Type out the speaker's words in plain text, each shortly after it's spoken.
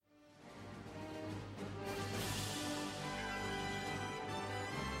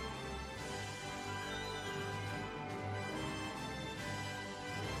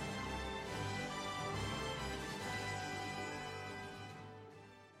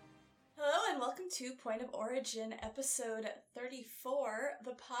to Point of Origin, episode 34,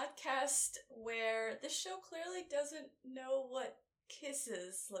 the podcast where this show clearly doesn't know what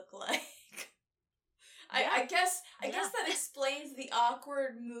kisses look like. Yeah. I guess that explains the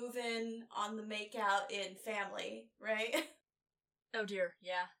awkward move-in on the makeout in Family, right? Oh dear,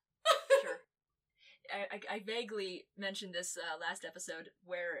 yeah. Sure. I vaguely mentioned this last episode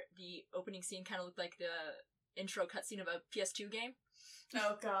where the opening scene kind of looked like the intro cutscene of a PS2 game.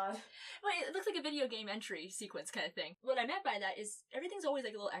 Oh god. Well, it looks like a video game entry sequence kind of thing. What I meant by that is everything's always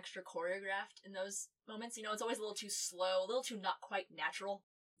like a little extra choreographed in those moments. You know, it's always a little too slow, a little too not quite natural.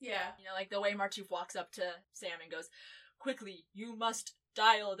 Yeah. You know, like the way Martouf walks up to Sam and goes, "Quickly, you must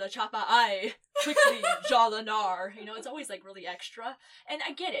dial the Chapa Ai! Quickly, Jolinar!" You know, it's always like really extra. And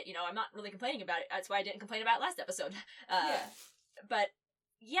I get it, you know, I'm not really complaining about it. That's why I didn't complain about it last episode. Yeah. But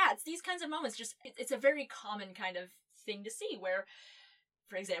yeah, it's these kinds of moments, just, it's a very common kind of thing to see where,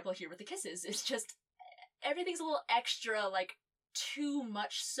 for example, here with the kisses, it's just, everything's a little extra, like, too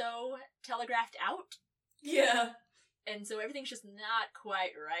much so telegraphed out. Yeah. And so everything's just not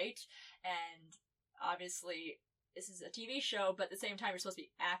quite right. And obviously, this is a TV show, but at the same time, you're supposed to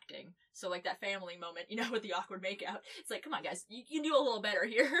be acting. So, like, that family moment, you know, with the awkward makeout, it's like, come on, guys, you can do a little better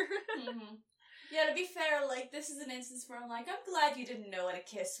here. Mm-hmm. Yeah, to be fair, like, this is an instance where I'm like, I'm glad you didn't know what a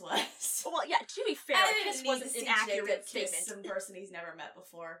kiss was. Well, yeah, to be fair, a kiss wasn't an accurate statement. Some person he's never met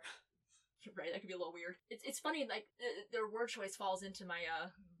before. Right, that could be a little weird. It's funny, like, their word choice falls into my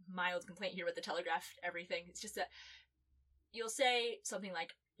mild complaint here with the telegraphed everything. It's just that you'll say something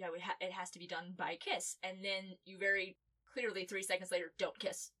like, yeah, it has to be done by kiss, and then you very clearly 3 seconds later don't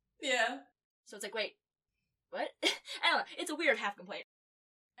kiss. Yeah. So it's like, wait, what? I don't know, it's a weird half complaint.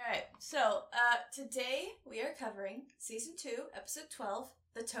 Alright, so, today we are covering Season 2, Episode 12,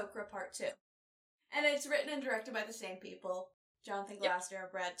 The Tok'ra Part 2. And it's written and directed by the same people, Jonathan Glassner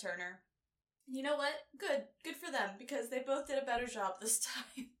and Brad Turner. You know what? Good for them, because they both did a better job this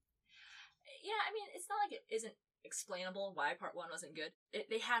time. Yeah, I mean, it's not like it isn't explainable why Part 1 wasn't good.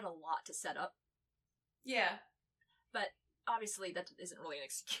 They had a lot to set up. Yeah. But obviously that isn't really an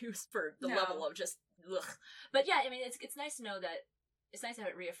excuse for the level of just, ugh. But yeah, I mean, it's nice to know that, it's nice to have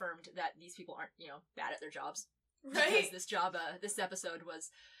it reaffirmed that these people aren't, you know, bad at their jobs. Right. Because this episode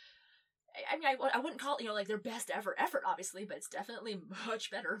was, I mean, I wouldn't call it, you know, like their best ever effort, obviously, but it's definitely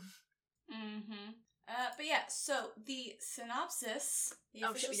much better. Mm-hmm. But yeah, so the synopsis, the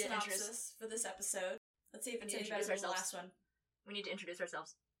official synopsis for this episode. Let's see if it's any better than the last one. We need to introduce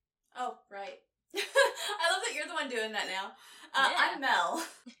ourselves. Oh, right. I love that you're the one doing that now. I'm Mel.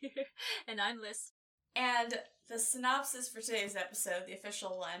 And I'm Liz. And the synopsis for today's episode, the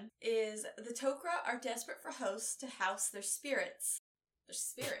official one, is the Tok'ra are desperate for hosts to house their spirits. Their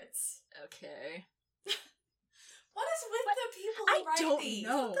spirits. Okay. What is with the people who write these?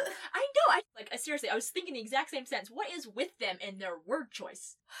 I don't know. Seriously, I was thinking the exact same sentence. What is with them and their word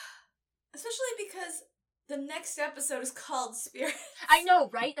choice? Especially because the next episode is called Spirits. I know,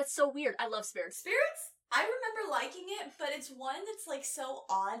 right? That's so weird. I love Spirits. Spirits? I remember liking it, but it's one that's, like, so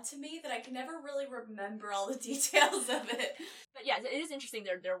odd to me that I can never really remember all the details of it. But yeah, it is interesting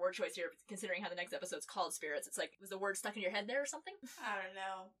their word choice here, considering how the next episode's called Spirits. It's like, was the word stuck in your head there or something? I don't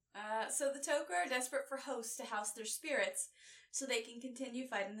know. So the Tok'ra are desperate for hosts to house their spirits, so they can continue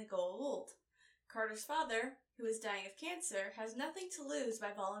fighting the Goa'uld. Carter's father, who is dying of cancer, has nothing to lose by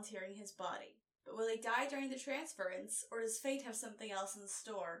volunteering his body. But will he die during the transference, or does fate have something else in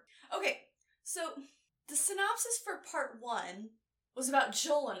store? Okay, so the synopsis for Part 1 was about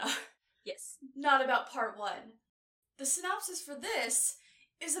Jolinar. Yes. Not about Part 1. The synopsis for this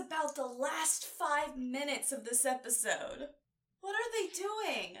is about the last 5 minutes of this episode. What are they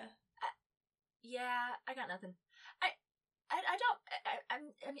doing? Yeah, I got nothing.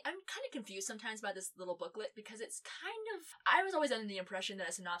 I'm kind of confused sometimes by this little booklet, because it's kind of, I was always under the impression that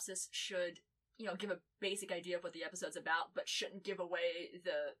a synopsis should, you know, give a basic idea of what the episode's about, but shouldn't give away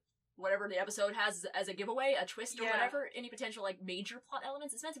whatever the episode has as a giveaway, a twist or whatever, any potential, like, major plot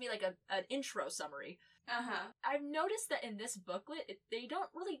elements. It's meant to be like an intro summary. Uh-huh. I've noticed that in this booklet, they don't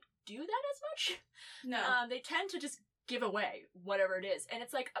really do that as much. No. They tend to just give away whatever it is. And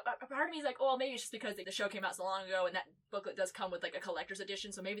it's like, a part of me is like, oh, maybe it's just because the show came out so long ago and that booklet does come with, like, a collector's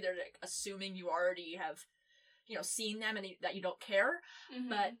edition, so maybe they're, like, assuming you already have, you know, seen them and that you don't care. Mm-hmm.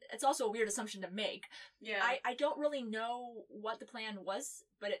 But it's also a weird assumption to make. Yeah. I don't really know what the plan was,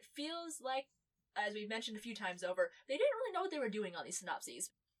 but it feels like, as we've mentioned a few times over, they didn't really know what they were doing on these synopses.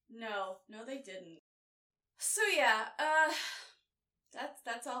 No, they didn't. So yeah,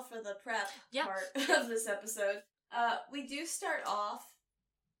 that's all for the prep part of this episode. We do start off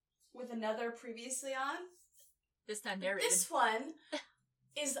with another previously on. This time narrated. This one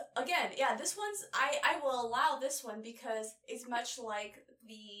is, again, yeah, this one's, I will allow this one because it's much like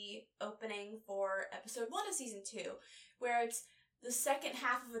the opening for episode 1 of season 2, where it's the second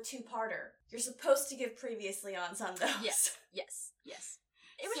half of a two-parter. You're supposed to give previously ons on those. Yes.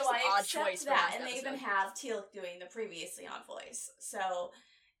 It was so just an I odd accept choice for that, last and they episode. even have Teal'c doing the previously on voice. So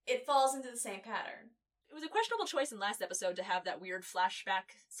it falls into the same pattern. It was a questionable choice in last episode to have that weird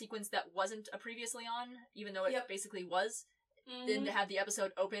flashback sequence that wasn't a previously on, even though it basically was. Then to have the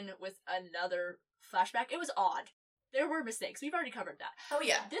episode open with another flashback, it was odd. There were mistakes. We've already covered that. Oh,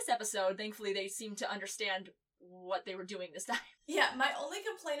 yeah. This episode, thankfully, they seem to understand what they were doing this time. Yeah, my only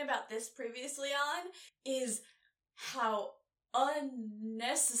complaint about this previously on is how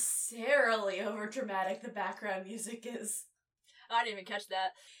unnecessarily overdramatic the background music is. I didn't even catch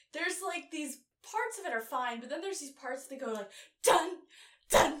that. There's, like, these parts of it are fine, but then there's these parts that go, like, dun,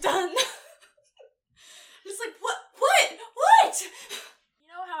 dun, dun. It's like, what? You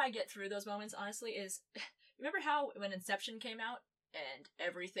know how I get through those moments, honestly, is... Remember how when Inception came out, and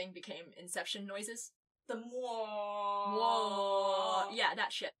everything became Inception noises? The whoa. Yeah,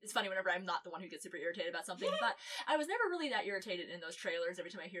 that shit. It's funny whenever I'm not the one who gets super irritated about something, but I was never really that irritated in those trailers.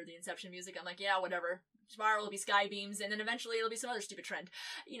 Every time I hear the Inception music, I'm like, yeah, whatever. Tomorrow will be sky beams, and then eventually it'll be some other stupid trend.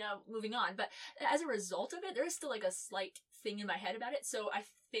 Moving on. But as a result of it, there is still like a slight thing in my head about it, so I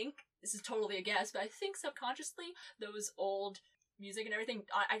think, this is totally a guess, but I think subconsciously, those old music and everything,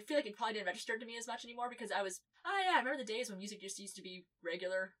 I feel like it probably didn't register to me as much anymore because I remember the days when music just used to be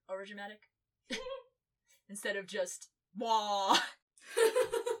regular overdramatic. Instead of just wah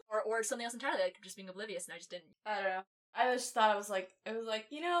or something else entirely, like just being oblivious, and I just didn't. I don't know. I just thought it was like,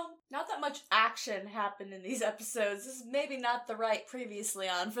 not that much action happened in these episodes. This is maybe not the right previously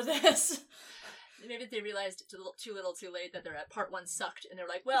on for this. Maybe they realized too little too late that they're at part 1 sucked, and they're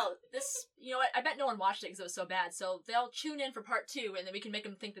like, well, this, you know what, I bet no one watched it because it was so bad, so they'll tune in for part 2, and then we can make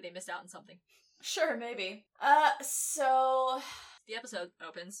them think that they missed out on something. Sure, maybe. So... The episode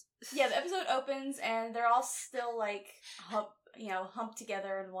opens. Yeah, the episode opens, and they're all still, like, humped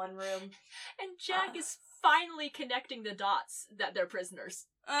together in one room. And Jack is finally connecting the dots that they're prisoners.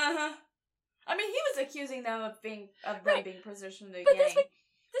 Uh-huh. I mean, he was accusing them of them being prisoners from the but beginning.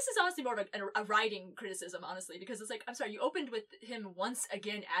 This is honestly more of a writing criticism, honestly, because it's like, I'm sorry, you opened with him once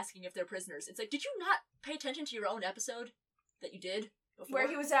again asking if they're prisoners. It's like, did you not pay attention to your own episode that you did before? Where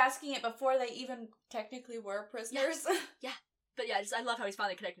he was asking it before they even technically were prisoners? Yeah. But yeah, I love how he's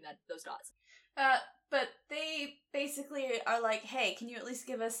finally connecting those dots. But they basically are like, hey, can you at least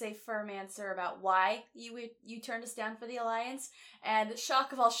give us a firm answer about why you turned us down for the Alliance? And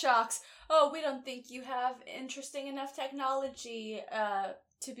shock of all shocks, we don't think you have interesting enough technology,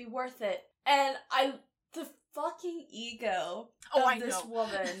 to be worth it. And the fucking ego of this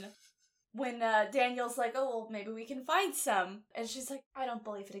woman. When Daniel's like, well, maybe we can find some. And she's like, I don't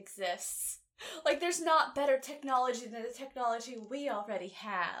believe it exists. Like, there's not better technology than the technology we already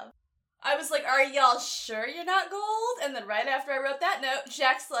have. I was like, are y'all sure you're not gold? And then right after I wrote that note,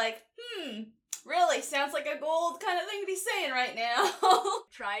 Jack's like, really, sounds like a gold kind of thing to be saying right now.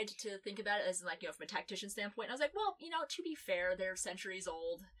 Tried to think about it as, like, from a tactician standpoint. And I was like, well, to be fair, they're centuries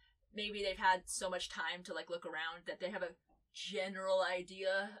old. Maybe they've had so much time to, like, look around that they have a general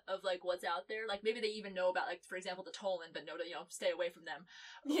idea of, like, what's out there. Like, maybe they even know about, like, for example, the Tolan, but know to, stay away from them.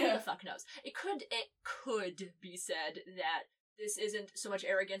 Yeah. Who the fuck knows? It could be said that this isn't so much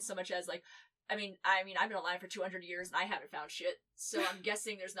arrogance, so much as, like, I mean, I've been alive for 200 years and I haven't found shit, so I'm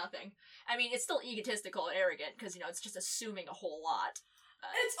guessing there's nothing. I mean, it's still egotistical and arrogant, because, it's just assuming a whole lot.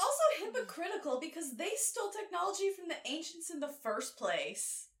 And it's also hypocritical, because they stole technology from the ancients in the first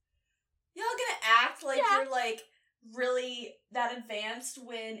place. Y'all gonna act like you're, like, really that advanced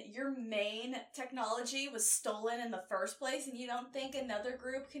when your main technology was stolen in the first place, and you don't think another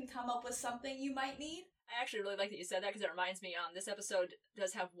group can come up with something you might need? I actually really like that you said that, because it reminds me, this episode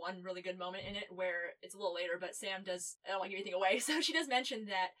does have one really good moment in it where it's a little later, but Sam does, I don't want to give anything away, so she does mention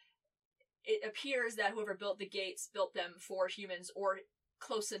that it appears that whoever built the gates built them for humans or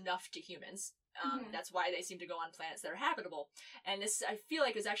close enough to humans. That's why they seem to go on planets that are habitable. And this, I feel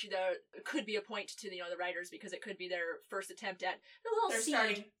like, is actually could be a point to the writers, because it could be their first attempt at a little seed.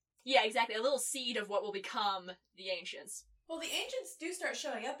 Starting. Yeah, exactly. A little seed of what will become the Ancients. Well, the Ancients do start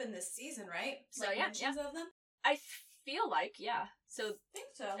showing up in this season, right? So, like, yeah. Of them? I feel like, yeah. So, I think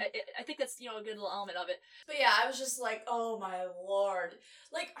so. I think that's, a good little element of it. But yeah, I was just like, oh my lord.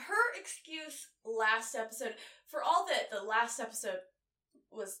 Like, her excuse last episode, for all that the last episode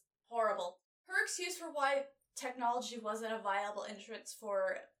was horrible, her excuse for why technology wasn't a viable entrance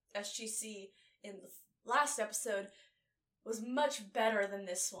for SGC in the last episode was much better than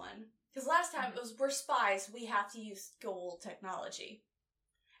this one. Because last time it was, we're spies, we have to use gold technology.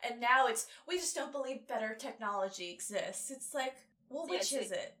 And now it's, we just don't believe better technology exists. It's like, well, which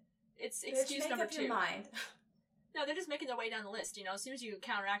is it? It's excuse number 2. Make up your mind. No, they're just making their way down the list, you know? As soon as you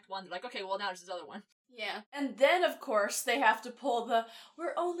counteract one, they're like, okay, well, now there's this other one. Yeah. And then, of course, they have to pull the,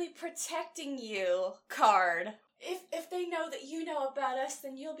 we're only protecting you card. If they know that you know about us,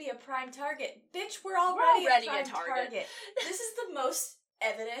 then you'll be a prime target. Bitch, we're already a prime target. This is the most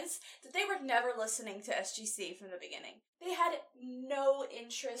evidence that they were never listening to SGC from the beginning. They had no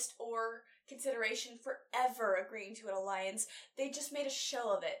interest or consideration for ever agreeing to an alliance. They just made a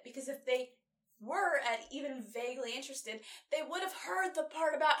show of it, because if they were even vaguely interested, they would have heard the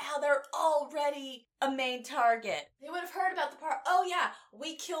part about how they're already a main target. They would have heard about the part, oh yeah,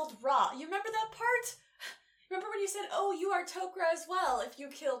 we killed Ra. You remember that part? Remember when you said, oh, you are Tok'ra as well if you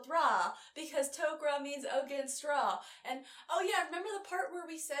killed Ra, because Tok'ra means against Ra. And, oh yeah, remember the part where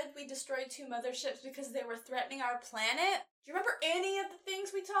we said we destroyed 2 motherships because they were threatening our planet? Do you remember any of the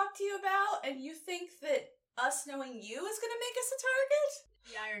things we talked to you about? And you think that us knowing you is going to make us a target?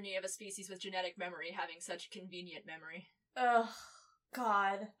 The irony of a species with genetic memory having such convenient memory. Ugh,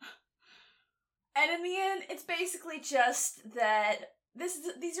 God. And in the end, it's basically just that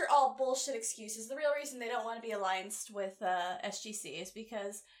these are all bullshit excuses. The real reason they don't want to be allianced with SGC is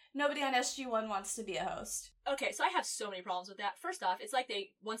because nobody on SG-1 wants to be a host. Okay, so I have so many problems with that. First off, it's like they,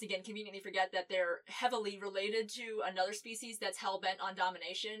 once again, conveniently forget that they're heavily related to another species that's hell-bent on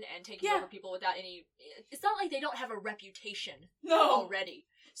domination and taking over people without any... It's not like they don't have a reputation already.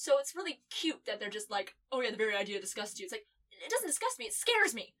 So it's really cute that they're just like, oh yeah, the very idea disgusts you. It's like, it doesn't disgust me, it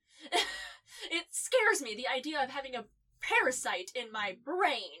scares me. It scares me, the idea of having a parasite in my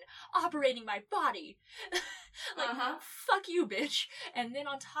brain operating my body. Fuck you, bitch. And then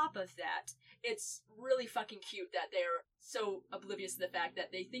on top of that, it's really fucking cute that they're so oblivious to the fact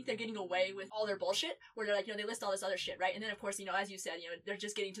that they think they're getting away with all their bullshit, where they're like, you know, they list all this other shit, right? And then of course, you know, as you said, you know, they're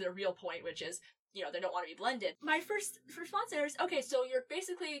just getting to the real point, which is, you know, they don't want to be blended. My first response there is, okay, so you're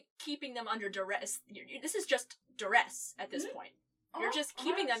basically keeping them under duress. This is just duress at this point. You're just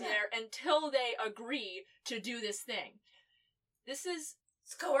keeping 100%. Them there until they agree to do this thing. It's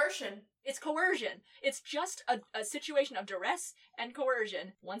coercion. It's coercion. It's just a situation of duress and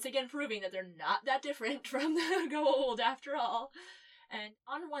coercion, once again proving that they're not that different from the Goa'uld after all. And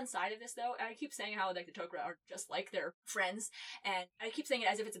on one side of this, though, I keep saying how, like, the Tok'ra are just like their friends, and I keep saying it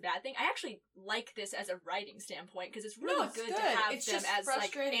as if it's a bad thing. I actually like this as a writing standpoint, because it's really good to have them as,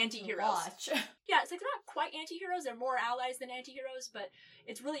 like, anti-heroes. Yeah, it's like, they're not quite anti-heroes, they're more allies than anti-heroes, but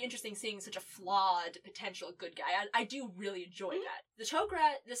it's really interesting seeing such a flawed potential good guy. I do really enjoy that. The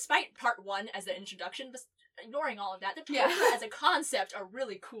Tok'ra, despite part 1 as the introduction, but ignoring all of that, the Tok'ra as a concept are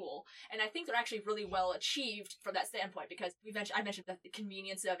really cool, and I think they're actually really well achieved from that standpoint, because I mentioned the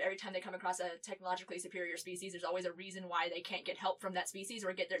convenience of every time they come across a technologically superior species, there's always a reason why they can't get help from that species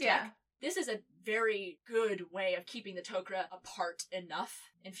or get their tech. This is a very good way of keeping the Tok'ra apart enough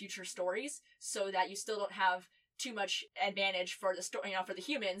in future stories, so that you still don't have too much advantage for the story, you know, for the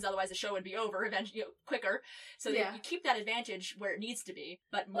humans. Otherwise, the show would be over eventually, you know, quicker. So that you keep that advantage where it needs to be,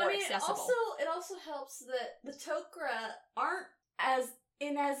 but more accessible. It also helps that the Tok'ra aren't as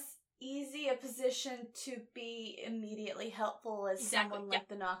easy a position to be immediately helpful as someone like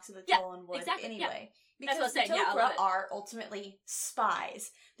the Nox of the Tolan would anyway. Because the Tok'ra are ultimately spies.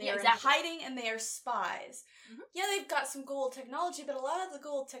 They are in hiding and they are spies. Yeah, they've got some Goa'uld technology, but a lot of the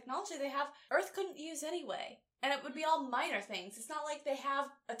Goa'uld technology they have, Earth couldn't use anyway. And it would be all minor things. It's not like they have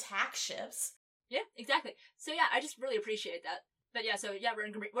attack ships. Yeah, exactly. So yeah, I just really appreciate that. But yeah, so yeah, we're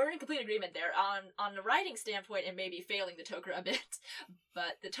in complete agreement there. On the writing standpoint, it may be failing the Tok'ra a bit,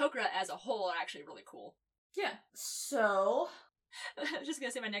 but the Tok'ra as a whole are actually really cool. Yeah. So... I'm just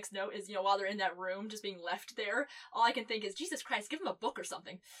gonna say my next note is, you know, while they're in that room, just being left there, all I can think is, Jesus Christ, give them a book or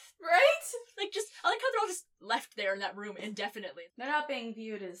something. Right? Like, just, I like how they're all just left there in that room indefinitely. They're not being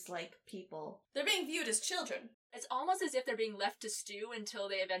viewed as, like, people. They're being viewed as children. It's almost as if they're being left to stew until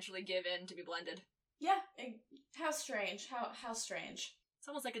they eventually give in to be blended. Yeah. How strange. How strange. It's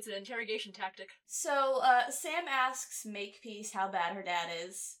almost like it's an interrogation tactic. So, Sam asks Makepeace how bad her dad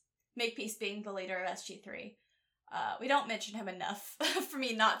is. Makepeace being the leader of SG-3. We don't mention him enough for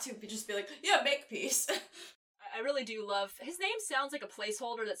me not to just be like, yeah, Makepeace. I really do love... His name sounds like a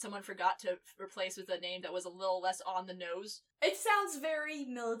placeholder that someone forgot to replace with a name that was a little less on the nose. It sounds very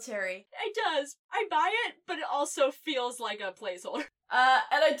military. It does. I buy it, but it also feels like a placeholder.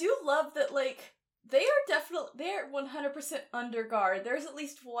 And I do love that, like, they're 100% under guard. There's at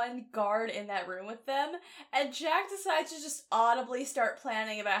least one guard in that room with them, and Jack decides to just audibly start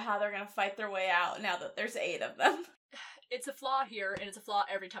planning about how they're gonna fight their way out now that there's 8 of them. it's a flaw here, and it's a flaw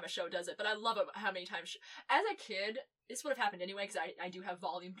every time a show does it, but I love it how many times... As a kid, this would have happened anyway, because I do have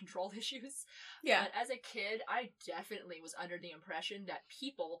volume control issues. Yeah. But as a kid, I definitely was under the impression that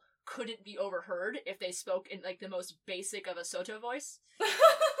people couldn't be overheard if they spoke in, like, the most basic of a Soto voice.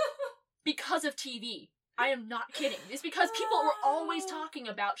 Because of TV. I am not kidding. It's because people were always talking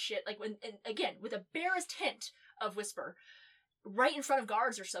about shit, like, when, and again, with the barest hint of whisper, right in front of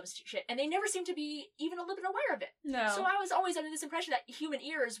guards or some shit, and they never seemed to be even a little bit aware of it. No. So I was always under this impression that human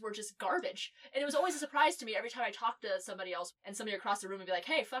ears were just garbage, and it was always a surprise to me every time I talked to somebody else, and somebody across the room would be like,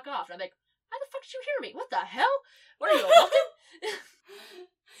 hey, fuck off, and I'm like, how the fuck did you hear me? What the hell? What are you, a Vulcan?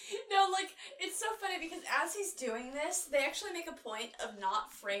 No, like, it's so funny because as he's doing this, they actually make a point of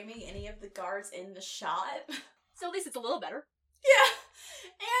not framing any of the guards in the shot. So at least it's a little better. Yeah.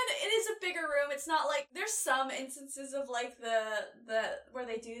 And it is a bigger room. It's not like, there's some instances of, like, the where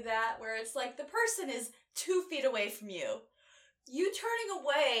they do that, where it's like, the person is 2 feet away from you. You turning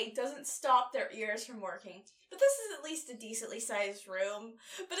away doesn't stop their ears from working. But this is at least a decently sized room.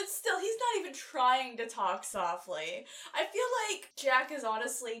 But it's still, he's not even trying to talk softly. I feel like Jack is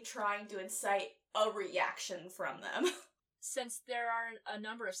honestly trying to incite a reaction from them. Since there are a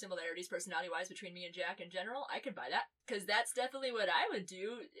number of similarities personality-wise between me and Jack in general, I could buy that. Because that's definitely what I would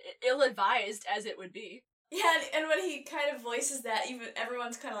do, ill-advised as it would be. Yeah, and when he kind of voices that, even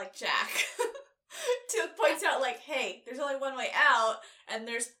everyone's kind of like, Jack. Points out, like, hey, there's only one way out, and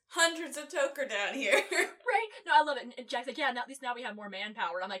there's hundreds of Toker down here. Right? No, I love it. And Jack's like, yeah, at least now we have more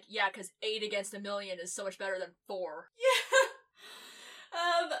manpower. I'm like, yeah, because 8 against 1,000,000 is so much better than 4. Yeah.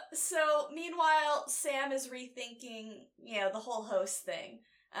 So, meanwhile, Sam is rethinking, you know, the whole host thing.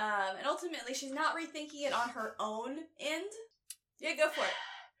 And ultimately, she's not rethinking it on her own end. Yeah, go for it.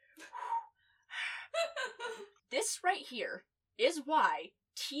 This right here is why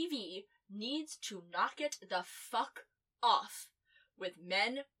TV needs to knock it the fuck off with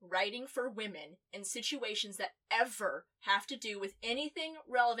men writing for women in situations that ever have to do with anything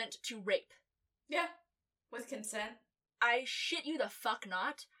relevant to rape. Yeah, with consent. I shit you the fuck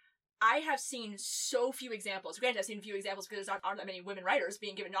not. I have seen so few examples. Granted, I've seen a few examples because there aren't that many women writers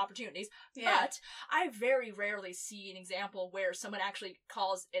being given opportunities. Yeah. But I very rarely see an example where someone actually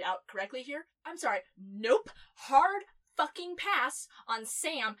calls it out correctly here. I'm sorry. Nope. Hard fucking pass on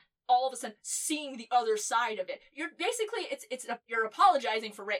Sam all of a sudden seeing the other side of it. You're basically, you're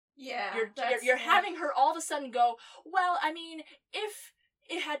apologizing for rape. Yeah. You're having her all of a sudden go, well, I mean, if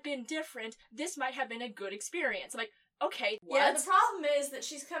it had been different, this might have been a good experience. I'm like, okay, what? Yeah, the problem is that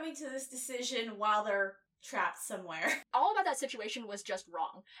she's coming to this decision while they're trapped somewhere. All about that situation was just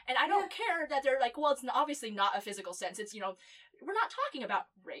wrong. And I don't care that they're like, well, it's obviously not a physical sense. It's, you know, we're not talking about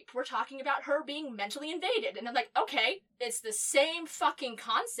rape. We're talking about her being mentally invaded. And I'm like, okay, it's the same fucking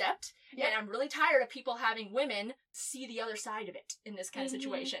concept. Yep. And I'm really tired of people having women see the other side of it in this kind of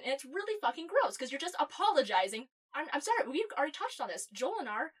situation. And it's really fucking gross because you're just apologizing. I'm sorry, we've already touched on this.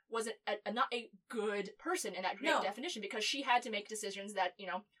 Jolinar was not a good person in that great definition because she had to make decisions that, you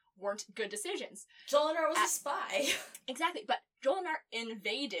know, weren't good decisions. Jolinar was a spy. Exactly, but Jolinar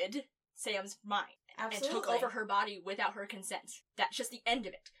invaded Sam's mind. Absolutely. And took over her body without her consent. That's just the end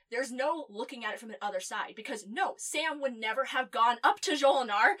of it. There's no looking at it from the other side, because no, Sam would never have gone up to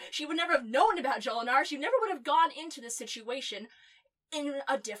Jolinar. She would never have known about Jolinar. She never would have gone into this situation in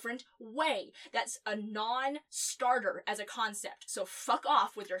a different way. That's a non-starter as a concept. So fuck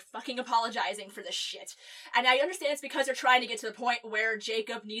off with your fucking apologizing for this shit. And I understand it's because they're trying to get to the point where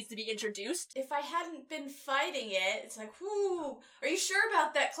Jacob needs to be introduced. If I hadn't been fighting it, it's like, whoo, are you sure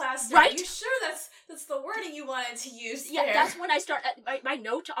about that, class? Right? Are you sure that's the wording you wanted to use Yeah, there? that's when I start, my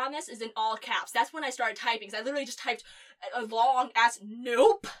note on this is in all caps. That's when I started typing, because I literally just typed a long-ass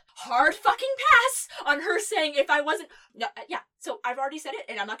nope, hard fucking pass on her saying if I wasn't, no, yeah, so I've already said it,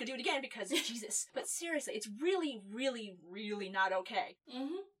 and I'm not gonna do it again because, Jesus. But seriously, it's really, really, really not okay.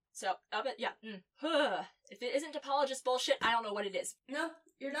 Mm-hmm. So, yeah, if it isn't apologist bullshit, I don't know what it is. No,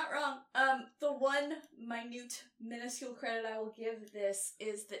 you're not wrong. The one minute, minuscule credit I will give this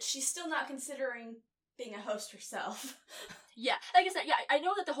is that she's still not considering being a host herself. Yeah, like I said, yeah, I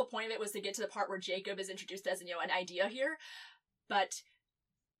know that the whole point of it was to get to the part where Jacob is introduced as, you know, an idea here, but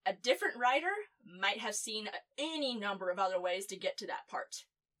a different writer might have seen any number of other ways to get to that part.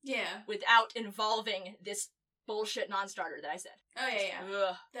 Yeah. Without involving this bullshit non-starter that I said. Oh, yeah.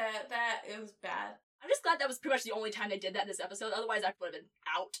 Ugh. That, it was bad. I'm just glad that was pretty much the only time they did that in this episode, otherwise I would have been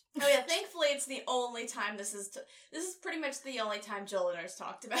out. Oh yeah, thankfully it's the only time this is pretty much the only time Jolinar's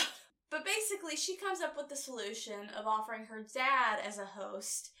talked about. But basically, she comes up with the solution of offering her dad as a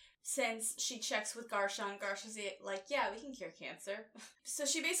host, since she checks with Garshawn. Garshawn's like, yeah, we can cure cancer. So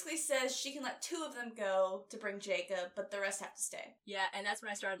she basically says she can let 2 of them go to bring Jacob, but the rest have to stay. Yeah, and that's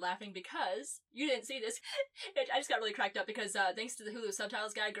when I started laughing because you didn't see this. I just got really cracked up because thanks to the Hulu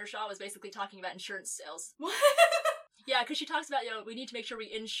subtitles guy, Gershaw was basically talking about insurance sales. What? Yeah, because she talks about, we need to make sure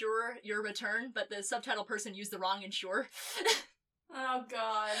we insure your return, but the subtitle person used the wrong insure. Oh,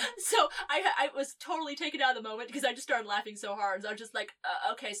 God. So I was totally taken out of the moment because I just started laughing so hard. So I was just like,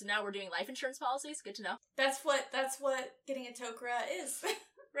 okay, so now we're doing life insurance policies? Good to know. That's what getting a Tok'ra is.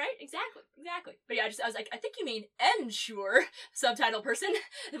 Right? Exactly. But yeah, I was like, I think you mean ensure, subtitle person,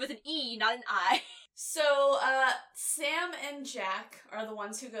 with an E, not an I. So, Sam and Jack are the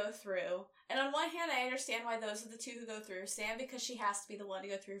ones who go through. And on one hand, I understand why those are the 2 who go through. Sam, because she has to be the one to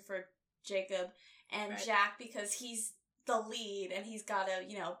go through for Jacob. And right. Jack, because he's the lead and he's got to,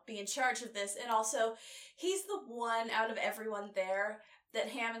 be in charge of this. And also, he's the one out of everyone there that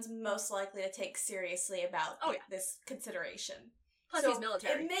Hammond's most likely to take seriously about this consideration. Plus, he's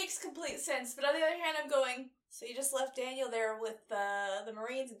military. It makes complete sense. But on the other hand, I'm going, so you just left Daniel there with the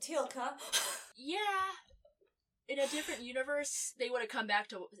Marines and Teal'c, huh? Yeah. In a different universe, they would have come back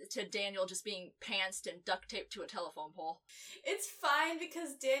to Daniel just being pantsed and duct taped to a telephone pole. It's fine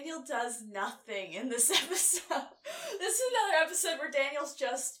because Daniel does nothing in this episode. This is another episode where Daniel's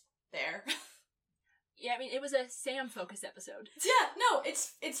just there. Yeah, I mean, it was a Sam-focused episode. Yeah, no,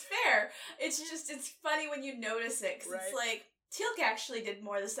 it's fair. It's funny when you notice it, because It's like, Teal'c actually did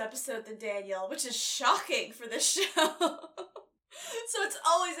more this episode than Daniel, which is shocking for this show. So it's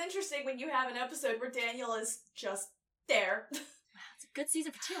always interesting when you have an episode where Daniel is just there. Wow, it's a good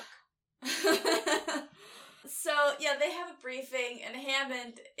season for Teal'c. So, yeah, they have a briefing, and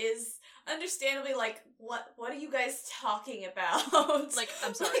Hammond is understandably like, what are you guys talking about? Like,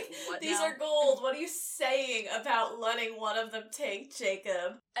 I'm sorry, what These now? are gold. What are you saying about letting one of them take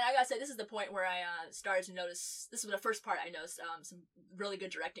Jacob? And I gotta say, this is the point where I started to notice, this was the first part I noticed, some really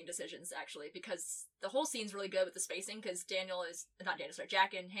good directing decisions, actually, because the whole scene's really good with the spacing, because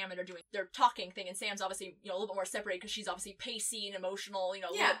Jack and Hammond are doing their talking thing, and Sam's obviously, a little bit more separated, because she's obviously pacey and emotional,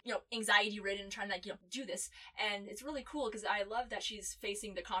 anxiety-ridden, trying to, do this. And it's really cool, because I love that she's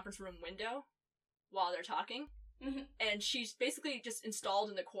facing the conference room window while they're talking. Mm-hmm. And she's basically just installed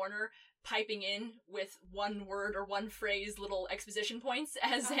in the corner, piping in with one word or one phrase little exposition points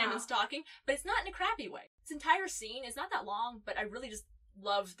as Hammond's talking. But it's not in a crappy way. This entire scene is not that long, but I really just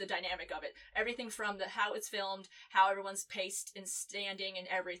love the dynamic of it. Everything from how it's filmed, how everyone's paced and standing and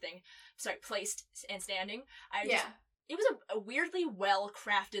everything. Placed and standing. It was a weirdly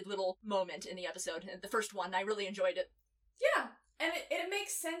well-crafted little moment in the episode. The first one, I really enjoyed it. Yeah, and it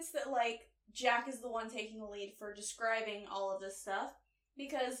makes sense that, Jack is the one taking the lead for describing all of this stuff,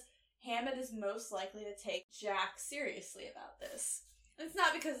 because Hammond is most likely to take Jack seriously about this. And it's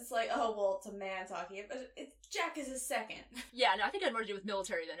not because it's it's a man talking, but Jack is his second. Yeah, no, I think it had more to do with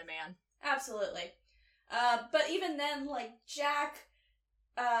military than a man. Absolutely. But even then, Jack,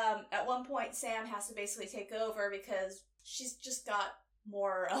 at one point, Sam has to basically take over because she's just got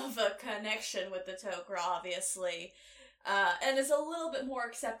more of a connection with the Tok'ra, obviously. And is a little bit more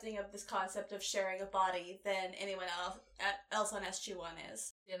accepting of this concept of sharing a body than anyone else on SG-1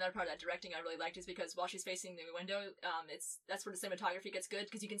 is. The another part of that directing I really liked is because while she's facing the window, that's where the cinematography gets good,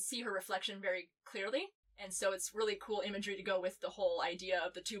 because you can see her reflection very clearly. And so it's really cool imagery to go with the whole idea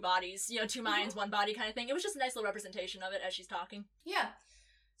of the 2 bodies, 2 minds, 1 body kind of thing. It was just a nice little representation of it as she's talking. Yeah.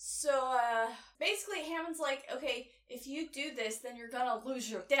 So, basically Hammond's like, okay, if you do this, then you're gonna lose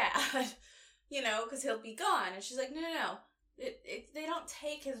your dad. Because he'll be gone. And she's like, no. They don't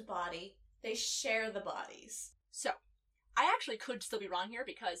take his body. They share the bodies. So, I actually could still be wrong here,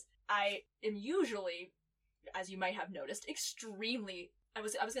 because I am usually, as you might have noticed, extremely, I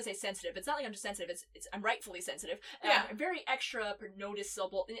was gonna say sensitive. It's not like I'm just sensitive, I'm rightfully sensitive. Yeah. I'm very extra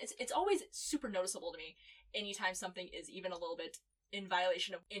noticeable. And it's always super noticeable to me anytime something is even a little bit in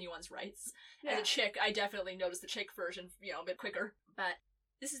violation of anyone's rights. Yeah. As a chick, I definitely notice the chick version, a bit quicker. But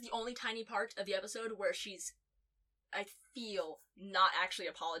this is the only tiny part of the episode where she's, I feel, not actually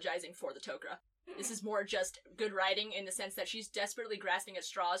apologizing for the Tok'ra. This is more just good writing in the sense that she's desperately grasping at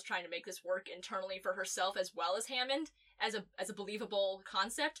straws trying to make this work internally for herself as well as Hammond as a believable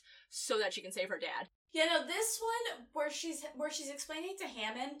concept so that she can save her dad. Yeah, no, this one where she's explaining to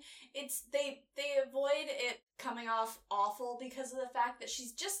Hammond, they avoid it coming off awful because of the fact that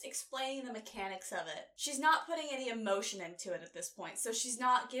she's just explaining the mechanics of it. She's not putting any emotion into it at this point, so she's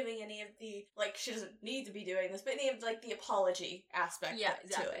not giving any of the, she doesn't need to be doing this, but any of, the apology aspect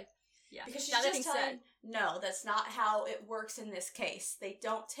to it. Yeah. Because she's just telling, no, that's not how it works in this case. They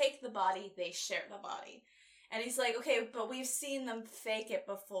don't take the body, they share the body. And he's like, okay, but we've seen them fake it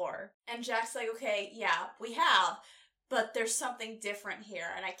before. And Jack's like, okay, yeah, we have. But there's something different here,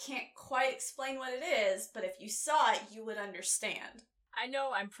 and I can't quite explain what it is, but if you saw it, you would understand. I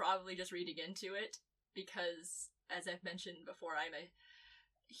know I'm probably just reading into it, because, as I've mentioned before, I'm a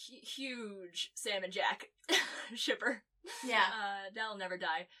huge Sam and Jack shipper. Yeah. That'll never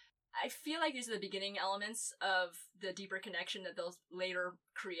die. I feel like these are the beginning elements of the deeper connection that they'll later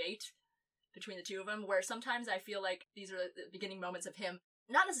create between the two of them, where sometimes I feel like these are the beginning moments of him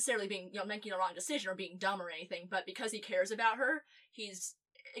not necessarily being, making a wrong decision or being dumb or anything, but because he cares about her,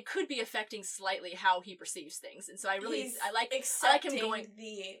 it could be affecting slightly how he perceives things. And so I like him going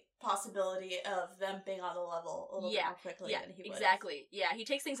the possibility of them being on the level a little bit more quickly than he would. Exactly. Yeah, he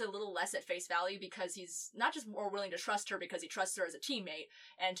takes things a little less at face value because he's not just more willing to trust her because he trusts her as a teammate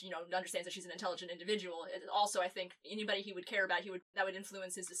and, understands that she's an intelligent individual. And also, I think anybody he would care about, that would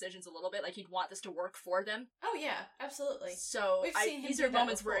influence his decisions a little bit. Like, he'd want this to work for them. Oh, yeah, absolutely. So, these are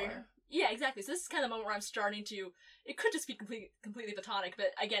moments where... Yeah, exactly. So this is kind of the moment where I'm starting to... It could just be completely platonic,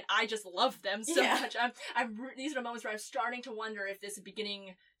 but again, I just love them so much. These are the moments where I'm starting to wonder if this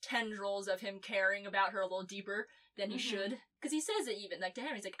beginning tendrils of him caring about her a little deeper than he should. Because he says it even, like, to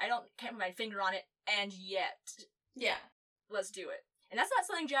him, he's like, can't put my finger on it, and yet... Yeah. Let's do it. And that's not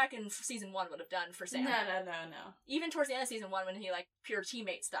something Jack in season 1 would have done for Sam. No. Even towards the end of season 1 when he, pure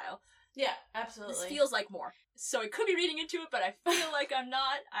teammate style. Yeah, absolutely. This feels like more. So I could be reading into it, but I feel like I'm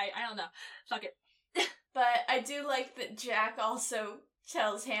not. I don't know. Fuck it. But I do like that Jack also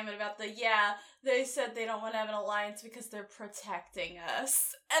tells Hammond about they said they don't want to have an alliance because they're protecting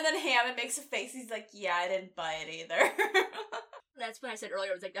us. And then Hammond makes a face, he's like, yeah, I didn't buy it either. That's when I said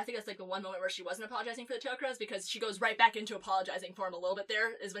earlier, I think that's the one moment where she wasn't apologizing for the Tok'ras, because she goes right back into apologizing for him a little bit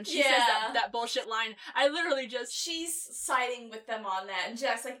there, is when she says that bullshit line. I literally just... She's siding with them on that, and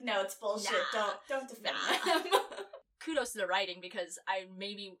Jack's like, no, it's bullshit, don't defend them. Kudos to the writing, because I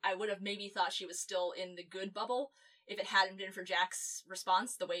would have maybe thought she was still in the good bubble if it hadn't been for Jack's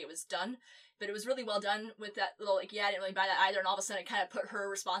response, the way it was done. But it was really well done with that little, I didn't really buy that either, and all of a sudden it kind of put her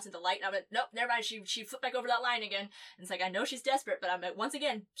response into light, and I went, nope, never mind, she flipped back over that line again, and it's like, I know she's desperate, but I'm, once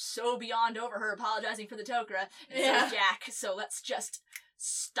again, so beyond over her apologizing for the Tok'ra, and so is Jack, so let's just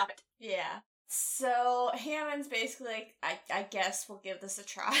stop it. Yeah. So, Hammond's basically like, I guess we'll give this a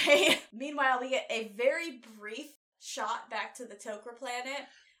try. Meanwhile, we get a very brief shot back to the Tok'ra planet,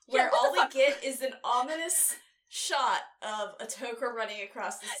 where all we get is an ominous shot of a Tok'ra running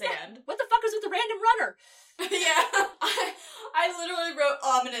across the sand. What the fuck is with the random runner? Yeah, I literally wrote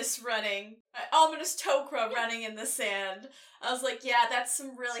ominous running. Ominous Tok'ra running in the sand. I was like, yeah, that's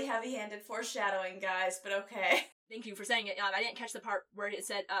some really heavy-handed foreshadowing, guys, but okay. Thank you for saying it. I didn't catch the part where it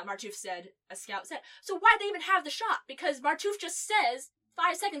said, Martouf said, a scout said. So why'd they even have the shot? Because Martouf just says,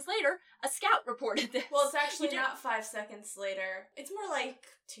 5 seconds later, a scout reported this. Well, it's actually not 5 seconds later. It's more like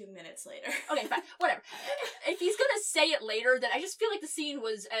 2 minutes later. Okay, fine. Whatever. If he's gonna say it later, then I just feel like the scene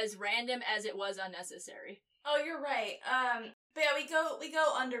was as random as it was unnecessary. Oh, you're right. But yeah, we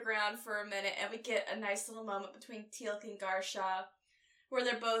go underground for a minute, and we get a nice little moment between Teal'c and Garsha, where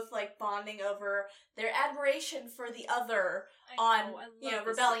they're both, bonding over their admiration for the other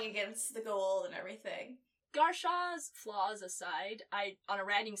rebelling against the Goa'uld and everything. Garsha's flaws aside, I, on a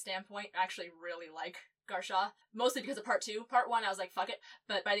writing standpoint, actually really like Garsha. Mostly because of part 2. Part 1, I was like, fuck it.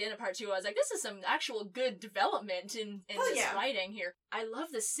 But by the end of part 2, I was like, this is some actual good development in this writing here. I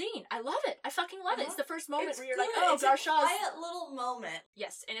love this scene. I love it. I fucking love it. It's the first moment where you're like, oh, Garsha's... It's a quiet little moment.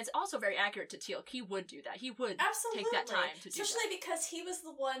 Yes, and it's also very accurate to Teal'c. He would do that. He would take that time to do that. Especially because he was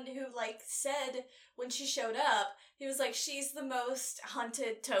the one who, said when she showed up, he was like, she's the most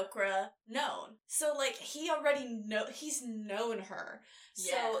hunted Tok'ra known. So, he already he's known her.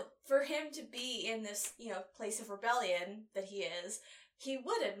 Yeah. So, for him to be in this, place of rebellion that he is, he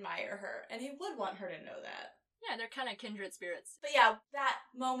would admire her, and he would want her to know that. Yeah, they're kind of kindred spirits. But yeah, that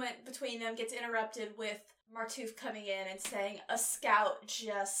moment between them gets interrupted with Martouf coming in and saying, a scout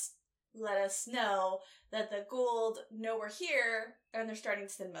just let us know that the Goa'uld know we're here, and they're starting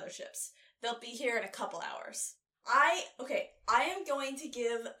to send motherships. They'll be here in a couple hours. I am going to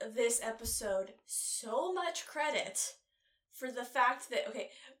give this episode so much credit for the fact that,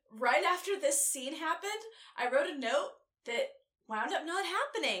 right after this scene happened, I wrote a note that wound up not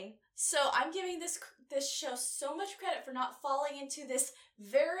happening. So I'm giving this show so much credit for not falling into this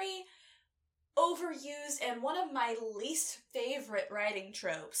very overused and one of my least favorite writing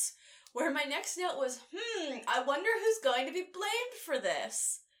tropes, where my next note was, I wonder who's going to be blamed for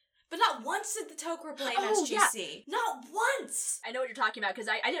this. But not once did the Tok'ra blame Oh, SGC. Not once! I know what you're talking about, because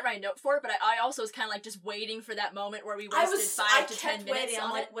I didn't write a note for it, but I also was kind of like just waiting for that moment where we wasted 5 to 10 minutes waiting. on I'm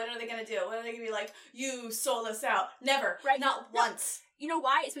it. like, when are they gonna do it? When are they gonna be like, you sold us out? Never. Right. Not No. once. You know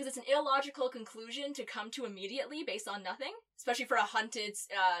why? It's because it's an illogical conclusion to come to immediately based on nothing, especially for a hunted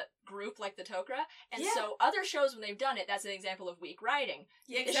group like the Tok'ra. And Yeah. so other shows, when they've done it, that's an example of weak writing.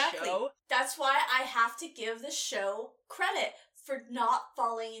 Yeah, This exactly. show, That's why I have to give the show credit for not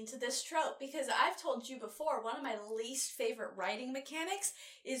falling into this trope, because I've told you before, one of my least favorite writing mechanics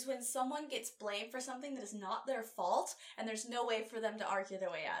is when someone gets blamed for something that is not their fault, and there's no way for them to argue their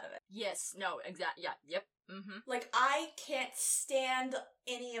way out of it. yes, no, exactly, yeah, yep, mm-hmm. Like, I can't stand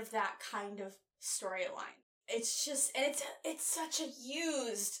any of that kind of storyline. It's just, and it's such a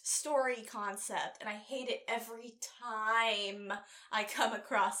used story concept, and I hate it every time I come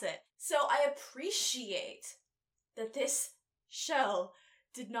across it. So I appreciate that this show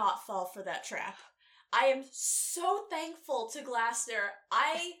did not fall for that trap. I am so thankful to Glasner.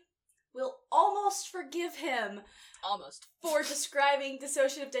 I will almost forgive him Almost. for describing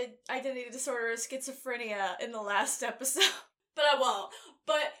dissociative identity disorder as schizophrenia in the last episode. But I won't.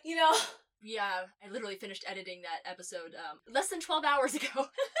 But, you know... Yeah, I literally finished editing that episode less than 12 hours ago.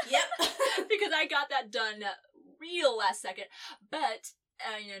 Yep. Because I got that done real last second. But...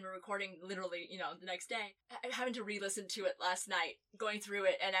 and we're recording literally, the next day. Having to re-listen to it last night, going through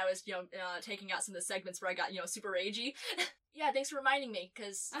it, and I was, taking out some of the segments where I got, super ragey. Yeah, thanks for reminding me,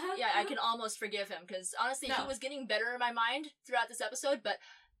 because, I can almost forgive him, because honestly, he was getting better in my mind throughout this episode, but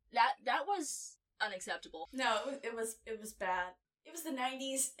that was unacceptable. No, it was bad. It was the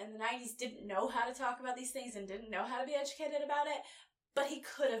 90s, and the 90s didn't know how to talk about these things and didn't know how to be educated about it. But he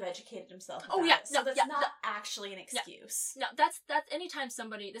could have educated himself about it, so that's not actually an excuse. No, that's anytime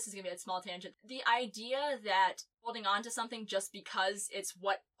somebody, this is going to be a small tangent, the idea that holding on to something just because it's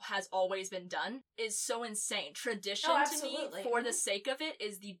what has always been done is so insane. Tradition, to me, for the sake of it,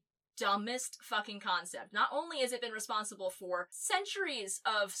 is the dumbest fucking concept. Not only has it been responsible for centuries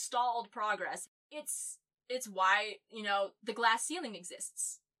of stalled progress, it's why, the glass ceiling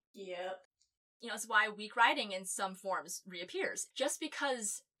exists. Yep. It's why weak writing in some forms reappears. Just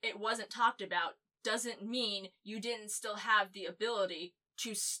because it wasn't talked about doesn't mean you didn't still have the ability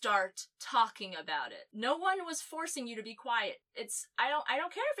to start talking about it. No one was forcing you to be quiet. I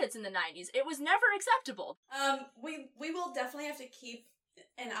don't care if it's in the 90s. It was never acceptable. We will definitely have to keep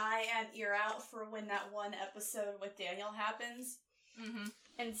an eye and ear out for when that one episode with Daniel happens. Mm-hmm.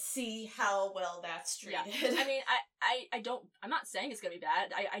 And see how well that's treated. Yeah. I mean, I'm not saying it's gonna be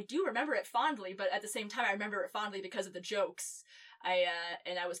bad. I do remember it fondly, but at the same time, I remember it fondly because of the jokes.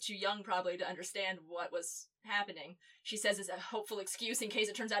 And I was too young probably to understand what was happening. She says it's a hopeful excuse in case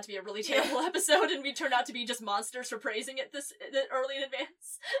it turns out to be a really terrible episode and we turn out to be just monsters for praising it this early in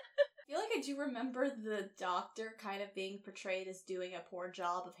advance. I feel like I do remember the doctor kind of being portrayed as doing a poor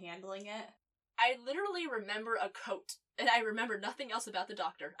job of handling it. I literally remember a coat, and I remember nothing else about the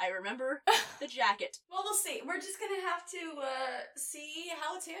doctor. I remember the jacket. Well, we'll see. We're just gonna have to see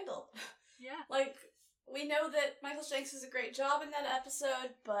how it's handled. Yeah. Like, we know that Michael Shanks does a great job in that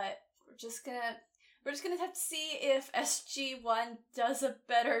episode, but we're just gonna have to see if SG-1 does a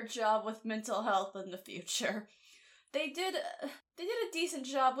better job with mental health in the future. They did a decent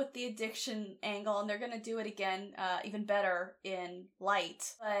job with the addiction angle, and they're gonna do it again, even better in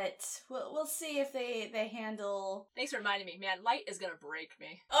Light. But we'll see if they handle. Thanks for reminding me, man. Light is gonna break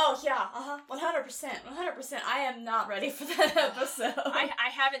me. Oh yeah, 100%. I am not ready for that episode. I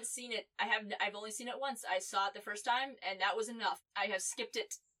haven't seen it. I've only seen it once. I saw it the first time, and that was enough. I have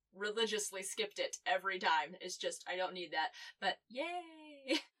religiously skipped it every time. It's just I don't need that. But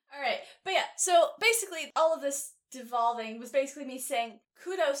yay! All right, but yeah. So basically, all of this devolving was basically me saying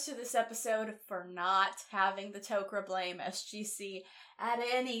kudos to this episode for not having the Tok'ra blame SGC at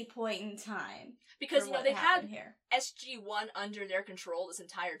any point in time. Because, they've had here. SG-1 under their control this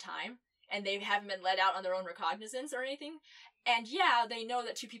entire time, and they haven't been let out on their own recognizance or anything. And yeah, they know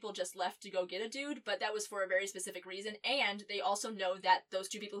that 2 people just left to go get a dude, but that was for a very specific reason, and they also know that those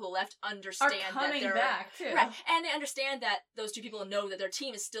 2 people who left understand that they're back, too. Right, and they understand that those 2 people know that their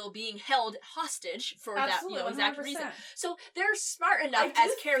team is still being held hostage for Absolutely, that, exact 100%. reason. So they're smart enough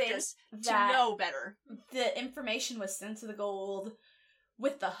as characters to know better. The information was sent to the Goa'uld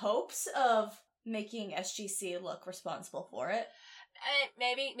with the hopes of making SGC look responsible for it.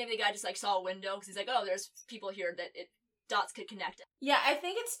 Maybe the guy just, saw a window, because he's like, oh, there's people here that dots could connect. Yeah, I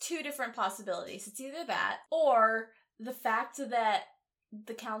think it's 2 different possibilities. It's either that, or the fact that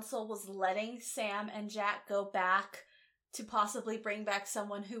the council was letting Sam and Jack go back to possibly bring back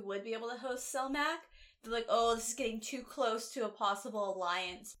someone who would be able to host Selmac, they're like, oh, this is getting too close to a possible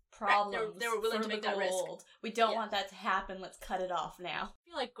alliance problem. Right. They were willing to make that risk. We don't want that to happen. Let's cut it off now. I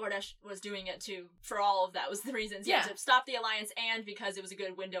feel like Gordesh was doing it too, for all of that was the reasons. Yeah. To stop the alliance and because it was a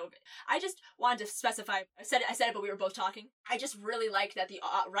good window. I just wanted to specify, I said it, but we were both talking. I just really liked that the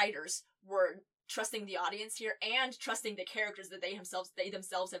writers were trusting the audience here and trusting the characters that they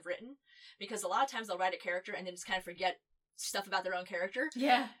themselves have written. Because a lot of times they'll write a character and then just kind of forget stuff about their own character.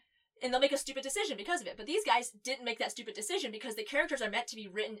 Yeah. And they'll make a stupid decision because of it. But these guys didn't make that stupid decision because the characters are meant to be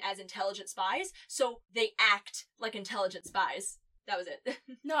written as intelligent spies, so they act like intelligent spies. That was it.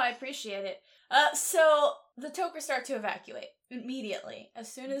 No, I appreciate it. So the Toker start to evacuate immediately.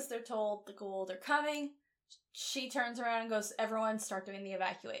 As soon as they're told the Goa'uld are coming, she turns around and goes, everyone start doing the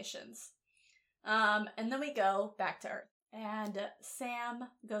evacuations. And then we go back to Earth. And Sam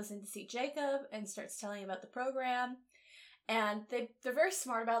goes in to see Jacob and starts telling him about the program. And they're very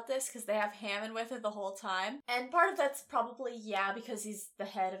smart about this because they have Hammond with it the whole time. And part of that's probably, because he's the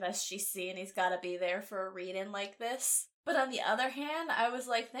head of SGC and he's gotta be there for a read-in like this. But on the other hand, I was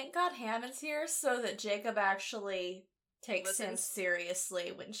like, thank God Hammond's here so that Jacob actually takes him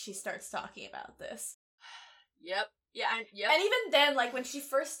seriously when she starts talking about this. Yep. Yeah, yep. And even then, like, when she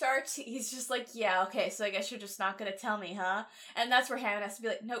first starts, he's just like, yeah, okay, so I guess you're just not gonna tell me, huh? And that's where Hammond has to be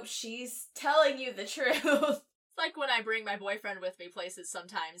like, no, she's telling you the truth. It's like when I bring my boyfriend with me places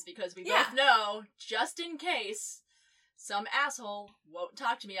sometimes, because we both know, just in case, some asshole won't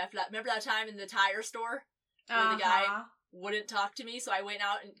talk to me after that. Remember that time in the tire store? Where the guy wouldn't talk to me, so I went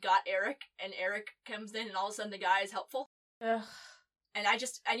out and got Eric, and Eric comes in, and all of a sudden the guy is helpful. Ugh. And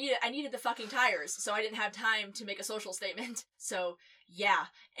I needed the fucking tires, so I didn't have time to make a social statement. So, yeah.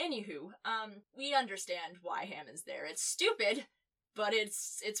 Anywho, we understand why Hammond's there. It's stupid, but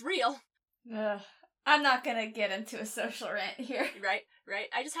it's real. Ugh. I'm not gonna get into a social rant here. Right.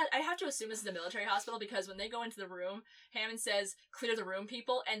 I have to assume this is a military hospital because when they go into the room, Hammond says, clear the room,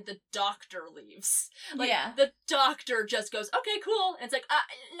 people, and the doctor leaves. The doctor just goes, okay, cool. And it's like,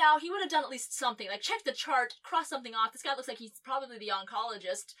 now he would have done at least something. Like, check the chart, cross something off. This guy looks like he's probably the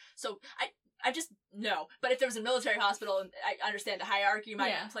oncologist. So, I just, no. But if there was a military hospital, I understand the hierarchy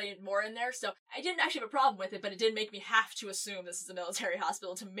might play more in there. So, I didn't actually have a problem with it, but it did make me have to assume this is a military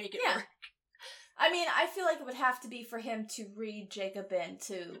hospital to make it work. I mean, I feel like it would have to be for him to read Jacob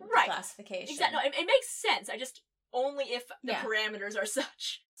into classification. Exactly. No, it makes sense. I just, only if the parameters are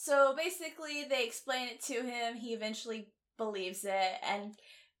such. So basically, they explain it to him, he eventually believes it, and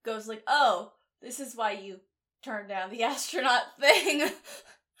goes like, oh, this is why you turned down the astronaut thing.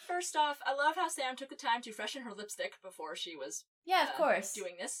 First off, I love how Sam took the time to freshen her lipstick before she was of course,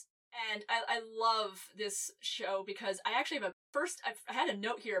 doing this. And I love this show because I actually have I had a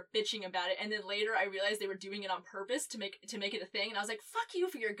note here bitching about it, and then later I realized they were doing it on purpose to make it a thing, and I was like, fuck you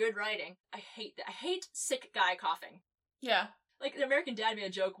for your good writing. I hate that. I hate sick guy coughing. Yeah. Like, the American Dad made a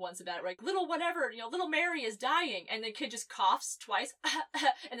joke once about it, like, little Mary is dying, and the kid just coughs twice,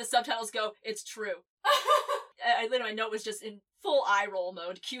 and the subtitles go, it's true. I literally, my note was just in full eye roll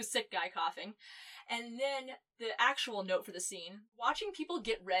mode, cue sick guy coughing. And then the actual note for the scene, watching people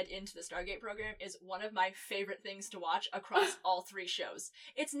get read into the Stargate program is one of my favorite things to watch across all three shows.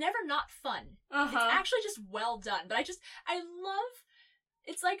 It's never not fun. It's actually just well done. But I love,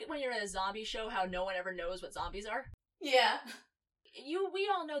 it's like when you're in a zombie show, how no one ever knows what zombies are. Yeah. We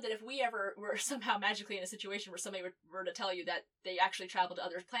all know that if we ever were somehow magically in a situation where somebody were to tell you that they actually traveled to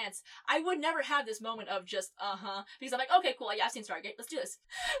other planets, I would never have this moment of just, because I'm like, okay, cool, yeah, I've seen Stargate, let's do this.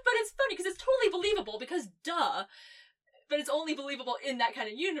 But it's funny, because it's totally believable, because duh, but it's only believable in that kind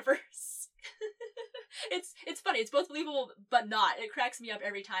of universe. It's funny, it's both believable, but not. It cracks me up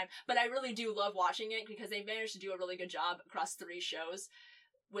every time, but I really do love watching it, because they managed to do a really good job across three shows,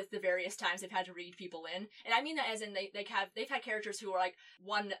 with the various times they've had to read people in. And I mean that as in they've had characters who are like,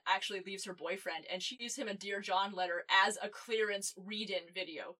 one actually leaves her boyfriend, and she gives him a Dear John letter as a clearance read-in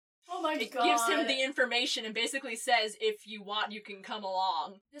video. Oh my god. It gives him the information and basically says, if you want, you can come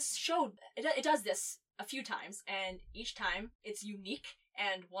along. This show, it does this a few times, and each time it's unique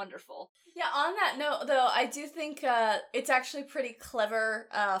and wonderful. Yeah, on that note, though, I do think it's actually pretty clever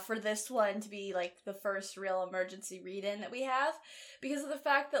for this one to be, like, the first real emergency read-in that we have, because of the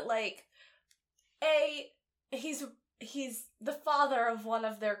fact that, like, he's the father of one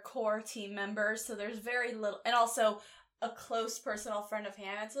of their core team members, so there's very little, and also a close personal friend of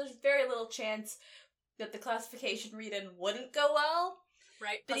Hammond, so there's very little chance that the classification read-in wouldn't go well.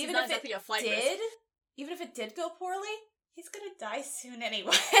 Right, but even if it did go poorly, he's gonna die soon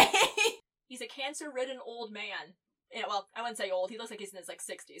anyway. He's a cancer-ridden old man. Yeah, well, I wouldn't say old. He looks like he's in his,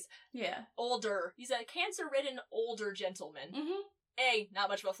 60s. Yeah. Older. He's a cancer-ridden older gentleman. Mm-hmm. A, not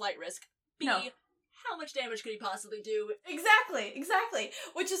much of a flight risk. B, no. how much damage could he possibly do? Exactly.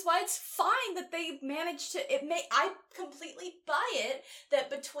 Which is why it's fine that they managed to. I completely buy it that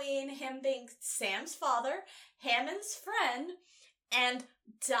between him being Sam's father, Hammond's friend, and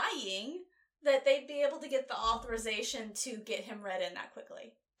dying, that they'd be able to get the authorization to get him read in that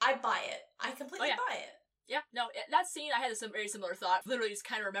quickly. I buy it. I completely buy it. Yeah, no, that scene, I had a very similar thought. Literally just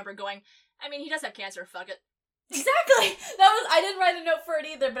kind of remember going, I mean, he does have cancer, fuck it. Exactly! I didn't write a note for it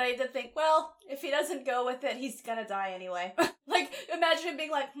either, but I did think, well, if he doesn't go with it, he's gonna die anyway. Like, imagine him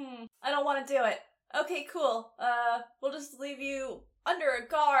being like, I don't want to do it. Okay, cool. We'll just leave you under a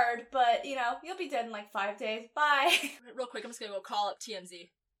guard, but, you'll be dead in like 5 days. Bye! Real quick, I'm just gonna go call up TMZ.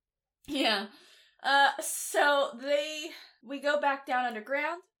 Yeah. So we go back down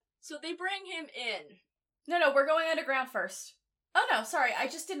underground. So they bring him in. No, we're going underground first. Oh no, sorry, I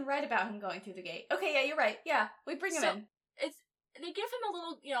just didn't write about him going through the gate. Okay, yeah, you're right. Yeah, we bring him in. They give him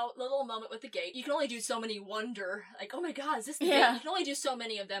a little moment with the gate. You can only do so many wonder, like, oh my god, is this the gate? You can only do so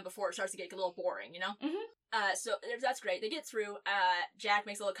many of them before it starts to get a little boring, Mm-hmm. So that's great. They get through. Jack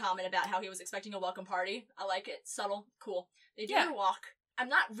makes a little comment about how he was expecting a welcome party. I like it. Subtle. Cool. They do their walk. I'm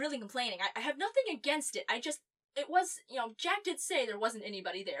not really complaining. I have nothing against it. It was, Jack did say there wasn't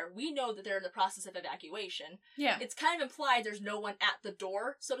anybody there. We know that they're in the process of evacuation. Yeah. It's kind of implied there's no one at the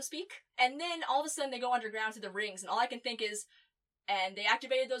door, so to speak. And then all of a sudden they go underground to the rings, and all I can think is, and they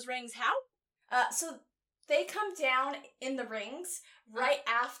activated those rings how? So they come down in the rings right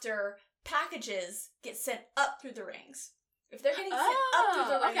after packages get sent up through the rings. If they're getting sent up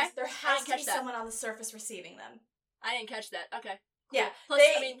through the rings, there has to be someone on the surface receiving them. I didn't catch that. Okay. Cool. Yeah, plus,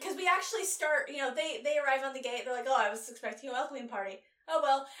 because we actually start, they arrive on the gate, they're like, oh, I was expecting a welcoming party. Oh,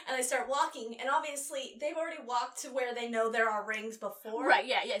 well, and they start walking, and obviously, they've already walked to where they know there are rings before. Right,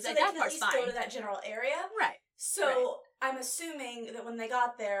 yeah, so they can at least go to that general area. Right. So, I'm assuming that when they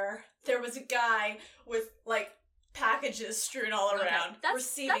got there, there was a guy with, packages strewn all around,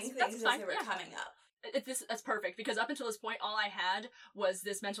 receiving things as they were coming up. That's perfect, because up until this point, all I had was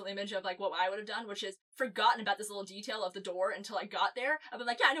this mental image of, what I would have done, which is forgotten about this little detail of the door until I got there. I've been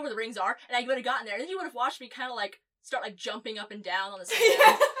like, yeah, I know where the rings are, and I would have gotten there, and then you would have watched me kind of, start, jumping up and down on the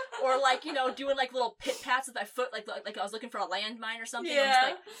sand, or, doing, little pit-pats with my foot, like I was looking for a landmine or something.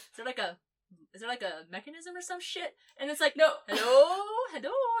 Yeah. Is there a mechanism or some shit? And it's like, no, hello,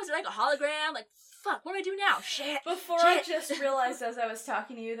 is there, a hologram? Fuck, what do I do now? Shit. I just realized as I was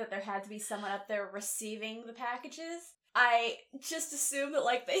talking to you that there had to be someone up there receiving the packages. I just assumed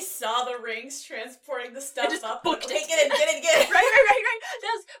that, they saw the rings transporting the stuff up. Okay, get in. Right.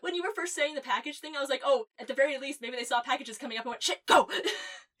 That was, when you were first saying the package thing, I was like, oh, at the very least, maybe they saw packages coming up and went, shit, go!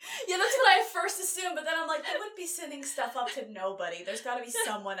 Yeah, that's what I first assumed, but then I'm like, they wouldn't be sending stuff up to nobody. There's gotta be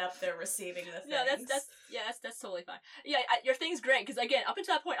someone up there receiving the things. Yeah, that's totally fine. Yeah, your thing's great, because again, up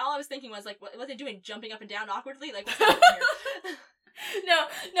until that point, all I was thinking was, what are they doing? Jumping up and down awkwardly? What's happening here?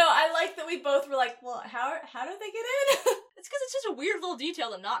 No, I like that we both were like, well, how did they get in? It's because it's just a weird little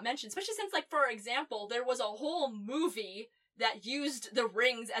detail to not mention, especially since, for example, there was a whole movie that used the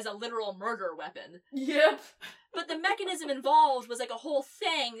rings as a literal murder weapon. Yep. But the mechanism involved was a whole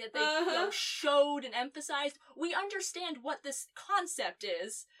thing that they showed and emphasized. We understand what this concept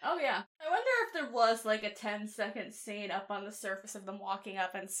is. Oh yeah. I wonder if there was a 10-second scene up on the surface of them walking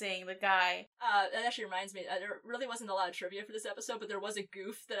up and seeing the guy. That actually reminds me, there really wasn't a lot of trivia for this episode, but there was a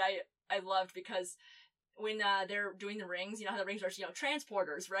goof that I loved because when they're doing the rings, how the rings are,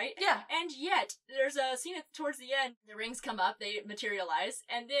 transporters, right? Yeah. And yet, there's a scene towards the end, the rings come up, they materialize,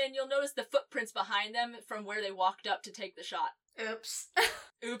 and then you'll notice the footprints behind them from where they walked up to take the shot. Oops.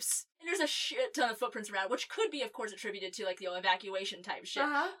 Oops. And there's a shit ton of footprints around, which could be, of course, attributed to, evacuation type shit.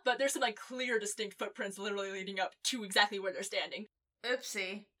 But there's some, clear, distinct footprints literally leading up to exactly where they're standing.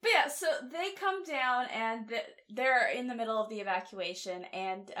 Oopsie. But yeah, so they come down, and they're in the middle of the evacuation,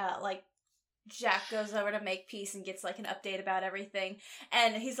 and, Jack goes over to Makepeace and gets, an update about everything.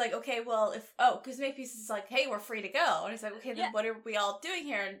 And he's like, okay, well, because Makepeace is like, hey, we're free to go. And he's like, okay, then what are we all doing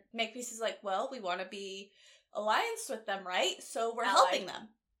here? And Makepeace is like, well, we want to be alliance with them, right? So we're helping them.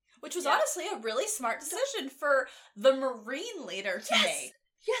 Which was honestly a really smart decision for the Marine leader to make.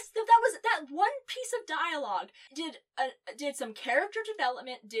 Yes, that one piece of dialogue did some character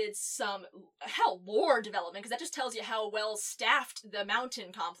development, did some, lore development, because that just tells you how well staffed the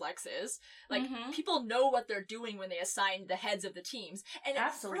mountain complex is. People know what they're doing when they assign the heads of the teams. And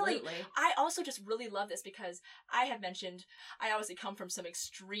absolutely. I also just really love this because I have mentioned, I obviously come from some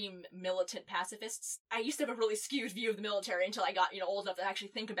extreme militant pacifists. I used to have a really skewed view of the military until I got, old enough to actually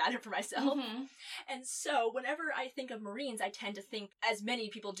think about it for myself. Mm-hmm. And so, whenever I think of Marines, I tend to think, as many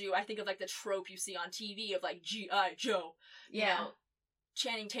people do, I think of the trope you see on TV of G.I. Joe. Yeah.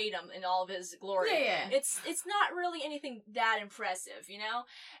 Channing Tatum in all of his glory. Yeah. It's not really anything that impressive, you know?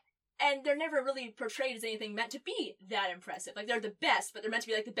 And they're never really portrayed as anything meant to be that impressive. Like, they're the best, but they're meant to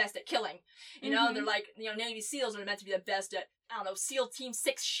be, like, the best at killing. You know, they're like, you know, Navy SEALs are meant to be the best at, I don't know, SEAL Team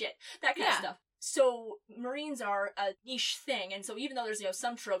 6 shit. That kind of stuff. So, Marines are a niche thing, and so even though there's, you know,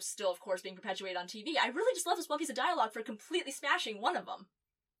 some tropes still, of course, being perpetuated on TV, I really just love this one piece of dialogue for completely smashing one of them.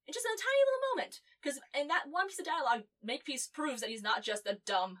 And just in a tiny little moment. Because in that one piece of dialogue, Makepeace proves that he's not just a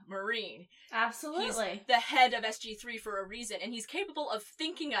dumb Marine. Absolutely. He's the head of SG-3 for a reason, and he's capable of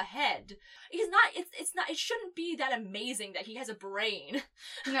thinking ahead. He's not, it shouldn't be that amazing that he has a brain.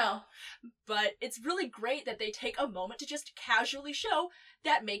 No. But it's really great that they take a moment to just casually show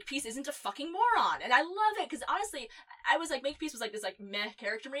that Makepeace isn't a fucking moron. And I love it, because honestly, I was like, Makepeace was like this like meh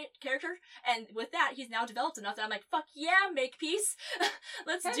character, and with that, he's now developed enough that I'm like, fuck yeah, Makepeace!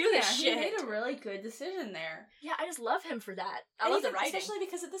 Let's do this shit! He made a really good decision there. Yeah, I just love him for that. I love the writing. Especially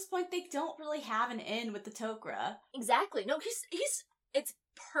because at this point, they don't really have an in with the Tok'ra. Exactly. No, it's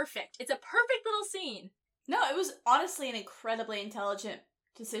perfect. It's a perfect little scene. No, it was honestly an incredibly intelligent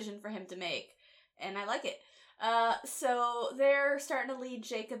decision for him to make, and I like it. So they're starting to lead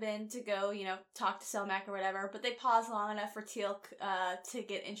Jacob in to go, you know, talk to Selmac or whatever, but they pause long enough for Teal'c, to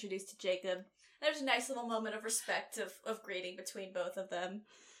get introduced to Jacob. There's a nice little moment of respect of greeting between both of them.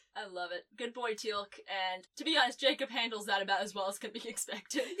 I love it. Good boy, Teal'c, and to be honest, Jacob handles that about as well as can be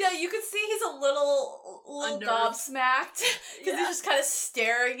expected. Yeah, you can see he's a little gobsmacked, because he's just kind of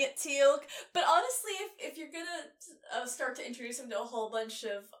staring at Teal'c. But honestly, if you're gonna start to introduce him to a whole bunch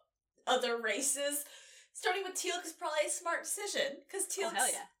of other races, starting with Teal'c is probably a smart decision, because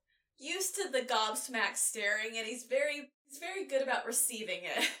Teal'c's used to the gobsmacked staring, and he's very good about receiving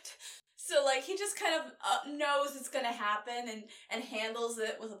it. So, like, he just kind of knows it's gonna happen and handles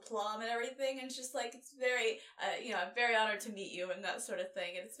it with aplomb and everything, and it's just like, it's very, you know, I'm very honored to meet you and that sort of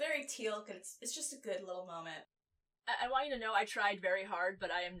thing, and it's very Teal'c, and it's just a good little moment. I want you to know I tried very hard,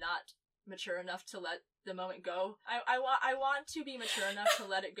 but I am not mature enough to let the moment go. I want to be mature enough to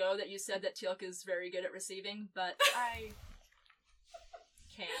let it go that you said that Teal'c is very good at receiving, but I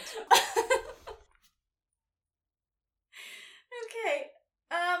can't. Okay.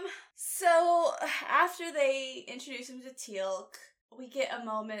 So after they introduce him to Teal'c, we get a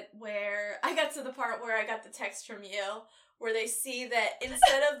moment where I got to the part where I got the text from you, where they see that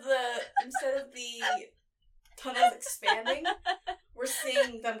instead of the tunnels expanding, we're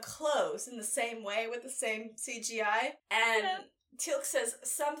seeing them close in the same way with the same CGI. And Teal'c says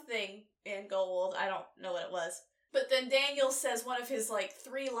something in Goa'uld, I don't know what it was. But then Daniel says one of his, like,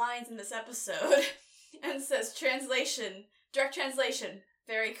 3 lines in this episode, and says, direct translation,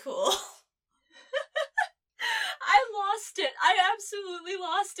 very cool. I lost it. I absolutely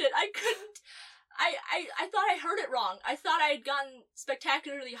lost it. I couldn't. I thought I heard it wrong. I thought I had gotten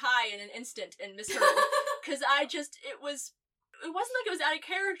spectacularly high in an instant and misheard. Because it wasn't like it was out of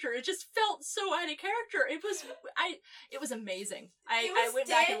character. It just felt so out of character. It was amazing. I went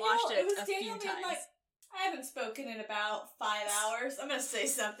back and watched it a few times. Like, I haven't spoken in about 5 hours. I'm gonna say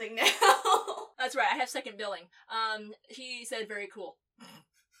something now. That's right, I have second billing. He said very cool.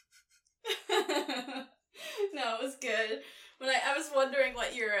 No, it was good. When I was wondering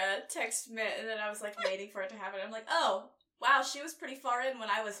what your text meant, and then I was like waiting for it to happen. I'm like, oh, wow, she was pretty far in when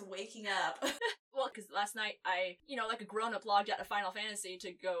I was waking up. Well, because last night I, like a grown-up, logged out of Final Fantasy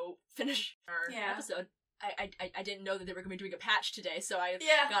to go finish our episode. I didn't know that they were going to be doing a patch today, so I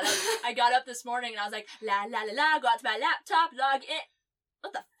got up this morning and I was like, la la la la, go out to my laptop, log in.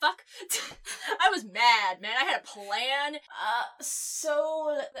 What the fuck? I was mad, man. I had a plan.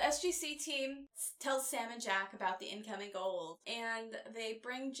 So the SGC team tells Sam and Jack about the incoming Goa'uld, and they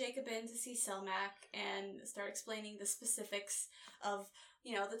bring Jacob in to see Selmac and start explaining the specifics of,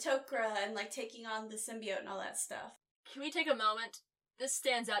 the Tok'ra and, like, taking on the symbiote and all that stuff. Can we take a moment? This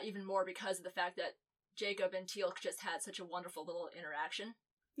stands out even more because of the fact that Jacob and Teal'c just had such a wonderful little interaction.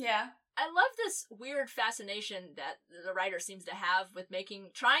 Yeah. I love this weird fascination that the writer seems to have with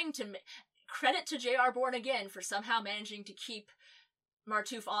trying to credit to J.R. Bourne again for somehow managing to keep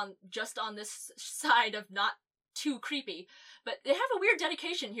Martouf on this side of not too creepy. But they have a weird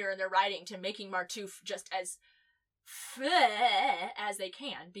dedication here in their writing to making Martouf just as as they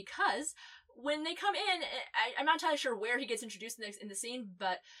can, because when they come in, I'm not entirely sure where he gets introduced in the scene,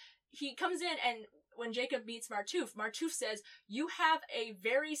 but he comes in, and when Jacob meets Martouf says, "You have a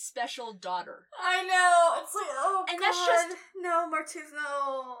very special daughter." I know! It's like, oh and God. That's just... No, Martouf,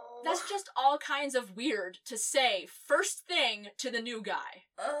 no. That's just all kinds of weird to say first thing to the new guy.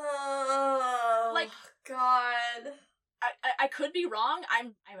 Oh, like, God. I could be wrong.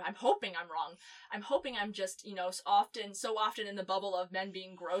 I'm hoping I'm wrong. I'm hoping I'm just, so often in the bubble of men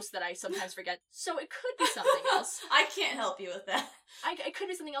being gross that I sometimes forget. So it could be something else. I can't help you with that. It could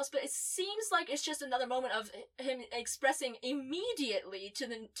be something else, but it seems like it's just another moment of him expressing immediately to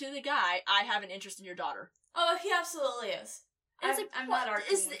the guy, I have an interest in your daughter. Oh, he absolutely is. I'm not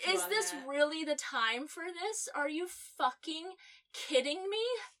arguing with you Is on this that. really the time for this? Are you fucking kidding me?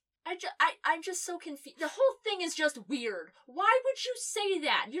 I'm just so confused. The whole thing is just weird. Why would you say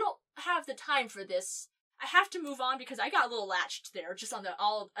that? You don't have the time for this. I have to move on because I got a little latched there just on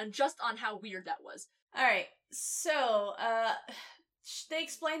how weird that was. All right. So, they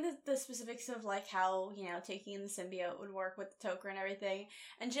explained the specifics of like how, taking in the symbiote would work with the Tok'ra and everything.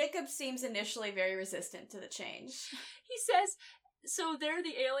 And Jacob seems initially very resistant to the change. He says, so they're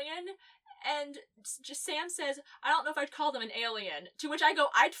the alien. And just Sam says, I don't know if I'd call them an alien. To which I go,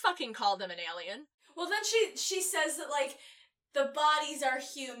 I'd fucking call them an alien. Well, then she says that, like, the bodies are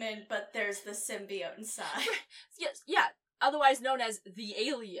human, but there's the symbiote inside. Yes, yeah. Otherwise known as the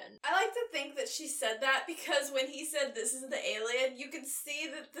alien. I like to think that she said that because when he said this is the alien, you can see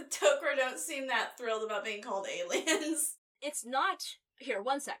that the Tok'ra don't seem that thrilled about being called aliens. It's not... Here,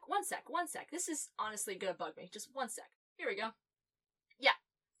 one sec. This is honestly gonna bug me. Just one sec. Here we go. Yeah.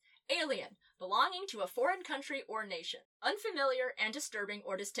 Alien, belonging to a foreign country or nation. Unfamiliar and disturbing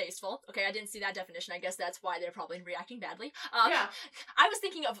or distasteful. Okay, I didn't see that definition. I guess that's why they're probably reacting badly. Yeah. I was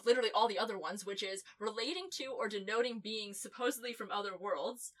thinking of literally all the other ones, which is relating to or denoting beings supposedly from other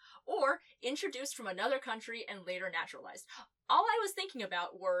worlds, or introduced from another country and later naturalized. All I was thinking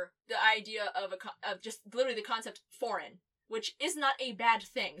about were the idea of just literally the concept foreign, which is not a bad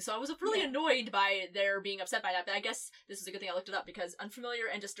thing. So I was really annoyed by their being upset by that, but I guess this is a good thing I looked it up, because unfamiliar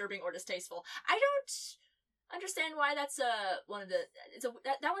and disturbing or distasteful. I don't understand why that's one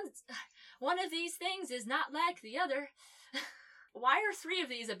of these things is not like the other. Why are 3 of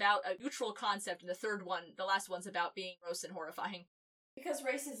these about a neutral concept and the last one's about being gross and horrifying? Because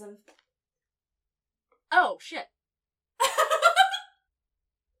racism. Oh, shit.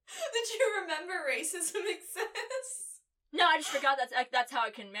 Did you remember racism exists? No, I just forgot that's how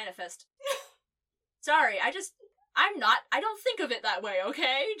it can manifest. Sorry, I don't think of it that way,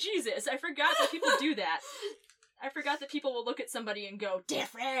 okay? Jesus, I forgot that people do that. I forgot that people will look at somebody and go,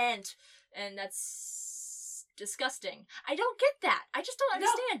 different! And that's disgusting. I don't get that. I just don't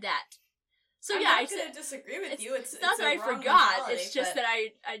understand that. So I'm not going to disagree with you. It's not that I forgot, it's just that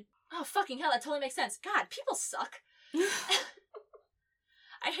I oh, fucking hell, that totally makes sense. God, people suck.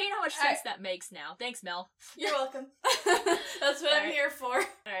 I hate how much sense that makes now. Thanks, Mel. You're welcome. That's what I'm here for.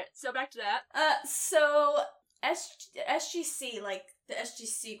 Alright, so back to that. So SGC, like the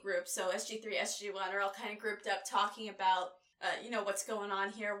SGC group, so SG3, SG1 are all kind of grouped up talking about, what's going on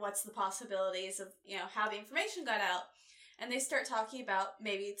here, what's the possibilities of, how the information got out. And they start talking about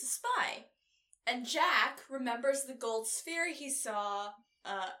maybe it's a spy. And Jack remembers the gold sphere he saw,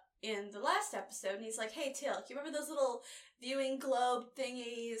 in the last episode, and he's like, hey, Teal'c, you remember those little viewing globe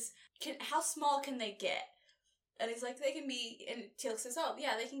thingies? How small can they get? And he's like, they can be, and Teal'c says, oh,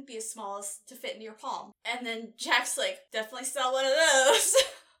 yeah, they can be as small as to fit in your palm. And then Jack's like, definitely sell one of those.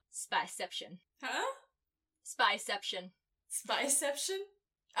 Spyception. Huh? Spyception. Spyception?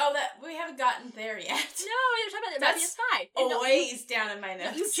 Oh, that we haven't gotten there yet. No, they're talking about there might be a spy. Always down in my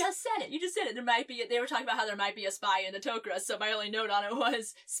notes. You just said it. They were talking about how there might be a spy in the Tok'ra, so my only note on it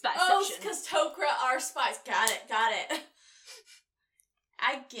was spyception. Oh, because Tok'ra are spies. Got it.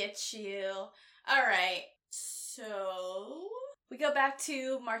 I get you. Alright, so we go back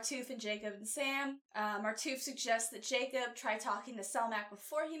to Martouf and Jacob and Sam. Martouf suggests that Jacob try talking to Selmak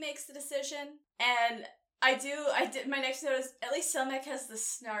before he makes the decision, and I did. My next note is, at least Selmak has the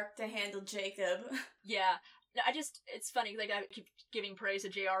snark to handle Jacob. Yeah. No, it's funny, like, I keep giving praise to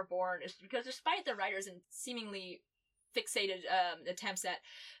J.R. Bourne, because despite the writers and seemingly fixated attempts at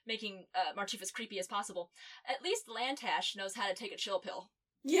making Martouf as creepy as possible, at least Lantash knows how to take a chill pill.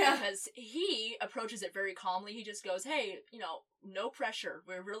 Yeah. Because he approaches it very calmly. He just goes, hey, no pressure.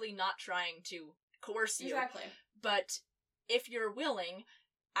 We're really not trying to coerce you. Exactly. But if you're willing,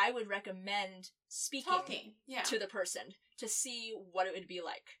 I would recommend talking to the person to see what it would be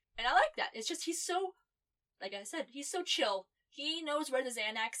like. And I like that. It's just, he's so, like I said, he's so chill. He knows where the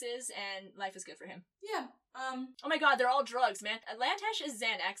Xanax is, and life is good for him. Yeah. Oh my god, they're all drugs, man. Lantash is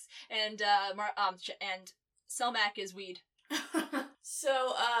Xanax, and Selmak is weed.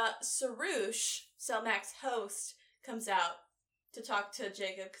 So, Sarouche, Selmak's host, comes out to talk to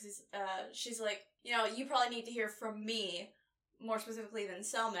Jacob, because she's like, you probably need to hear from me, more specifically than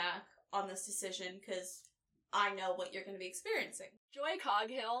Selmak, on this decision, because I know what you're going to be experiencing. Joy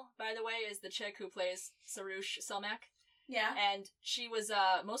Coghill, by the way, is the chick who plays Sarouche Selmak. Yeah. And she was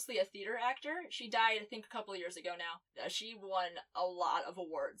mostly a theater actor. She died, I think, a couple of years ago now. She won a lot of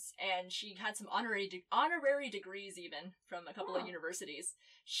awards, and she had some honorary degrees even from a couple of universities.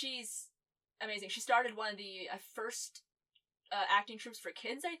 She's amazing. She started one of the first acting troops for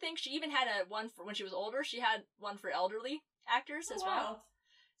kids, I think. She even had one for when she was older. She had one for elderly actors as well.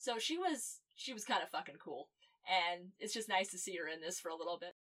 So she was kind of fucking cool, and it's just nice to see her in this for a little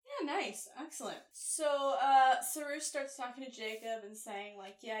bit. Yeah, nice. Excellent. So, Sarush starts talking to Jacob and saying,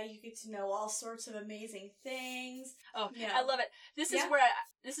 like, yeah, you get to know all sorts of amazing things. Oh, yeah. I love it. This is where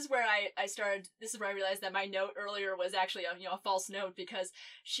I realized that my note earlier was actually a false note, because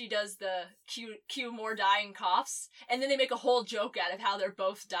she does the cue more dying coughs, and then they make a whole joke out of how they're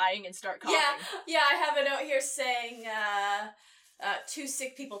both dying and start coughing. Yeah, I have a note here saying, two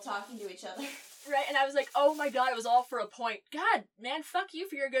sick people talking to each other. Right, and I was like, oh my god, it was all for a point. God, man, fuck you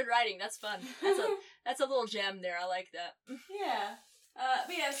for your good writing. That's fun. That's a little gem there. I like that. Yeah.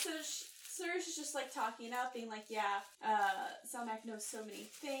 But yeah, so Sarush is just, like, talking it up, being like, yeah, Selmak knows so many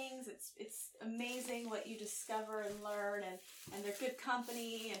things. It's amazing what you discover and learn, and they're good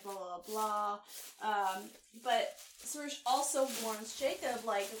company, and blah, blah, blah. But Sarush also warns Jacob,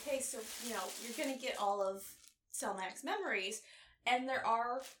 like, okay, so, you're gonna get all of Selmak's memories, and there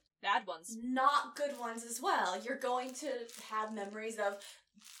are bad ones. Not good ones as well. You're going to have memories of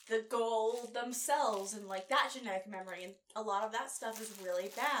the Goa'uld themselves and, like, that genetic memory, and a lot of that stuff is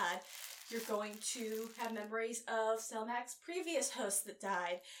really bad. You're going to have memories of Selmak's previous host that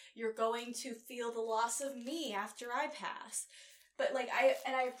died. You're going to feel the loss of me after I pass. But, like, I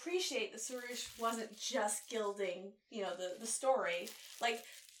appreciate that Sarush wasn't just gilding, the story. Like,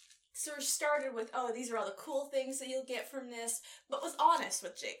 Sarush started with, oh, these are all the cool things that you'll get from this, but was honest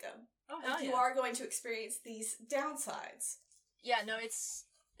with Jacob. Oh, hell yeah. You are going to experience these downsides. Yeah, no,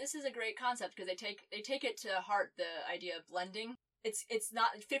 this is a great concept, because they take it to heart, the idea of blending. It's not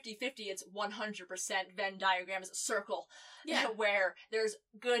 50-50, it's 100% Venn diagram as a circle. Yeah. Where there's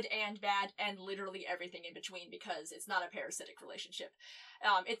good and bad and literally everything in between, because it's not a parasitic relationship.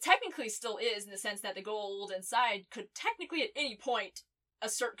 It technically still is, in the sense that the Goa'uld inside could technically at any point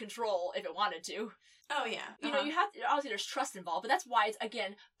assert control if it wanted to. Oh, yeah. You have to, obviously there's trust involved, but that's why it's,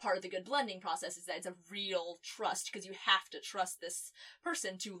 again, part of the good blending process is that it's a real trust, because you have to trust this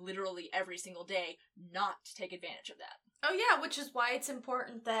person to literally every single day not take advantage of that. Oh, yeah, which is why it's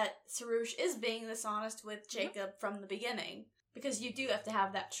important that Sarush is being this honest with Jacob from the beginning, because you do have to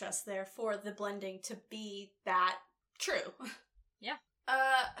have that trust there for the blending to be that true. Yeah.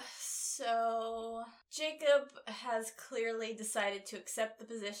 So Jacob has clearly decided to accept the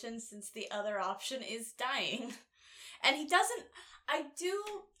position since the other option is dying. And he doesn't, I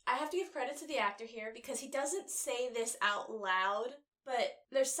have to give credit to the actor here, because he doesn't say this out loud, but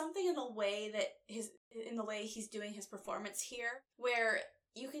there's something in the way he's doing his performance here, where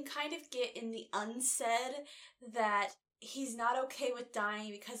you can kind of get in the unsaid that he's not okay with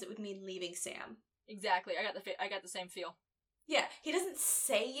dying because it would mean leaving Sam. Exactly. I got the same feel. Yeah, he doesn't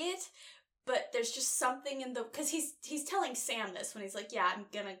say it, but there's just something in because he's telling Sam this when he's like, yeah,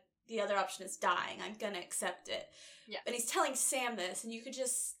 the other option is dying, I'm gonna accept it. Yeah. And he's telling Sam this, and you could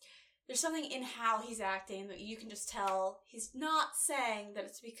just, there's something in how he's acting that you can just tell he's not saying that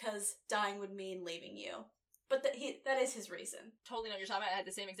it's because dying would mean leaving you. But that is his reason. Totally know what you're talking about. I had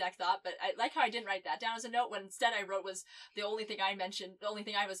the same exact thought, but I like how I didn't write that down as a note, when instead I wrote was the only thing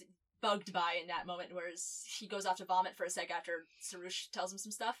I was bugged by in that moment, whereas he goes off to vomit for a sec after Sarush tells him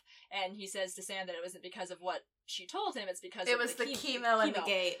some stuff, and he says to Sam that it wasn't because of what she told him, it's because it was the chemo and the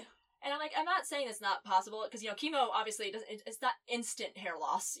gate. And I'm not saying it's not possible, because, chemo, obviously, it's not instant hair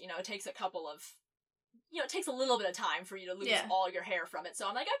loss, it takes a couple of, it takes a little bit of time for you to lose all your hair from it, so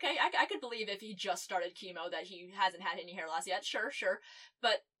I'm like, okay, I could believe if he just started chemo that he hasn't had any hair loss yet, sure,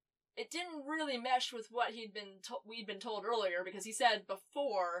 but it didn't really mesh with what we'd been told earlier, because he said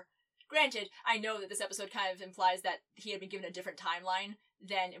before. Granted, I know that this episode kind of implies that he had been given a different timeline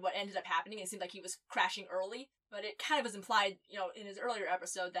than what ended up happening. It seemed like he was crashing early, but it kind of was implied, in his earlier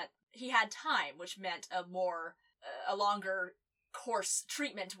episode that he had time, which meant a longer course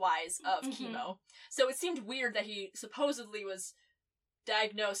treatment-wise of chemo. So it seemed weird that he supposedly was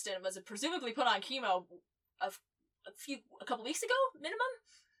diagnosed and was presumably put on chemo a couple weeks ago,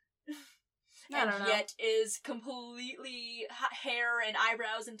 minimum? And yet is completely hair and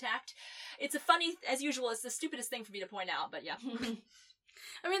eyebrows intact. It's a funny, as usual, it's the stupidest thing for me to point out, but yeah.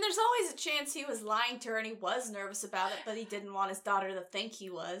 I mean, there's always a chance he was lying to her and he was nervous about it, but he didn't want his daughter to think he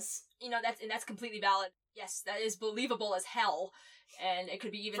was. That's completely valid. Yes, that is believable as hell, and it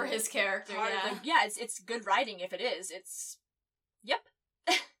could be even for his character. It's good writing if it is. It's yep.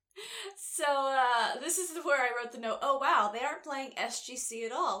 So This is where I wrote the note. Oh wow, they aren't playing SGC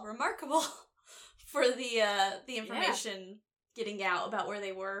at all. Remarkable for the information getting out about where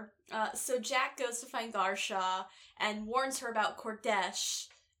they were. So Jack goes to find Garshaw and warns her about Cordesh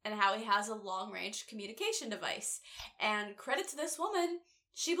and how he has a long-range communication device. And credit to this woman,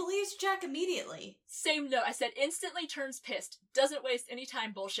 she believes Jack immediately. Same note. I said instantly turns pissed. Doesn't waste any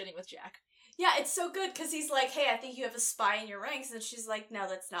time bullshitting with Jack. Yeah, it's so good because he's like, hey, I think you have a spy in your ranks. And she's like, no,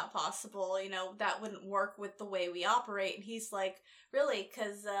 that's not possible. You know, that wouldn't work with the way we operate. And he's like, really?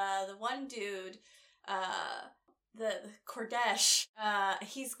 Because the one dude, the Cordesh,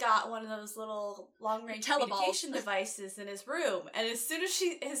 he's got one of those little long-range communication devices in his room. And as soon as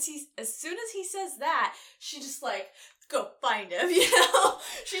he says that, she just like, go find him, you know?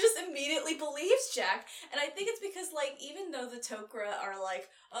 She just immediately believes Jack. And I think it's because, like, even though the Tok'ra are like,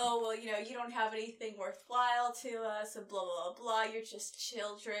 oh, well, you know, you don't have anything worthwhile to us, and blah, blah, blah, you're just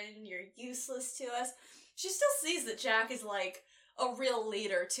children, you're useless to us, she still sees that Jack is, like, a real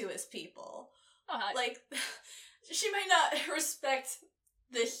leader to his people. Like, she might not respect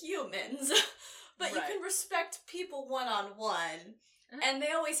the humans, but you can respect people one-on-one. And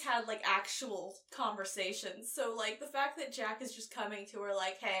they always had, like, actual conversations. So, like, the fact that Jack is just coming to her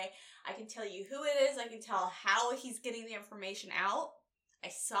like, hey, I can tell you who it is, I can tell how he's getting the information out, I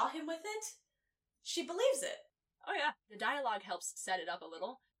saw him with it, she believes it. Oh, yeah. The dialogue helps set it up a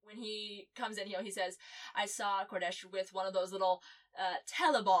little. When he comes in, you know, he says, I saw Cordesh with one of those little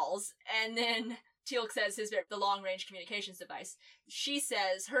teleballs, and then Teal'c says the long-range communications device. She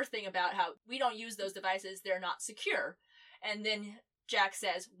says her thing about how we don't use those devices, they're not secure. And then Jack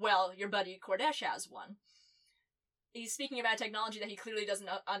says, well, your buddy Cordesh has one. He's speaking about technology that he clearly doesn't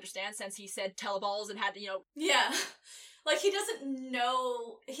understand since he said teleballs and had to, you know... Yeah. Like, he doesn't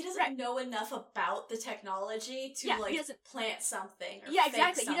know enough about the technology to, like, plant something or yeah,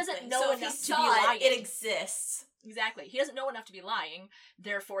 exactly. Something. He doesn't know enough to be lying. It exists. Exactly. He doesn't know enough to be lying,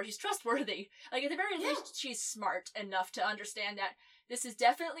 therefore he's trustworthy. Like, at the very least, she's smart enough to understand that this is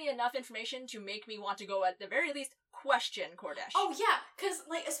definitely enough information to make me want to go, at the very least, question Cordesh. Oh, yeah, because,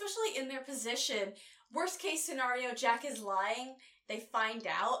 like, especially in their position, worst case scenario, Jack is lying, they find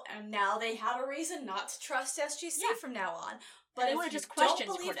out, and now they have a reason not to trust SGC from now on. But if you just don't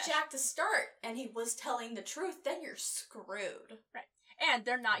believe Cordesh. Jack to start, and he was telling the truth, then you're screwed. Right. And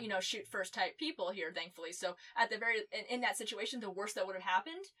they're not, you know, shoot-first type people here, thankfully. So, at the in that situation, the worst that would have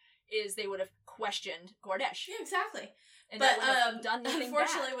happened is they would have questioned Cordesh. Yeah, exactly. And but done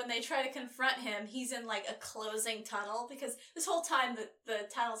unfortunately, bad. when they try to confront him, he's in, like, a closing tunnel, because this whole time the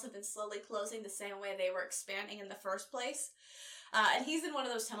tunnels have been slowly closing the same way they were expanding in the first place. And he's in one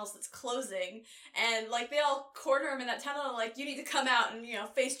of those tunnels that's closing, and, like, they all corner him in that tunnel, and, like, you need to come out and, you know,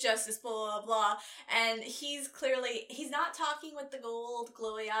 face justice, blah, blah, blah, and he's not talking with the gold,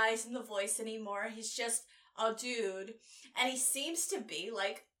 glowy eyes and the voice anymore, he's just a dude, and he seems to be,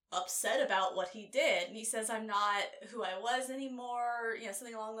 like, upset about what he did, and he says, I'm not who I was anymore, you know,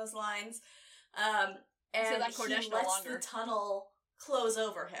 something along those lines, and so that Cordesh he lets the tunnel close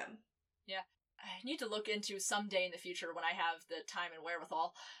over him. Yeah. I need to look into someday in the future when I have the time and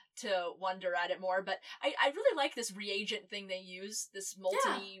wherewithal to wonder at it more, but I really like this reagent thing they use, this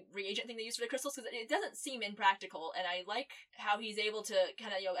multi-reagent thing they use for the crystals, because it doesn't seem impractical, and I like how he's able to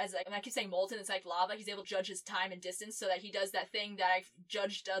kind of, you know, as I keep saying molten, it's like lava, he's able to judge his time and distance so that he does that thing that I've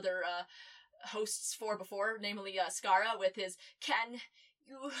judged other hosts for before, namely Skara, with his, can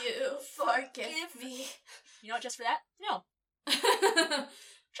you forgive me? You know what, just for that? No.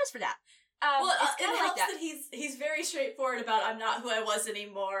 Just for that. Well, it helps that he's very straightforward about I'm not who I was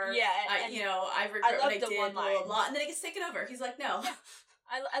anymore. Yeah, I regret what I did. Blah, blah, blah, and then he gets taken over. He's like, no. Yeah.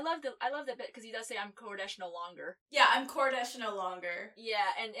 I love that bit because he does say I'm Cordesh no longer. Yeah, I'm Cordesh no longer. Yeah,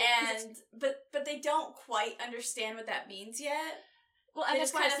 and but they don't quite understand what that means yet. Well, they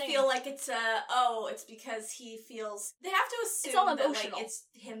just kind of feel like it's it's because he feels. They have to assume it's all that emotional. Like it's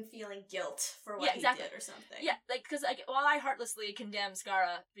him feeling guilt for what he did or something. Yeah, like because while I heartlessly condemn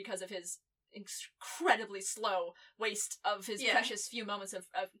Skara because of his incredibly slow waste of his precious few moments of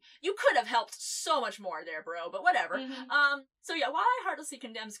you could have helped so much more there, bro, but whatever. Mm-hmm. So yeah, while I heartlessly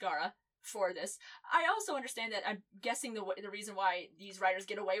condemn Skara for this, I also understand that I'm guessing the reason why these writers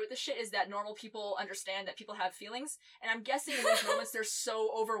get away with this shit is that normal people understand that people have feelings, and I'm guessing in these moments they're so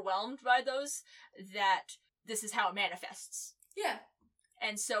overwhelmed by those that this is how it manifests. Yeah.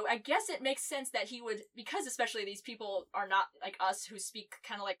 And so I guess it makes sense that he would, because especially these people are not like us who speak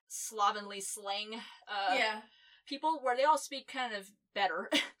kind of like slovenly slang people, where they all speak kind of better.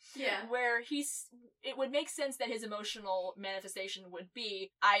 Yeah. Where it would make sense that his emotional manifestation would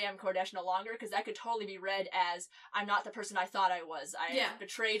be, I am Cordesh no longer, because that could totally be read as, I'm not the person I thought I was. I have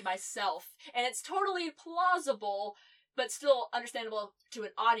betrayed myself. And it's totally plausible, but still understandable to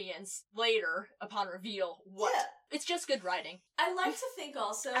an audience later upon reveal what. Yeah. It's just good writing. I like to think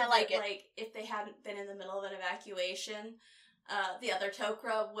also that, like, if they hadn't been in the middle of an evacuation, the other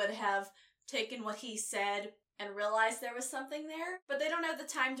Tok'ra would have taken what he said and realized there was something there, but they don't have the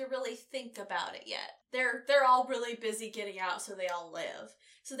time to really think about it yet. They're all really busy getting out, so they all live.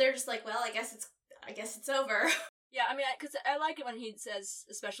 So they're just like, well, I guess it's over. Yeah, I mean, because I like it when he says,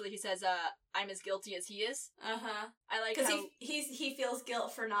 I'm as guilty as he is. Uh-huh. I like because he feels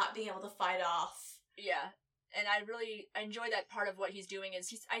guilt for not being able to fight off. Yeah. And I enjoy that part of what he's doing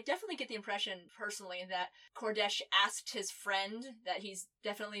is I definitely get the impression personally that Cordesh asked his friend that he's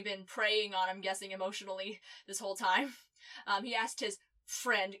definitely been preying on, I'm guessing, emotionally this whole time. He asked his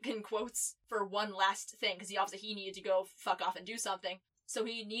friend, in quotes, for one last thing, because he needed to go fuck off and do something. So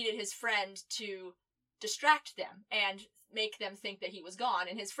he needed his friend to distract them and make them think that he was gone,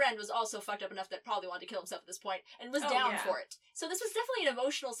 and his friend was also fucked up enough that probably wanted to kill himself at this point, and was down for it. So this was definitely an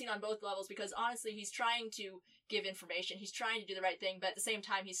emotional scene on both levels, because honestly, he's trying to give information, he's trying to do the right thing, but at the same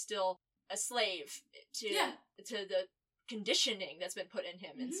time, he's still a slave to the conditioning that's been put in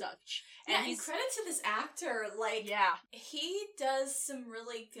him and such. And credit to this actor, like, he does some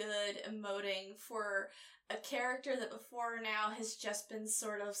really good emoting for a character that before now has just been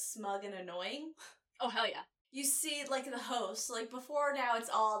sort of smug and annoying. Oh, hell yeah. You see, like, the host, like, before now, it's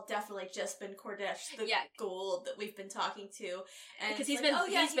all definitely just been Cordesh, the Goa'uld that we've been talking to. And because he's been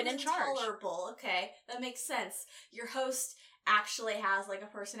in charge. Intolerable. Okay, that makes sense. Your host actually has, like, a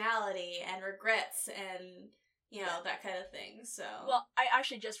personality and regrets and, you know, that kind of thing, so... Well, I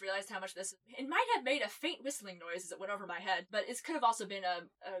actually just realized how much it might have made a faint whistling noise as it went over my head, but it could have also been a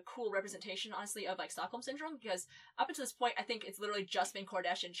cool representation, honestly, of, like, Stockholm Syndrome, because up until this point, I think it's literally just been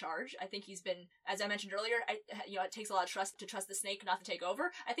Cordesh in charge. I think he's been, as I mentioned earlier, it takes a lot of trust to trust the snake not to take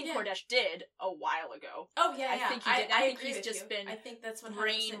over. I think Cordesh did a while ago. Oh, yeah, I think he did. I think he's just been I think that's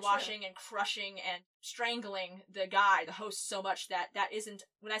brainwashing and crushing and strangling the host, so much that isn't,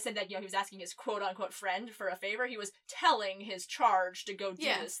 when I said that, he was asking his quote-unquote friend for a favor, he was telling his charge to go do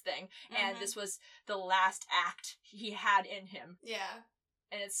this thing, and this was the last act he had in him. Yeah.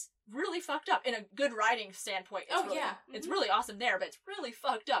 And it's really fucked up, in a good writing standpoint. It's really awesome there, but it's really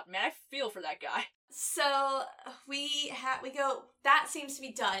fucked up. Man, I feel for that guy. So, we go, that seems to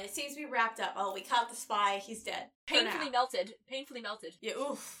be done. It seems to be wrapped up. Oh, we caught the spy, he's dead. Painfully melted. Yeah,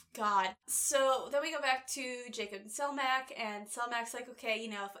 oof, God. So, then we go back to Jacob and Selmak, and Selmak's like, okay,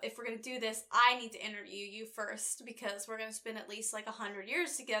 if we're gonna do this, I need to interview you first, because we're gonna spend at least, 100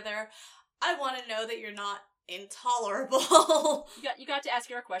 years together. I want to know that you're not intolerable. You got to ask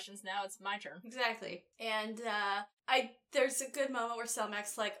your questions now. It's my turn. Exactly. And there's a good moment where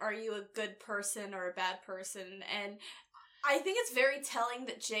Selmak's like, are you a good person or a bad person? And I think it's very telling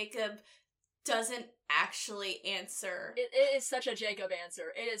that Jacob doesn't actually answer. It is such a Jacob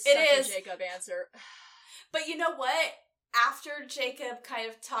answer. It is such a Jacob answer. But you know what? After Jacob kind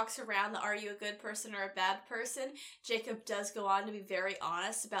of talks around the are you a good person or a bad person, Jacob does go on to be very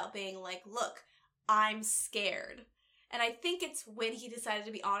honest about being like, look, I'm scared. And I think it's when he decided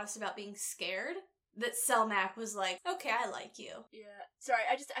to be honest about being scared that Selmak was like, okay, I like you. Yeah. Sorry,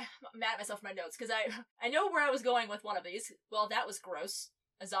 I'm mad at myself for my notes, because I know where I was going with one of these. Well, that was gross,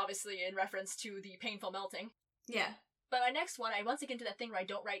 as obviously in reference to the painful melting. Yeah. But my next one, I once again do that thing where I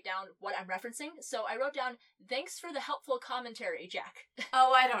don't write down what I'm referencing, so I wrote down, thanks for the helpful commentary, Jack.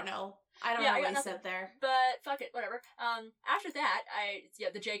 Oh, I don't know. I don't know what he said there. But fuck it, whatever. After that,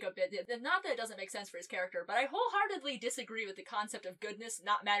 the Jacob bit, not that it doesn't make sense for his character, but I wholeheartedly disagree with the concept of goodness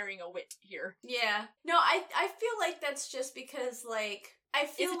not mattering a whit here. Yeah. No, I feel like that's just because, I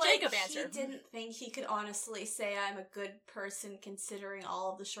feel like Jacob answer. He didn't think he could honestly say I'm a good person considering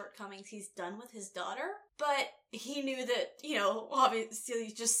all of the shortcomings he's done with his daughter. But he knew that,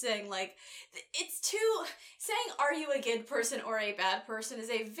 obviously just saying, saying are you a good person or a bad person is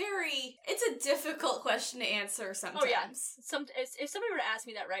it's a difficult question to answer sometimes. Oh yeah. If somebody were to ask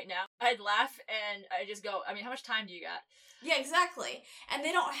me that right now, I'd laugh and I'd just go, I mean, how much time do you got? Yeah, exactly. And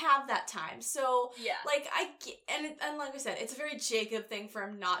they don't have that time. So, yeah. And like I said, it's a very Jacob thing for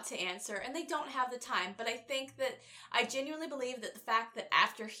him not to answer, and they don't have the time. But I think that I genuinely believe that the fact that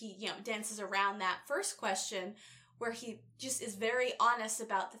after he, dances around that first question, where he just is very honest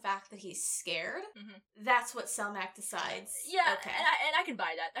about the fact that he's scared, that's what Selmak decides. Yeah, okay. And I can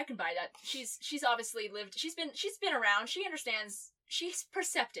buy that. She's obviously lived, she's been around, she understands she's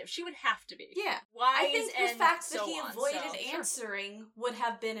perceptive. She would have to be. Yeah. Wise I think the and fact so that he on, avoided so, answering would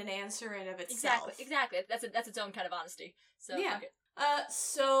have been an answer in of itself. Exactly. That's its own kind of honesty. So, yeah. fuck it.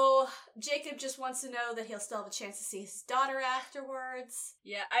 So Jacob just wants to know that he'll still have a chance to see his daughter afterwards.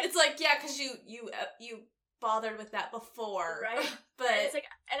 Yeah, it's like, yeah, because you bothered with that before, right? But it's like,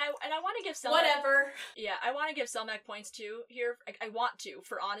 and I want to give Selmac whatever. Yeah, I want to give Selmac points too here. I want to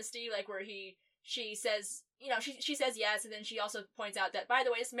for honesty, like where she says, she says yes, and then she also points out that, by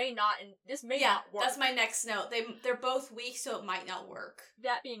the way, this may not work. That's my next note. They're both weak, so it might not work.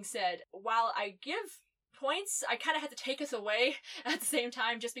 That being said, while I give points, I kind of had to take us away at the same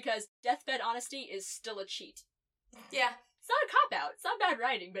time, just because deathbed honesty is still a cheat. Yeah. It's not a cop-out, it's not bad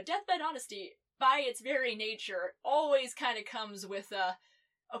writing, but deathbed honesty, by its very nature, always kind of comes with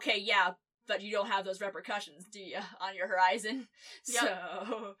okay, yeah, but you don't have those repercussions, do you, on your horizon? Yep.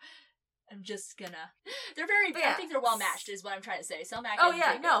 So, I'm just gonna... I think they're well-matched, is what I'm trying to say. Selmac and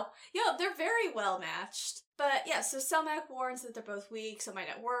Jacob. They're very well-matched. But, yeah, so Selmac warns that they're both weak, so it might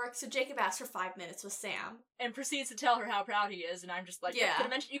not work, so Jacob asks for 5 minutes with Sam. And proceeds to tell her how proud he is, and I'm just like, yeah.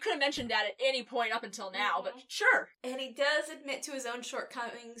 You could have mentioned that at any point up until now, but sure. And he does admit to his own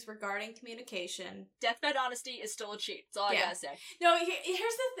shortcomings regarding communication. Deathbed honesty is still a cheat, that's all I gotta say. No, here's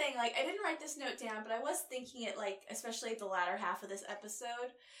the thing, like, I didn't write this note down, but I was thinking it, like, especially at the latter half of this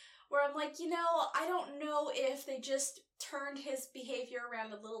episode, where I'm like, I don't know if they just turned his behavior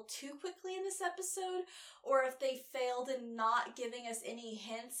around a little too quickly in this episode, or if they failed in not giving us any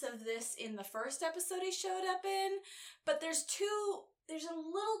hints of this in the first episode he showed up in. But there's a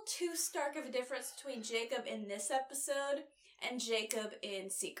little too stark of a difference between Jacob in this episode and Jacob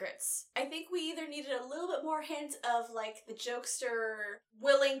in Secrets. I think we either needed a little bit more hint of, like, the jokester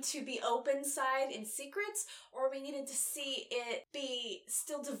willing to be open side in Secrets, or we needed to see it be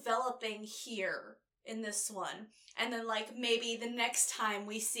still developing here in this one. And then, like, maybe the next time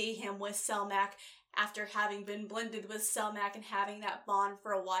we see him with Selmac, after having been blended with Selmac and having that bond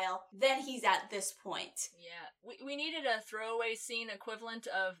for a while, then he's at this point. Yeah. We needed a throwaway scene equivalent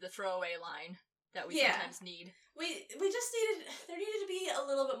of the throwaway line that we sometimes need. There needed to be a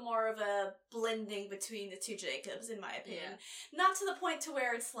little bit more of a blending between the two Jacobs, in my opinion. Yeah. Not to the point to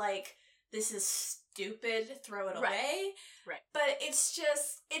where it's like, this is stupid, throw it away. Right. But it's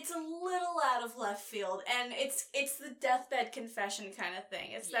a little out of left field, and it's the deathbed confession kind of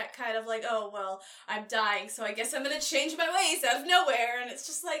thing. It's that kind of like, oh, well, I'm dying, so I guess I'm gonna change my ways out of nowhere, and it's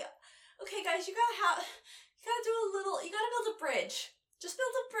just like, okay, guys, you gotta build a bridge. Just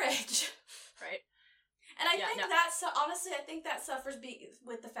build a bridge. Right. And I think that suffers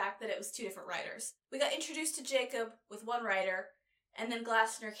with the fact that it was two different writers. We got introduced to Jacob with one writer, and then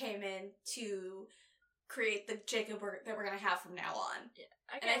Glassner came in to create the Jacob that we're going to have from now on. Yeah,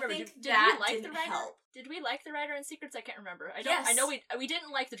 I can't remember. Did we like the writer? Help. Did we like the writer in Secrets? I can't remember. Yes. I know we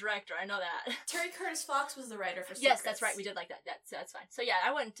didn't like the director. I know that. Terry Curtis Fox was the writer for Secrets. Yes, that's right. We did like that. That's fine. So yeah,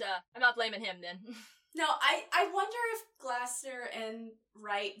 I wouldn't. I'm not blaming him then. No, I wonder if Glassner and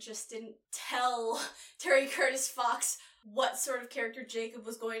Wright just didn't tell Terry Curtis Fox what sort of character Jacob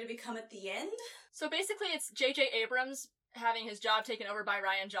was going to become at the end. So basically it's J.J. Abrams having his job taken over by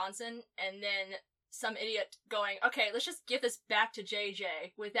Rian Johnson, and then some idiot going, okay, let's just give this back to J.J.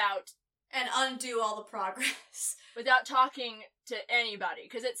 and undo all the progress. Without talking to anybody,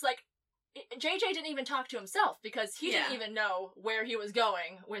 because it's like, JJ didn't even talk to himself because he didn't even know where he was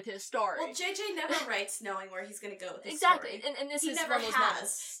going with his story. Well, JJ never writes knowing where he's going to go with his story. Exactly, and this he is never one of those has.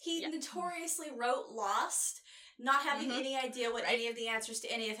 moments. He notoriously wrote Lost, not having any idea what any of the answers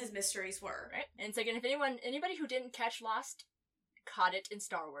to any of his mysteries were. Right, and it's like, and if anybody who didn't catch Lost caught it in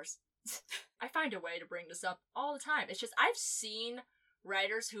Star Wars. I find a way to bring this up all the time. It's just, I've seen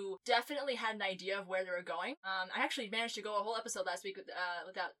writers who definitely had an idea of where they were going. I actually managed to go a whole episode last week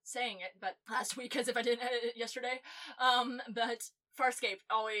without saying it, but last week, as if I didn't edit it yesterday. But Farscape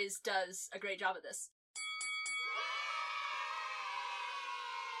always does a great job of this.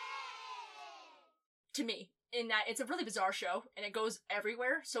 To me, in that it's a really bizarre show, and it goes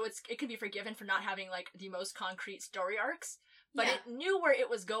everywhere, so it can be forgiven for not having, like, the most concrete story arcs. But it knew where it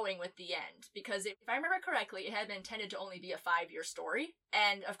was going with the end, because if I remember correctly, it had been intended to only be a 5-year story,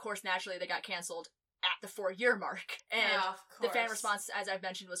 and of course, naturally, they got canceled at the 4-year mark, and the fan response, as I've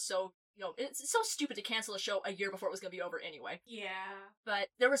mentioned, was so, it's so stupid to cancel a show a year before it was going to be over anyway. Yeah. But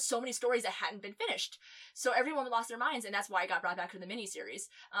there were so many stories that hadn't been finished, so everyone lost their minds, and that's why I got brought back to the miniseries.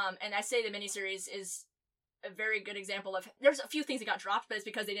 And I say the miniseries is a very good example of, there's a few things that got dropped, but it's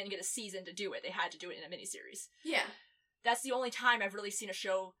because they didn't get a season to do it. They had to do it in a miniseries. Yeah. That's the only time I've really seen a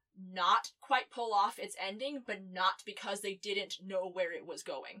show not quite pull off its ending, but not because they didn't know where it was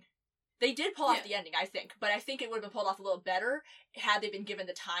going. They did pull off the ending, I think, but I think it would have been pulled off a little better had they been given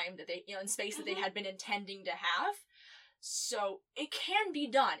the time that they, and space that they had been intending to have. So it can be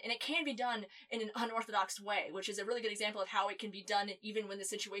done, and it can be done in an unorthodox way, which is a really good example of how it can be done even when the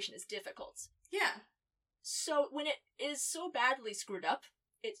situation is difficult. Yeah. So when it is so badly screwed up,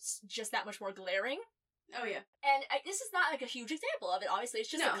 it's just that much more glaring. Oh, yeah. And this is not, like, a huge example of it, obviously. It's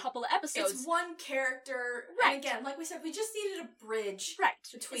just a couple of episodes. It's one character. Right. And again, like we said, we just needed a bridge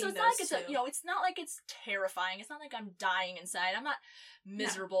between those two. So it's not like it's not like it's terrifying. It's not like I'm dying inside. I'm not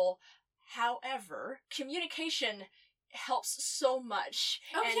miserable. No. However, communication helps so much.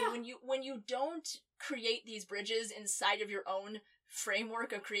 Oh, and when you don't create these bridges inside of your own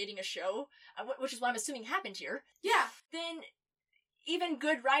framework of creating a show, which is what I'm assuming happened here, then even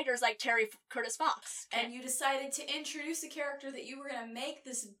good writers like Terry Curtis Fox. And you decided to introduce a character that you were going to make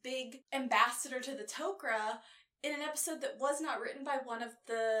this big ambassador to the Tok'ra in an episode that was not written by one of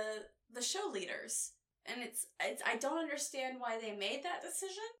the show leaders. And it's I don't understand why they made that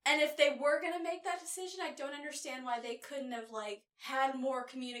decision. And if they were going to make that decision, I don't understand why they couldn't have, like, had more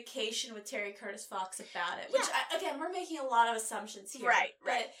communication with Terry Curtis Fox about it. Which, again, we're making a lot of assumptions here. Right.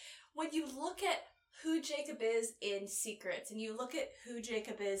 But when you look at who Jacob is in Secrets, and you look at who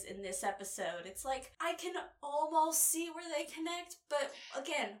Jacob is in this episode, it's like, I can almost see where they connect, but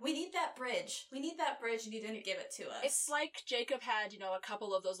again, we need that bridge. We need that bridge, and you didn't give it to us. It's like Jacob had, a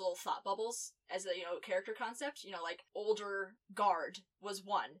couple of those little thought bubbles as a, character concept. Like, older guard was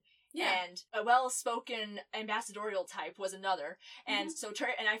one. Yeah. And a well-spoken ambassadorial type was another. And so,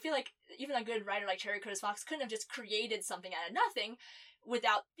 and I feel like even a good writer like Terry Curtis Fox couldn't have just created something out of nothing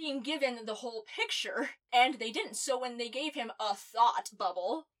without being given the whole picture, and they didn't. So when they gave him a thought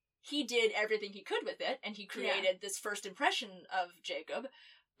bubble, he did everything he could with it, and he created this first impression of Jacob.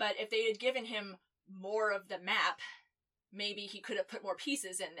 But if they had given him more of the map, maybe he could have put more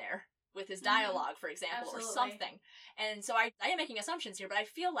pieces in there with his dialogue, for example, or something. And so I am making assumptions here, but I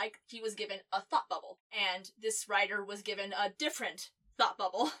feel like he was given a thought bubble, and this writer was given a different thought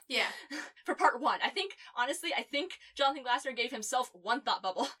bubble. Yeah. For part one. I think Jonathan Glasner gave himself one thought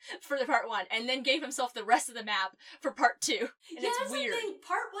bubble for the part one, and then gave himself the rest of the map for part two. And it's weird. The thing.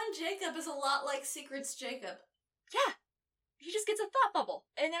 Part one Jacob is a lot like Secrets Jacob. Yeah. He just gets a thought bubble.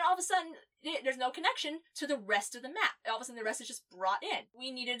 And then all of a sudden, there's no connection to the rest of the map. All of a sudden, the rest is just brought in. We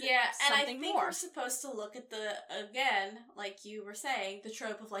needed something more. And I think we're supposed to look at again, like you were saying, the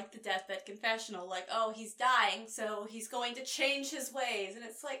trope of, like, the deathbed confessional. Like, oh, he's dying, so he's going to change his ways. And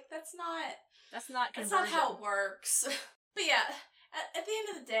it's like, that's not how it works. But yeah, at the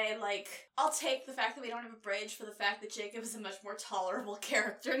end of the day, like, I'll take the fact that we don't have a bridge for the fact that Jacob is a much more tolerable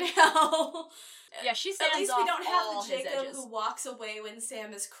character now. Yeah, she stands off. At least we don't have the Jacob who walks away when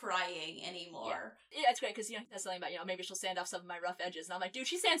Sam is crying anymore. Yeah, it's great, because, that's something about, maybe she'll stand off some of my rough edges. And I'm like, dude,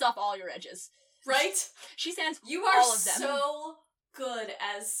 she stands off all your edges. Right? She stands all of them. You are so good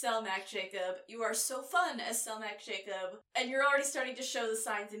as Selmak Jacob. You are so fun as Selmak Jacob. And you're already starting to show the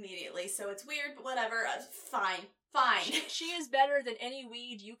signs immediately, so it's weird, but whatever. Fine. She is better than any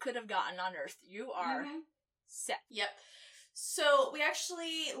weed you could have gotten on Earth. You are set. Yep. So we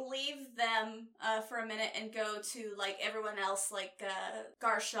actually leave them for a minute and go to, like, everyone else, like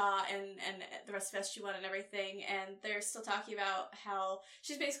Garshaw and the rest of SG-1 and everything, and they're still talking about how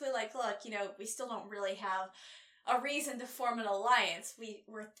she's basically like, look, we still don't really have a reason to form an alliance.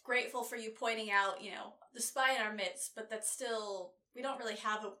 We're grateful for you pointing out, the spy in our midst, but that's still, we don't really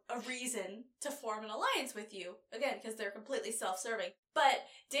have a reason to form an alliance with you. Again, because they're completely self-serving. But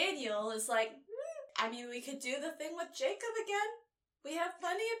Daniel is like, we could do the thing with Jacob again. We have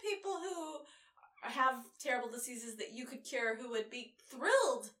plenty of people who have terrible diseases that you could cure who would be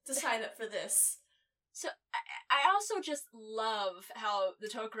thrilled to sign up for this. So, I also just love how the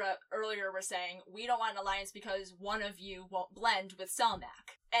Tok'ra earlier were saying, we don't want an alliance because one of you won't blend with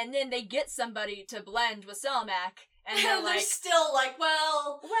Selmak. And then they get somebody to blend with Selmak, and they're still like,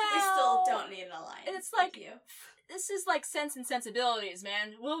 well, we still don't need an alliance. And it's like, this is like Sense and Sensibilities,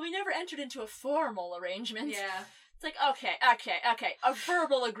 man. Well, we never entered into a formal arrangement. Yeah. It's like, okay. A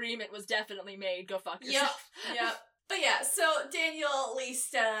verbal agreement was definitely made. Go fuck yourself. Yep. But yeah, so Daniel at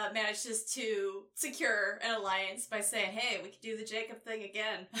least manages to secure an alliance by saying, hey, we could do the Jacob thing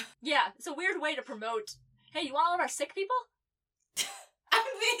again. Yeah, it's a weird way to promote, hey, you want all of our sick people?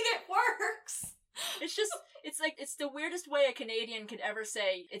 It works. It's just, it's the weirdest way a Canadian could ever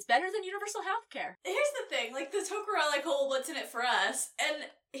say, it's better than universal healthcare. Here's the thing, like, the Tok'ra are like, oh, what's in it for us? And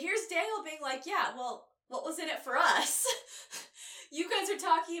here's Daniel being like, yeah, well, what was in it for us? You guys are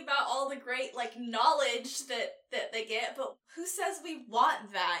talking about all the great, like, knowledge that they get, but who says we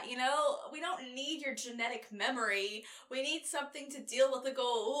want that, you know? We don't need your genetic memory. We need something to deal with the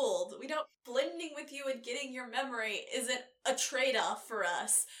Goa'uld. We don't... Blending with you and getting your memory isn't a trade-off for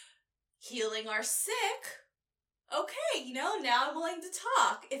us. Healing our sick? Okay, you know, now I'm willing to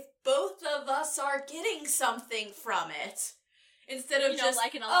talk. If both of us are getting something from it. Instead of just,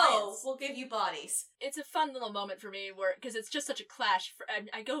 like an alliance. Oh, we'll give you bodies. It's a fun little moment for me because it's just such a clash.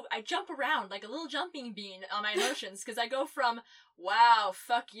 I jump around like a little jumping bean on my emotions because I go from, wow,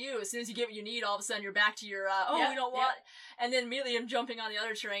 fuck you, as soon as you get what you need, all of a sudden you're back to your, we don't want, and then immediately I'm jumping on the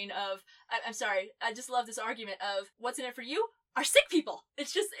other train of, I'm sorry, I just love this argument of, what's in it for you? Our sick people!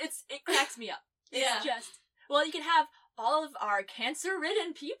 It cracks me up. It's just, well, you can have all of our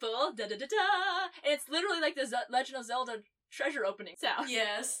cancer-ridden people, da-da-da-da, and it's literally like the Legend of Zelda treasure opening sound.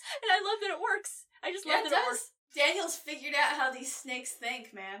 Yes. And I love that it works. I just love that it works. Daniel's figured out how these snakes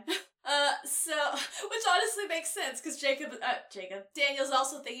think, man. Which honestly makes sense, because Daniel's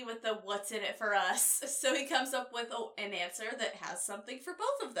also thinking with the what's in it for us. So he comes up with an answer that has something for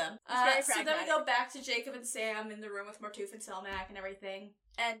both of them. So then we go back to Jacob and Sam in the room with Mortuf and Selmak and everything.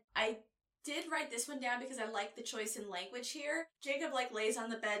 And I did write this one down because I like the choice in language here. Jacob, like, lays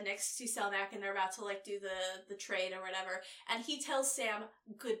on the bed next to Selmak and they're about to, like, do the trade or whatever. And he tells Sam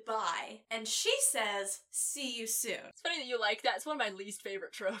goodbye. And she says, see you soon. It's funny that you like that. It's one of my least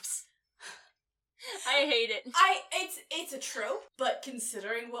favorite tropes. I hate it. It's a trope, but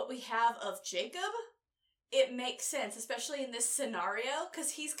considering what we have of Jacob, it makes sense, especially in this scenario,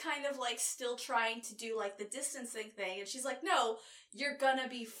 because he's kind of, like, still trying to do, like, the distancing thing. And she's like, no, you're gonna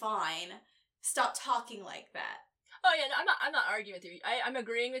be fine. Stop talking like that. Oh yeah, no, I'm not arguing with you. I'm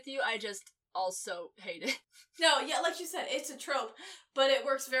agreeing with you. I just also hate it. No, yeah, like you said, it's a trope, but it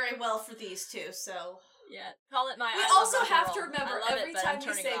works very well for these two, so... Yeah, call it my... We also have to remember, every time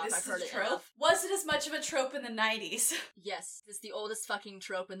we say this is a trope, was it as much of a trope in the 90s? Yes, it's the oldest fucking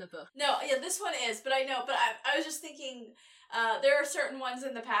trope in the book. No, yeah, this one is, but I was just thinking... there are certain ones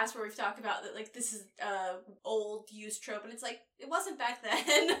in the past where we've talked about that, like, this is old used trope, and it's like, it wasn't back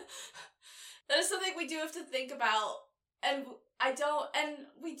then. That is something we do have to think about, and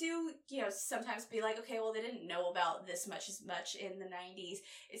we do, you know, sometimes be like, okay, well, they didn't know about this much as much in the 90s.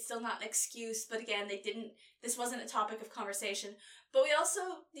 It's still not an excuse, but again, this wasn't a topic of conversation. But we also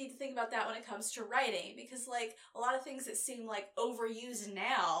need to think about that when it comes to writing, because, like, a lot of things that seem, like, overused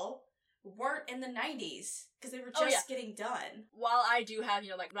now weren't in the 90s, because they were just getting done. While I do have, you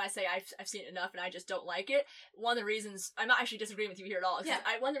know, like, when I say I've seen it enough and I just don't like it, one of the reasons, I'm not actually disagreeing with you here at all,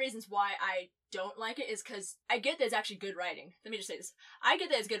 one of the reasons why I don't like it is because I get that it's actually good writing. Let me just say this. I get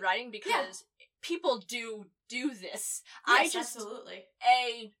that it's good writing because people do this. Yes, absolutely.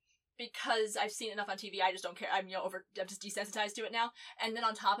 Because I've seen enough on TV, I just don't care. I'm just desensitized to it now. And then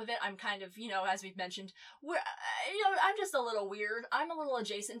on top of it, I'm kind of, you know, as we've mentioned, I'm just a little weird. I'm a little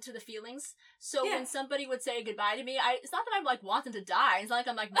adjacent to the feelings. So when somebody would say goodbye to me, it's not that I'm, like, want them to die. It's not like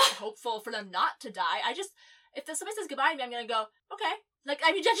I'm, like, not hopeful for them not to die. If somebody says goodbye to me, I'm gonna go, okay. Like,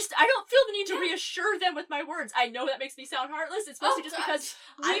 I mean, I don't feel the need to reassure them with my words. I know that makes me sound heartless. It's mostly just because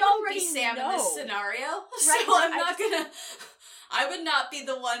we already be Sam know. In this scenario, right? So I'm not gonna... I would not be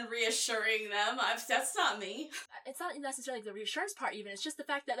the one reassuring them. That's not me. It's not necessarily the reassurance part even. It's just the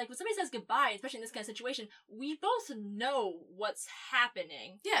fact that, like, when somebody says goodbye, especially in this kind of situation, we both know what's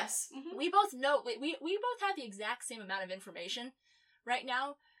happening. Yes. Mm-hmm. We both know. We both have the exact same amount of information right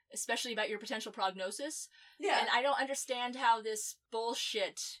now, especially about your potential prognosis. Yeah. And I don't understand how this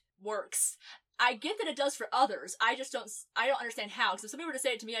bullshit works. I get that it does for others. I don't understand how. Because if somebody were to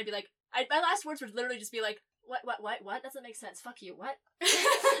say it to me, I'd be like, my last words would literally just be like, what? Doesn't make sense. Fuck you. What?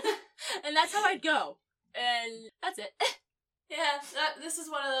 And that's how I'd go. And that's it. Yeah, this is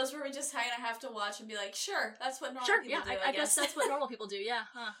one of those where we just kind of have to watch and be like, sure, that's what normal people do, I guess. That's what normal people do, yeah.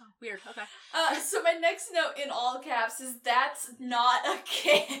 Weird, okay. So my next note in all caps is, that's not a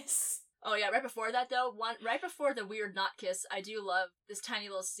kiss. Oh yeah, right before that though, right before the weird not kiss, I do love this tiny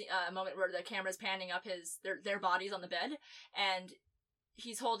little moment where the camera's panning up their bodies on the bed, and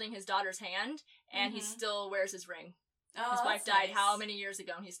he's holding his daughter's hand, and he still wears his ring. Oh, his wife died how many years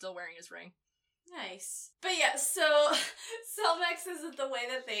ago, and he's still wearing his ring. Nice. But yeah, so Selmak says that the way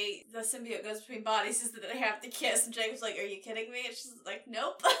that the symbiote goes between bodies is that they have to kiss, and Jacob's like, are you kidding me? And she's like,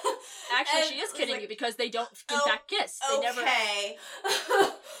 nope. Actually, she is kidding you, because they don't, in fact, kiss. They never...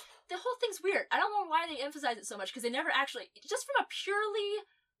 The whole thing's weird. I don't know why they emphasize it so much, because they never actually, just from a purely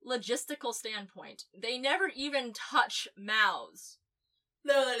logistical standpoint, they never even touch mouths.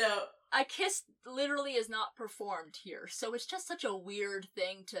 No. a kiss literally is not performed here, so it's just such a weird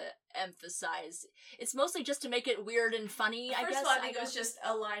thing to emphasize. It's mostly just to make it weird and funny, I guess. First of all, I think it was just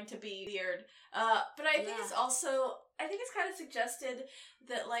a line to be weird. But I think it's also, I think it's kind of suggested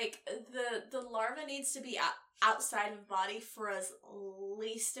that, like, the larva needs to be outside of the body for as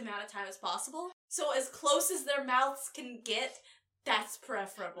least amount of time as possible. So as close as their mouths can get, that's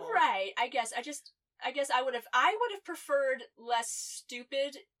preferable. Right, I guess I would have preferred less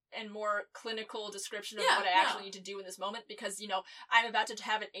stupid and more clinical description of what I actually need to do in this moment, because, I'm about to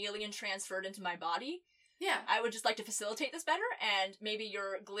have an alien transferred into my body. Yeah. I would just like to facilitate this better, and maybe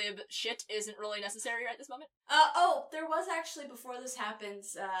your glib shit isn't really necessary right this moment. There was actually, before this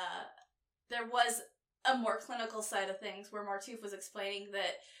happens, there was a more clinical side of things where Martouf was explaining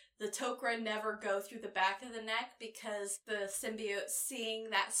that the Tok'ra never go through the back of the neck because the symbiote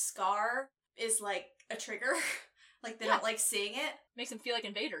seeing that scar is like a trigger. Like, they don't like seeing it. Makes them feel like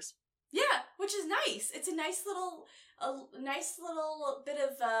invaders. Yeah, which is nice. It's a nice little bit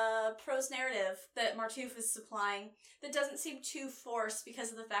of prose narrative that Martouf is supplying that doesn't seem too forced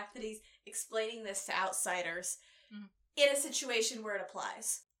because of the fact that he's explaining this to outsiders in a situation where it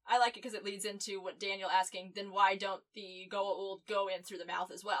applies. I like it because it leads into what Daniel asking, then why don't the Goa'uld go in through the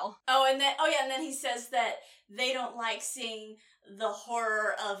mouth as well? And then he says that they don't like seeing the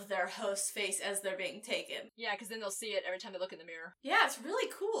horror of their host's face as they're being taken. Yeah, because then they'll see it every time they look in the mirror. Yeah, it's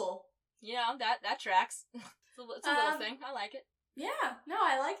really cool. That tracks. It's a little thing. I like it. Yeah, no,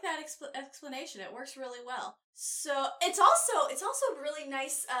 I like that explanation. It works really well. So it's also a really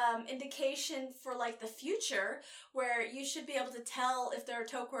nice indication for, like, the future, where you should be able to tell if they're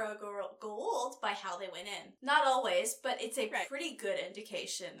Tok'ra or Goa'uld by how they went in. Not always, but it's a pretty good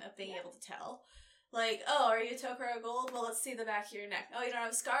indication of being able to tell. Like, oh, are you Tok'ra or Goa'uld? Well, let's see the back of your neck. Oh, you don't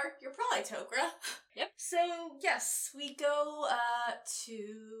have a scar? You're probably Tok'ra. Yep. So, yes, we go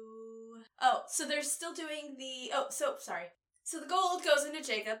so they're still doing sorry. So the Goa'uld goes into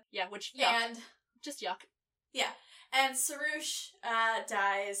Jacob. Yeah, which, yuck. And just yuck. Yeah. And Sarush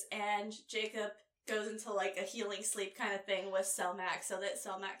dies, and Jacob goes into, like, a healing sleep kind of thing with Selmak so that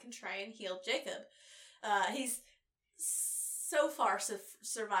Selmak can try and heal Jacob. He's so far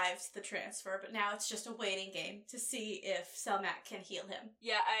survived the transfer, but now it's just a waiting game to see if Selmak can heal him.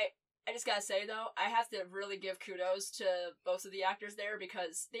 Yeah, I just gotta say, though, I have to really give kudos to both of the actors there,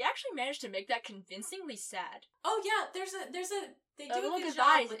 because they actually managed to make that convincingly sad. Oh, yeah, they do a good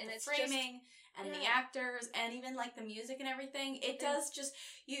job with the framing and the actors, and even, like, the music and everything. It does just,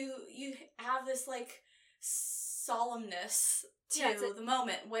 you have this, like, solemnness to the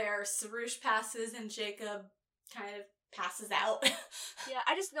moment where Sarush passes and Jacob kind of passes out. Yeah,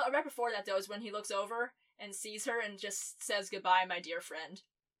 I just know, right before that, though, is when he looks over and sees her and just says, "Goodbye, my dear friend."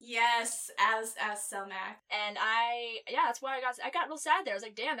 Yes, as Selmak. And that's why I got real sad there. I was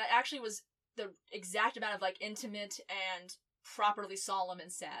like, damn, that actually was the exact amount of, like, intimate and properly solemn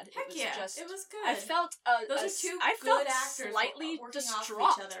and sad. Heck, it was good. I felt those are two good actors slightly working distraught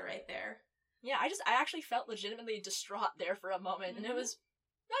off each other right there. Yeah, I actually felt legitimately distraught there for a moment, and it was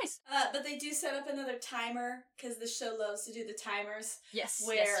nice. But they do set up another timer, because the show loves to do the timers. Yes,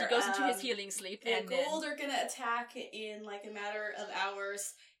 where he goes into his healing sleep, the and Goa'uld are gonna attack in, like, a matter of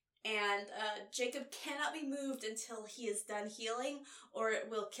hours. And Jacob cannot be moved until he is done healing, or it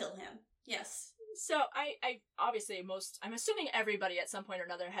will kill him. Yes. So I obviously I'm assuming everybody at some point or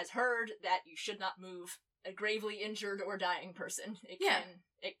another has heard that you should not move a gravely injured or dying person.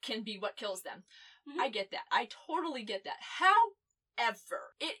 It can be what kills them. Mm-hmm. I get that. I totally get that.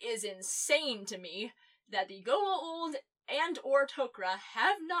 However, it is insane to me that the Goa'uld and or Tok'ra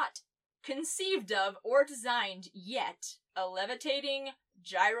have not conceived of or designed yet a levitating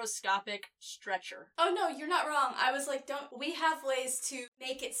gyroscopic stretcher. Oh no, you're not wrong. I was like, we have ways to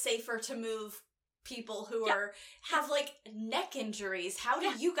make it safer to move people who have, like, neck injuries. How do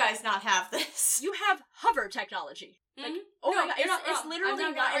you guys not have this? You have hover technology. Like, oh my god, it's literally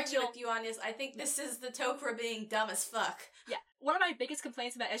I'm not arguing with you on this. I think this is the Tok'ra being dumb as fuck. Yeah. One of my biggest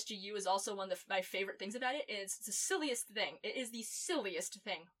complaints about SGU is also one of my favorite things about it. It's the silliest thing. It is the silliest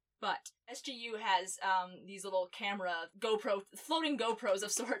thing. But SGU has these little floating GoPros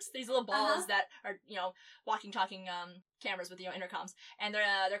of sorts. These little balls that are, walking, talking cameras with, intercoms, and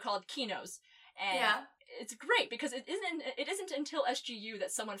they're called Kinos. And it's great because it isn't until SGU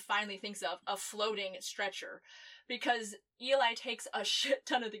that someone finally thinks of a floating stretcher, because Eli takes a shit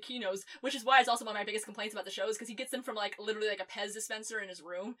ton of the Kinos, which is why it's also one of my biggest complaints about the show, is because he gets them from, like, literally, like, a Pez dispenser in his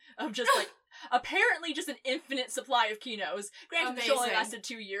room of just, like, apparently just an infinite supply of Kinos. Granted, the show only lasted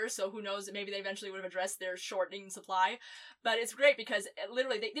 2 years, so who knows, maybe they eventually would have addressed their shortening supply. But it's great because,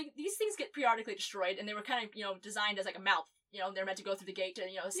 literally, these things get periodically destroyed, and they were kind of, designed as, like, a mouth they're meant to go through the gate to,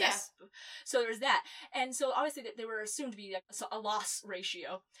 assess. Yeah. So there's that. And so obviously they were assumed to be a loss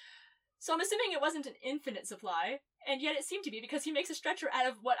ratio. So I'm assuming it wasn't an infinite supply, and yet it seemed to be, because he makes a stretcher out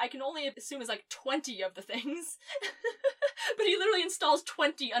of what I can only assume is 20 of the things. But he literally installs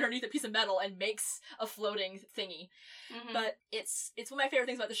 20 underneath a piece of metal and makes a floating thingy. Mm-hmm. But it's one of my favorite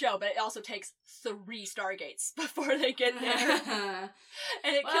things about the show, but it also takes 3 Stargates before they get there.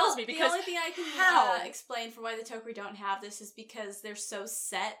 And it kills me, because the only thing I can explain for why the Tok'ra don't have this is because they're so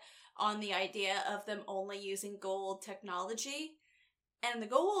set on the idea of them only using Goa'uld technology. And the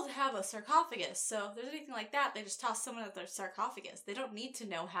Goa'uld have a sarcophagus, so if there's anything like that, they just toss someone at their sarcophagus. They don't need to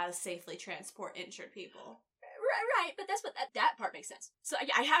know how to safely transport injured people. Right, but that's what that part makes sense. So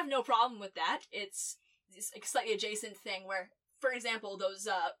I have no problem with that. It's a slightly adjacent thing where, for example, those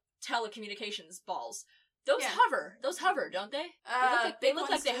telecommunications balls, those hover, don't they? They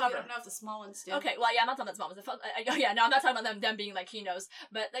look like they hover. I don't know if the small ones do. Okay, well, yeah, I'm not talking about the small ones. I'm not talking about them being like Kinos,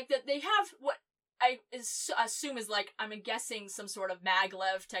 but they have what I assume is I'm guessing some sort of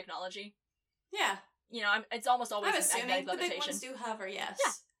maglev technology. Yeah. It's almost always magnetic levitation. The big ones do hover, yes.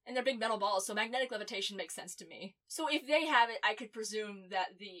 Yeah. And they're big metal balls, so magnetic levitation makes sense to me. So if they have it, I could presume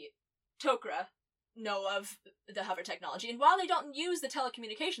that the Tok'ra know of the hover technology. And while they don't use the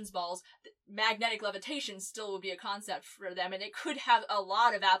telecommunications balls, magnetic levitation still would be a concept for them, and it could have a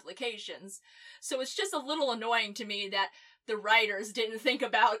lot of applications. So it's just a little annoying to me that the writers didn't think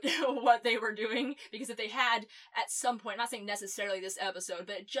about what they were doing, because if they had at some point, I'm not saying necessarily this episode,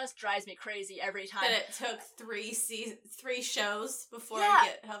 but it just drives me crazy every time. That it took 3 shows before I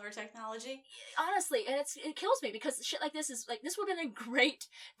get hover technology. Honestly, and it kills me, because shit like this this would have been a great,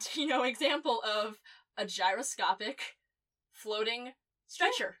 example of a gyroscopic floating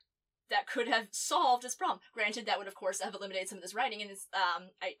stretcher that could have solved this problem. Granted, that would, of course, have eliminated some of this writing, and it's,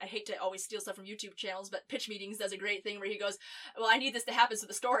 I hate to always steal stuff from YouTube channels, but Pitch Meetings does a great thing where he goes, well, I need this to happen so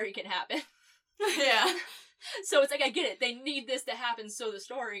the story can happen. Yeah. So it's I get it. They need this to happen so the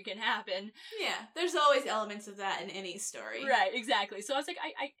story can happen. Yeah, there's always elements of that in any story. Right, exactly. So I was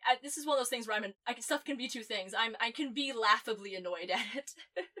I this is one of those things where stuff can be 2 things. I can be laughably annoyed at it.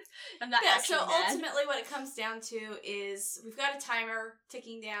 I'm not actually so mad. Ultimately what it comes down to is we've got a timer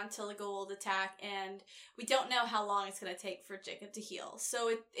ticking down till the Goa'uld attack, and we don't know how long it's going to take for Jacob to heal.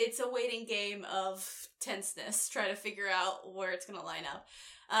 So it's a waiting game of tenseness, trying to figure out where it's going to line up.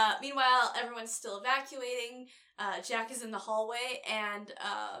 Meanwhile, everyone's still evacuating. Jack is in the hallway, and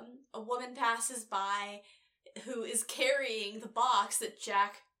a woman passes by who is carrying the box that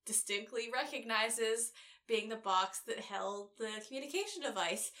Jack distinctly recognizes being the box that held the communication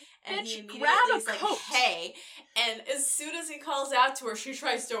device. And he immediately is like, hey. And as soon as he calls out to her, she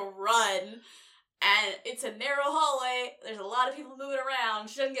tries to run. And it's a narrow hallway. There's a lot of people moving around.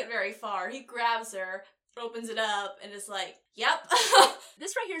 She doesn't get very far. He grabs her, opens it up, and is like, yep.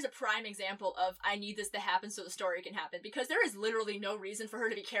 This right here is a prime example of I need this to happen so the story can happen, because there is literally no reason for her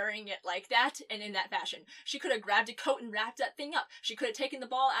to be carrying it like that and in that fashion. She could have grabbed a coat and wrapped that thing up. She could have taken the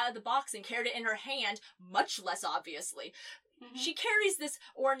ball out of the box and carried it in her hand, much less obviously. Mm-hmm. She carries this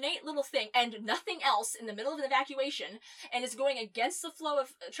ornate little thing and nothing else in the middle of an evacuation, and is going against the flow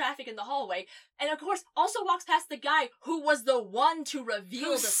of traffic in the hallway, and of course also walks past the guy who was the one to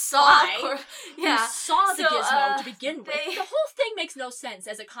reveal the spy, who saw the gizmo to begin with. The whole thing makes no sense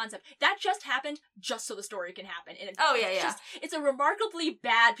as a concept. That just happened just so the story can happen. And it's a remarkably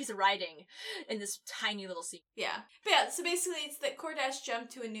bad piece of writing in this tiny little scene. Yeah. But yeah, so basically it's that Kordash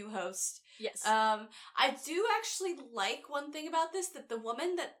jumped to a new host. Yes. I do actually like one thing about this, that the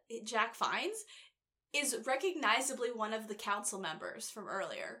woman that Jack finds is recognizably one of the council members from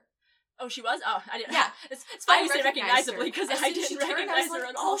earlier. Oh, she was? Oh, I didn't. Yeah. It's funny you say recognizably, because I didn't recognize her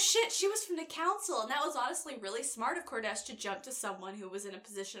at all. Oh shit, she was from the council, and that was honestly really smart of Kordash to jump to someone who was in a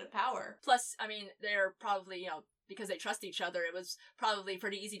position of power. Plus, I mean, they're probably, because they trust each other, it was probably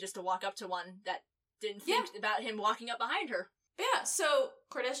pretty easy just to walk up to one that didn't think about him walking up behind her. Yeah, so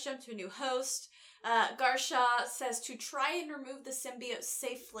Kordash jumped to a new host. Garsha says to try and remove the symbiote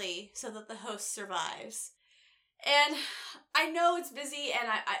safely so that the host survives. And I know it's busy,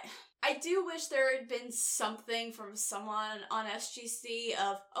 and I do wish there had been something from someone on SGC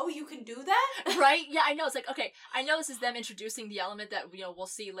of, oh, you can do that? Right? Yeah, I know. It's like, okay, I know this is them introducing the element that, we'll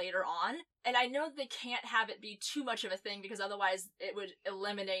see later on. And I know they can't have it be too much of a thing, because otherwise it would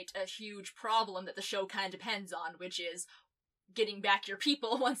eliminate a huge problem that the show kind of depends on, which is getting back your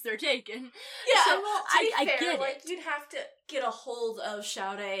people once they're taken. Yeah, so, well, to be fair, you'd have to get a hold of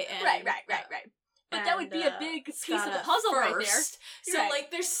Sade and... Right. But that would be a big piece of the puzzle right there. So,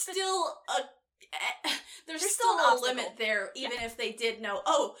 there's still there's There's still still an a limit obstacle. there, even if they did know,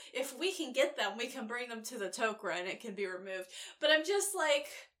 oh, if we can get them, we can bring them to the Tok'ra and it can be removed. But I'm just like,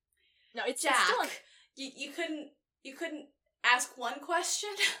 No, it's Jack, still you couldn't ask one question?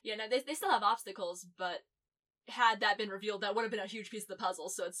 yeah, no, they still have obstacles, but had that been revealed, that would have been a huge piece of the puzzle,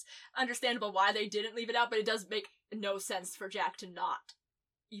 so it's understandable why they didn't leave it out, but it does make no sense for Jack to not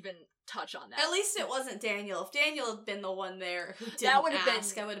even touch on that. At least it wasn't Daniel. If Daniel had been the one there who didn't That would have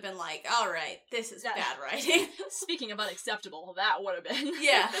ask, I would have been like, alright, this is That- bad writing. Speaking of unacceptable, that would have been.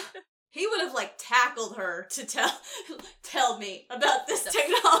 Yeah. He would have, like, tackled her to tell me about this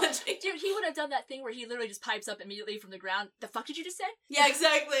technology. Dude, he would have done that thing where he literally just pipes up immediately from the ground. The fuck did you just say? Yeah,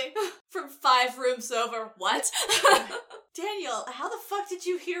 exactly. From 5 rooms over. What? Daniel, how the fuck did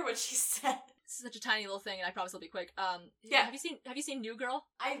you hear what she said? This is such a tiny little thing, and I promise it'll be quick. Yeah. Have you seen New Girl?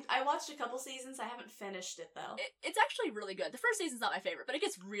 I watched a couple seasons. I haven't finished it, though. It's actually really good. The first season's not my favorite, but it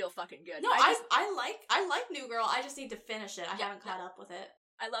gets real fucking good. No, I like New Girl. I just need to finish it. I Yeah, haven't caught up with it.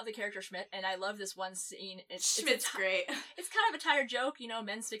 I love the character Schmidt, and I love this one scene. Schmidt's great. It's kind of a tired joke, you know,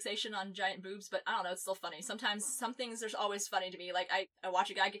 men's fixation on giant boobs, but I don't know, it's still funny. Sometimes, some things are always funny to me. Like, I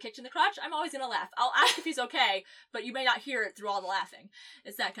watch a guy get kicked in the crotch, I'm always gonna laugh. I'll ask if he's okay, but you may not hear it through all the laughing.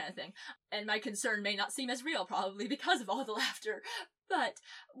 It's that kind of thing. And my concern may not seem as real, probably, because of all the laughter. But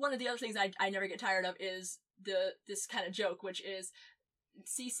one of the other things I never get tired of is this kind of joke, which is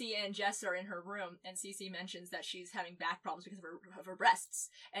Cece and Jess are in her room, and Cece mentions that she's having back problems because of her breasts,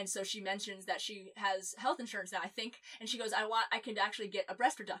 and so she mentions that she has health insurance now, I think, and she goes, I can actually get a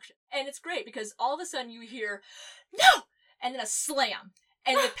breast reduction. And it's great because all of a sudden you hear, no! And then a slam,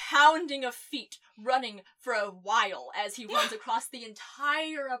 and the pounding of feet running for a while as he runs across the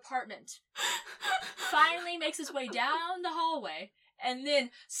entire apartment, finally makes his way down the hallway, and then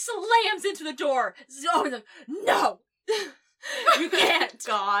slams into the door. No! You can't!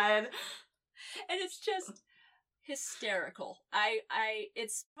 God. And it's just hysterical.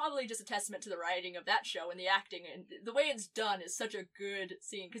 It's probably just a testament to the writing of that show and the acting, and the way it's done is such a good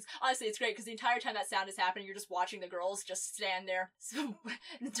scene, because honestly it's great, because the entire time that sound is happening, you're just watching the girls just stand there, so,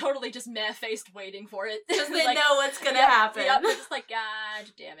 totally just meh-faced waiting for it. Because they like, know what's gonna yep, happen. Yep, they're just like,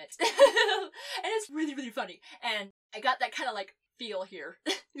 God damn it. And it's really, really funny, and I got that kind of, like, feel here.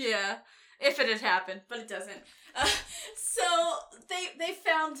 Yeah, if it had happened, but it doesn't. So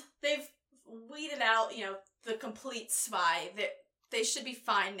they've weeded out, you know, the complete spy. They should be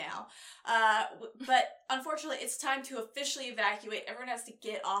fine now. But unfortunately, it's time to officially evacuate. Everyone has to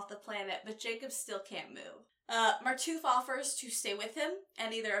get off the planet, but Jacob still can't move. Martouf offers to stay with him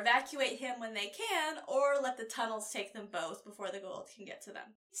and either evacuate him when they can, or let the tunnels take them both before the gold can get to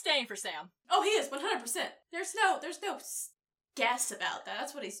them. Staying for Sam. Oh, he is 100%. There's no guess about that.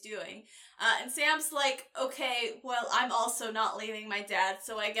 That's what he's doing. And Sam's like, okay, well, I'm also not leaving my dad,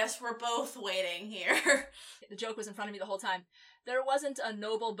 so I guess we're both waiting here. The joke was in front of me the whole time. There wasn't a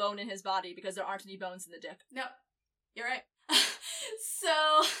noble bone in his body because there aren't any bones in the dick. No, you're right.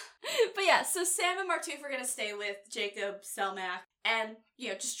 So Sam and Martouf are gonna stay with Jacob, Selmac, and, you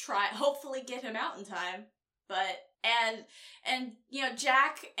know, just hopefully get him out in time. And you know,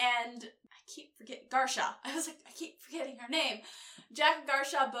 Jack and Garsha. I keep forgetting her name. Jack and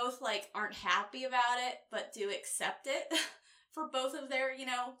Garsha both, like, aren't happy about it, but do accept it for both of their, you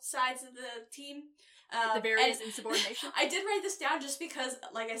know, sides of the team. The various insubordination. I did write this down just because,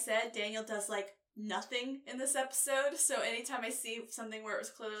 like I said, Daniel does, like, nothing in this episode, so anytime I see something where it was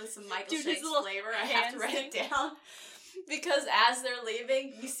clearly some Michael Shakes flavor, I have to write it down. Because as they're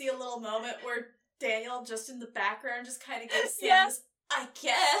leaving, you see a little moment where Daniel, just in the background, just kind of gives Sam this, I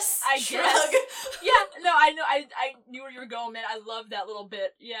guess. Shrug. Yeah, no, I know, I knew where you were going, man. I love that little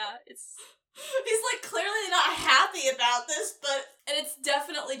bit. Yeah, it's... He's, like, clearly not happy about this, and it's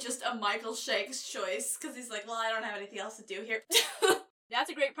definitely just a Michael Shakes choice, because he's like, well, I don't have anything else to do here. That's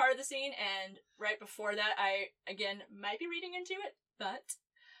a great part of the scene, and right before that, I, again, might be reading into it, but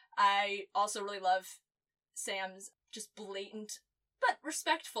I also really love Sam's just blatant but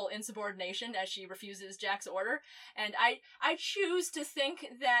respectful insubordination as she refuses Jack's order, and I choose to think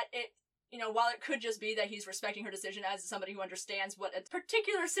that it, you know, while it could just be that he's respecting her decision as somebody who understands what a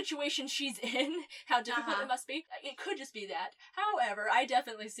particular situation she's in, how difficult it must be, it could just be that. However, I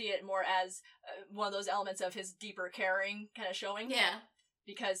definitely see it more as one of those elements of his deeper caring kind of showing. Yeah.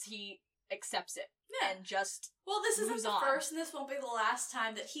 Because he accepts it. Yeah. And just well, this isn't moves the on. first, and this won't be the last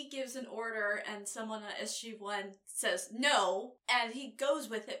time that he gives an order and someone at SG-1 says no, and he goes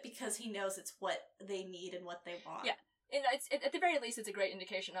with it because he knows it's what they need and what they want. Yeah. And it's, at the very least, it's a great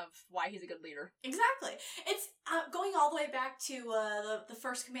indication of why he's a good leader. Exactly. It's going all the way back to the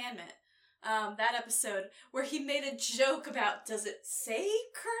first commandment. that episode where he made a joke about, does it say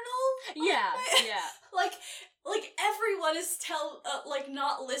Colonel? Yeah, yeah. Like everyone is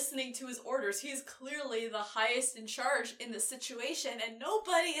not listening to his orders. He's clearly the highest in charge in the situation, and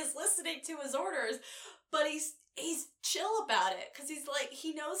nobody is listening to his orders. But he's chill about it, because he's like,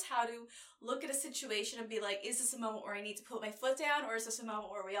 he knows how to look at a situation and be like, is this a moment where I need to put my foot down, or is this a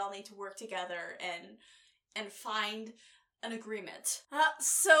moment where we all need to work together and find an agreement?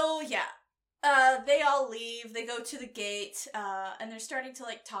 They all leave. They go to the gate, and they're starting to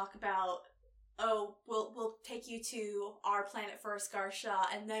talk about, oh, we'll take you to our planet first, Garsha,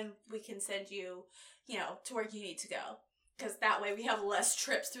 and then we can send you, to where you need to go. Because that way we have less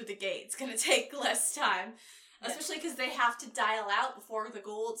trips through the gate. It's going to take less time. Especially because they have to dial out before the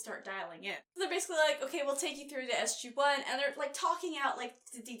Goa'uld start dialing in. So they're basically like, okay, we'll take you through to SG-1, and they're talking out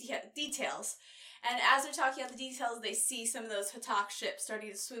the details. And as they're talking out the details, they see some of those Hatak ships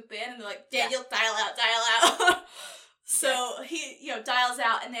starting to swoop in, and they're like, Daniel, dial out. So he, dials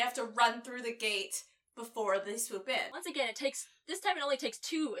out, and they have to run through the gate before they swoop in. Once again, this time it only takes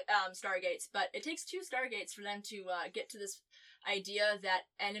 2 Stargates, but it takes 2 Stargates for them to get to this idea that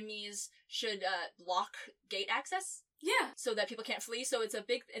enemies should block gate access. Yeah. So that people can't flee. So it's a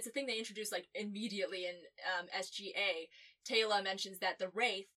thing they introduced immediately in SGA. Tayla mentions that the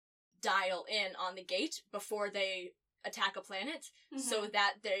Wraith dial in on the gate before they attack a planet, so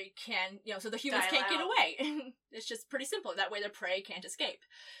that they can, so the humans can't get away. It's just pretty simple. That way their prey can't escape.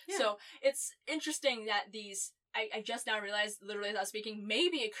 Yeah. So it's interesting that these, I just now realized, literally as I was speaking,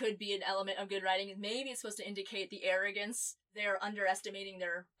 maybe it could be an element of good writing. Maybe it's supposed to indicate the arrogance. They're underestimating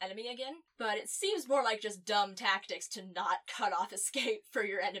their enemy again. But it seems more like just dumb tactics to not cut off escape for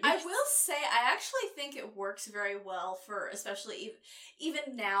your enemies. I will say, I actually think it works very well for, especially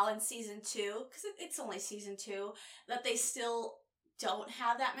even now in Season 2, because it's only Season 2, that they still don't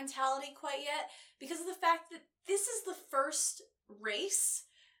have that mentality quite yet, because of the fact that this is the first race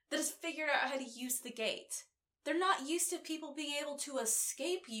that has figured out how to use the gate. They're not used to people being able to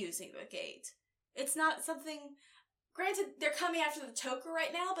escape using the gate. It's not something... Granted, they're coming after the Tok'ra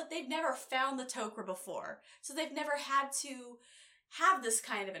right now, but they've never found the Tok'ra before. So they've never had to have this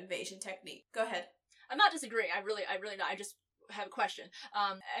kind of invasion technique. Go ahead. I'm not disagreeing. I really not. I just have a question.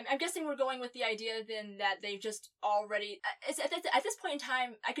 I'm guessing we're going with the idea then that they've just already... At this point in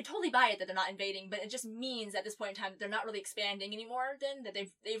time, I could totally buy it that they're not invading, but it just means at this point in time that they're not really expanding anymore then, that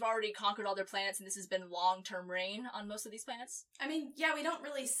they've already conquered all their planets and this has been long-term reign on most of these planets. I mean, yeah, we don't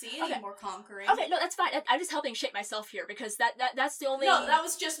really see any more conquering. Okay, no, that's fine. I'm just helping shape myself here because that's the only... No, that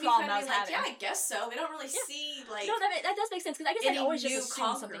was just me kind of being having. Yeah, I guess so. We don't really see, No, that does make sense, because I guess I'd always just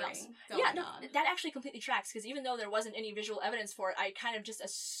assume something else. Yeah, no, that actually completely tracks, because even though there wasn't any visual evidence for it, I kind of just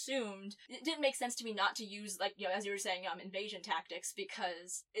assumed it didn't make sense to me not to use, as you were saying, invasion tactics,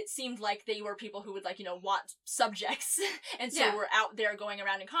 because it seemed like they were people who would want subjects and so were out there going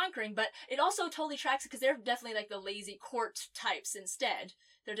around and conquering. But it also totally tracks, because they're definitely the lazy court types instead.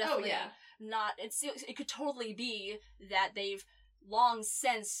 They're definitely not... It could totally be that they've long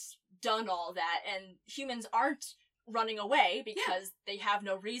since done all that, and humans aren't running away because they have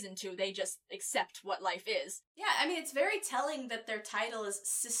no reason to. They just accept what life is. Yeah, I mean, it's very telling that their title is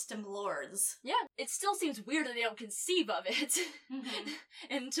System Lords. Yeah, it still seems weird that they don't conceive of it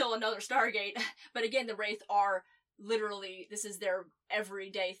until another Stargate. But again, the Wraith are literally, this is their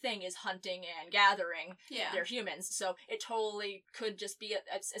everyday thing, is hunting and gathering their humans. So it totally could just be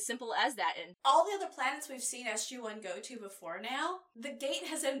as simple as that. And all the other planets we've seen SG-1 go to before now, the gate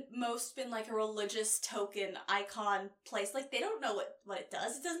has at most been a religious token icon place. They don't know what it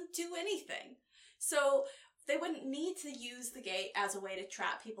does. It doesn't do anything. So they wouldn't need to use the gate as a way to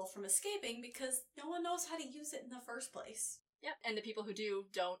trap people from escaping, because no one knows how to use it in the first place. Yep, and the people who do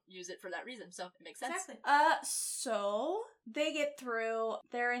don't use it for that reason, so it makes sense. Exactly. So they get through.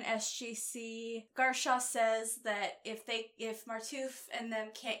 They're in SGC. Garsha says that if Martouf and them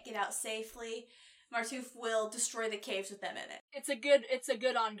can't get out safely, Martouf will destroy the caves with them in it. It's a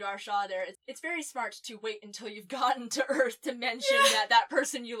good on Garsha there. It's very smart to wait until you've gotten to Earth to mention that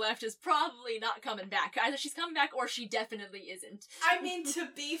person you left is probably not coming back. Either she's coming back or she definitely isn't. I mean, to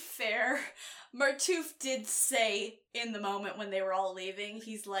be fair, Martouf did say in the moment when they were all leaving,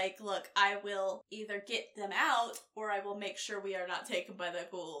 he's like, look, I will either get them out or I will make sure we are not taken by the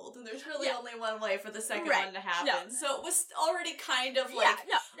Goa'uld. And there's really only one way for the second one to happen. No. So it was already kind of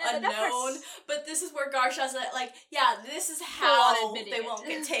unknown. But this is where Garsha's this is how they won't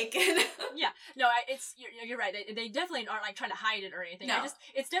get taken. No, you're right. They definitely aren't trying to hide it or anything. No.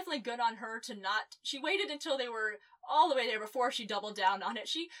 It's definitely good on her to not. She waited until they were all the way there before she doubled down on it.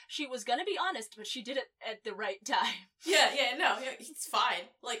 She was gonna be honest, but she did it at the right time. Yeah, it's fine.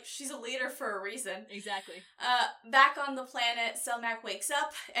 Like, she's a leader for a reason. Exactly. Back on the planet, Selmac wakes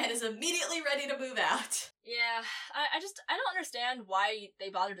up and is immediately ready to move out. Yeah, I don't understand why they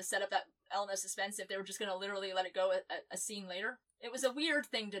bothered to set up that element of suspense if they were just gonna literally let it go a scene later. It was a weird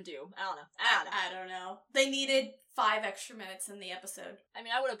thing to do. I don't know. They needed 5 extra minutes in the episode. I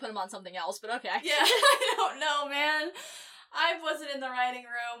mean, I would have put them on something else, but okay. Yeah, I don't know, man. I wasn't in the writing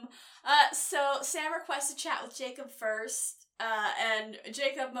room. So Sam requests a chat with Jacob first, and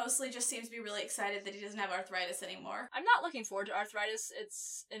Jacob mostly just seems to be really excited that he doesn't have arthritis anymore. I'm not looking forward to arthritis.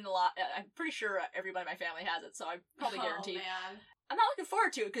 It's in a lot. I'm pretty sure everybody in my family has it, so I'm probably guaranteed. Man. I'm not looking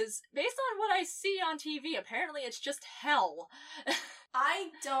forward to it, because based on what I see on TV, apparently it's just hell. I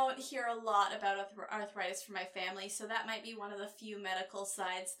don't hear a lot about arthritis from my family, so that might be one of the few medical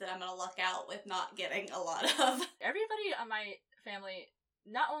sides that I'm gonna luck out with not getting a lot of. Everybody on my family,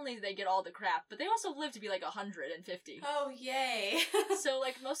 not only do they get all the crap, but they also live to be like 150. Oh, yay. So,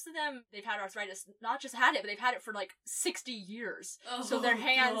 like, most of them, they've had arthritis, not just had it, but they've had it for like 60 years. Oh, so their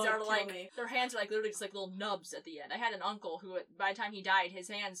hands God, are like, me. their hands are like literally just like little nubs at the end. I had an uncle who, by the time he died, his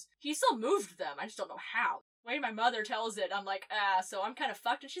hands, he still moved them. I just don't know how. The way my mother tells it, I'm like, so I'm kind of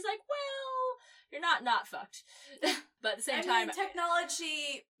fucked. And she's like, well, you're not fucked. But at the same time, medical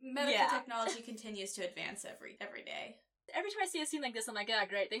technology continues to advance every day. Every time I see a scene like this, I'm like,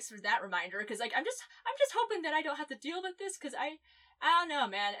 great, thanks for that reminder, because, like, I'm just hoping that I don't have to deal with this, because I don't know,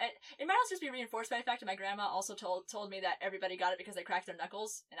 man. It might also just be reinforced by the fact that my grandma also told me that everybody got it because they cracked their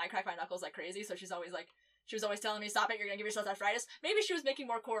knuckles, and I crack my knuckles like crazy, so she was always telling me, stop it, you're gonna give yourself arthritis. Maybe she was making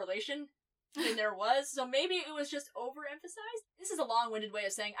more correlation than there was, so maybe it was just overemphasized. This is a long-winded way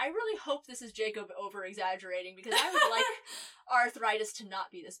of saying, I really hope this is Jacob over-exaggerating, because I would like arthritis to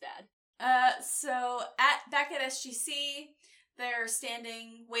not be this bad. So back at SGC, they're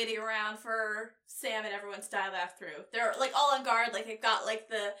standing, waiting around for Sam and everyone to dial back through. They're, like, all on guard, like, they've got, like,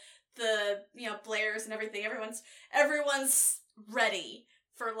 the blares and everything. Everyone's ready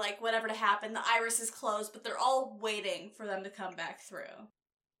for, like, whatever to happen. The iris is closed, but they're all waiting for them to come back through.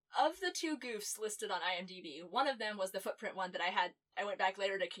 Of the 2 goofs listed on IMDb, one of them was the footprint one that I went back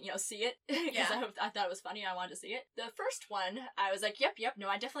later to, see it, because Yeah. I thought it was funny, I wanted to see it. The first one, I was like, yep, no,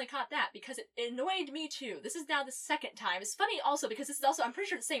 I definitely caught that, because it annoyed me too. This is now the second time. It's funny also, because this is also, I'm pretty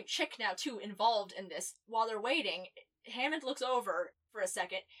sure the same chick now too, involved in this. While they're waiting, Hammond looks over for a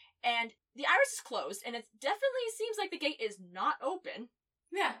second, and the iris is closed, and it definitely seems like the gate is not open.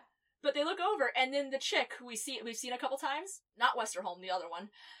 Yeah. But they look over, and then the chick who we've seen a couple times, not Westerholm, the other one,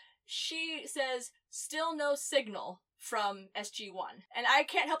 she says, still no signal from SG-1. And I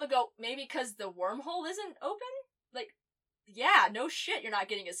can't help but go, maybe because the wormhole isn't open? Like, yeah, no shit, you're not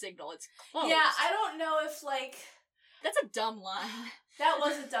getting a signal. It's closed. Yeah, I don't know if, like... That's a dumb line. That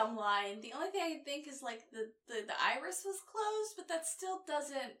was a dumb line. The only thing I can think is, like, the iris was closed, but that still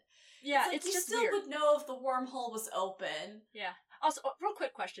doesn't... Yeah, it's just still weird. would know if the wormhole was open. Yeah. Also, real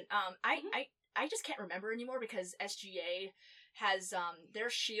quick question. I just can't remember anymore because SGA has their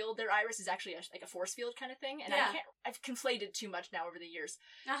shield, their iris is actually like a force field kind of thing, and Yeah. I've conflated too much now over the years.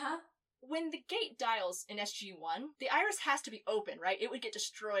 Uh-huh. When the gate dials in SG-1, the iris has to be open, right? It would get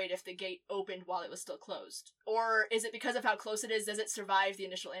destroyed if the gate opened while it was still closed. Or is it because of how close it is, does it survive the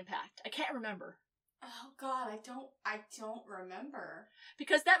initial impact? I can't remember. Oh god, I don't remember.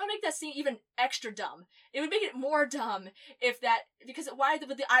 Because that would make that scene even extra dumb. It would make it more dumb because why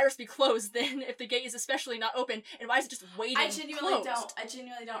would the iris be closed then if the gate is especially not open, and why is it just waiting I genuinely closed?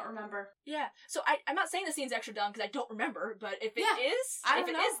 don't remember. Yeah, so I'm not saying the scene's extra dumb because I don't remember, but if it is, I if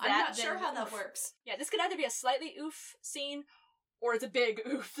don't it know. is that, I'm not then sure how that oof. works. Yeah, this could either be a slightly oof scene, or it's a big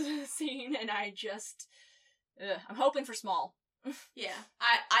oof scene, and I'm hoping for small. Yeah,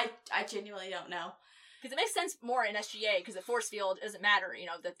 I genuinely don't know. Because it makes sense more in SGA, because the force field doesn't matter,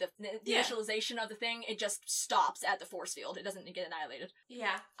 the initialization of the thing, it just stops at the force field. It doesn't get annihilated.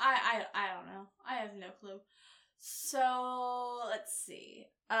 Yeah, I don't know. I have no clue. So, let's see.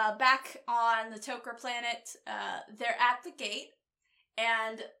 Back on the Tok'ra planet, they're at the gate,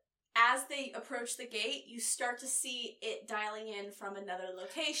 and as they approach the gate, you start to see it dialing in from another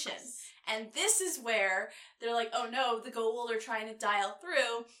location. Yes. And this is where they're like, oh no, the Goa'uld are trying to dial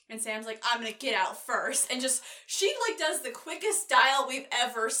through, and Sam's like, I'm gonna get out first. And she like does the quickest dial we've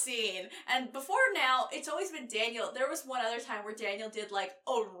ever seen. And before now, it's always been Daniel. There was one other time where Daniel did like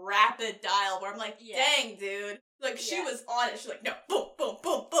a rapid dial where I'm like, dang, dude. Like, she was on it. She's like, no, boom, boom,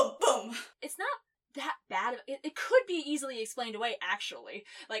 boom, boom, boom. It's not that bad. It could be easily explained away, actually.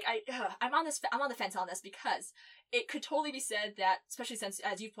 Like, I'm on the fence on this, because it could totally be said that, especially since,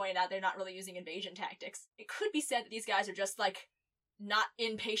 as you pointed out, they're not really using invasion tactics, it could be said that these guys are just, like, not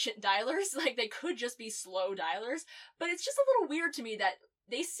impatient dialers. Like, they could just be slow dialers. But it's just a little weird to me that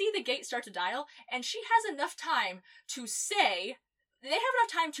they see the gate start to dial, and she has enough time to say, they have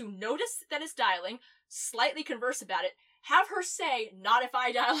enough time to notice that it's dialing, slightly converse about it, have her say, not if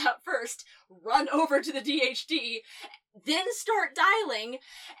I dial out first, run over to the DHD, then start dialing,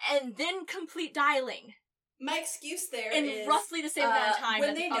 and then complete dialing. My excuse there in is... roughly the same amount of time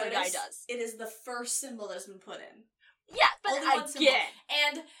that the other guy does. It is the first symbol that's been put in. Yeah, but again...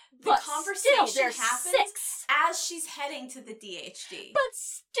 And the conversation still, happens 6. as she's heading to the DHD. But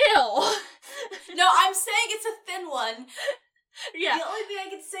still... No, I'm saying it's a thin one. Yeah. The only thing I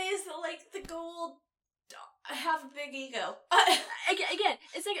can say is that, like, the gold have a big ego. Again,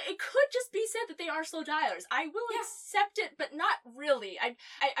 it's like, it could just be said that they are slow dialers. I will accept it, but not really.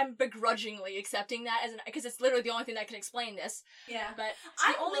 I'm begrudgingly accepting that because it's literally the only thing that can explain this. Yeah. But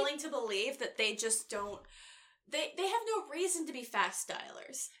I'm willing to believe that they just don't... They have no reason to be fast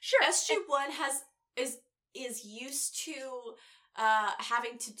dialers. Sure. SG-1 is used to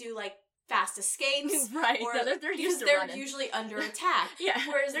having to do, like, fast escapes. Right. Or, no, they're used to they're running. usually under attack. Yeah.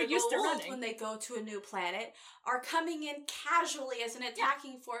 Whereas they're the used to Goa'uld, running. when they go to a new planet, are coming in casually as an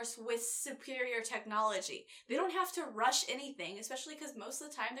attacking force with superior technology. They don't have to rush anything, especially because most of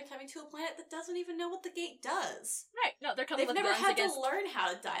the time they're coming to a planet that doesn't even know what the gate does. Right. No, they're coming They've with never guns had against... to learn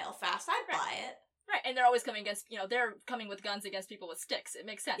how to dial fast. I'd buy it. Right, and they're always coming against, they're coming with guns against people with sticks. It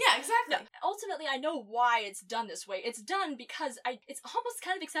makes sense. Yeah, exactly. No, ultimately, I know why it's done this way. It's done because it's almost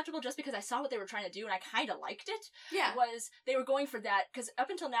kind of acceptable just because I saw what they were trying to do and I kind of liked it. Yeah. Was they were going for that, because up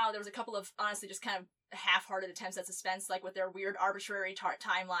until now, there was a couple of, honestly, just kind of half-hearted attempts at suspense, like with their weird arbitrary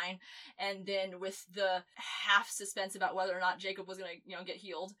timeline, and then with the half suspense about whether or not Jacob was gonna, get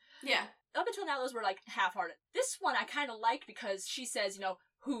healed. Yeah. Up until now, those were, like, half-hearted. This one I kind of liked because she says,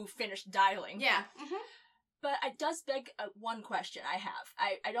 who finished dialing. Yeah. Mm-hmm. But it does beg one question I have.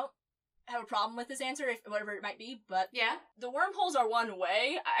 I don't have a problem with this answer, if whatever it might be, but yeah, the wormholes are one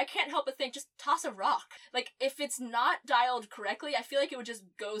way. I can't help but think, just toss a rock. Like, if it's not dialed correctly, I feel like it would just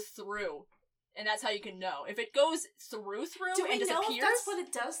go through. And that's how you can know. If it goes through and disappears... Do we know if that's what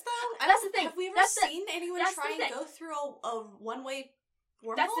it does, though? That's the thing. Have we ever seen anyone try and go through a one-way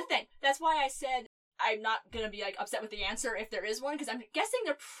wormhole? That's the thing. That's why I said I'm not gonna be, like, upset with the answer if there is one, because I'm guessing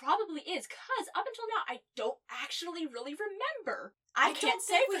there probably is, because up until now, I don't actually really remember. I can't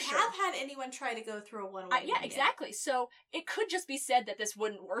say for sure. We have had anyone try to go through a one-way yeah, exactly. So, it could just be said that this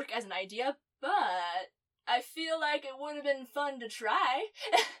wouldn't work as an idea, but I feel like it would have been fun to try.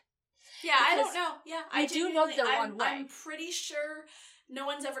 Yeah, I don't know. Yeah, I do know they're one way. I'm pretty sure no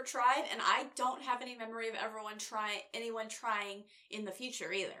one's ever tried, and I don't have any memory of anyone trying in the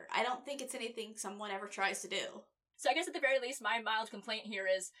future either. I don't think it's anything someone ever tries to do. So I guess at the very least, my mild complaint here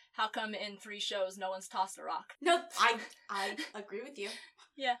is, how come in 3 shows no one's tossed a rock? No, I agree with you.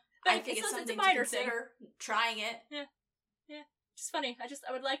 Yeah. I think it's something to consider, trying it. Yeah. Yeah. Just funny.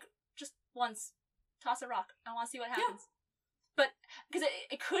 I would like, just once, toss a rock. I want to see what happens. Yeah. But, because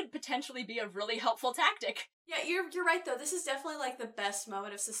it could potentially be a really helpful tactic. Yeah, you're right, though. This is definitely, like, the best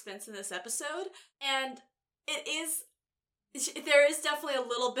moment of suspense in this episode. And there is definitely a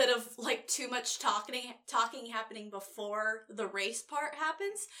little bit of, like, too much talking happening before the race part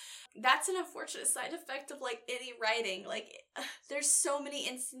happens. That's an unfortunate side effect of, like, any writing. Like, there's so many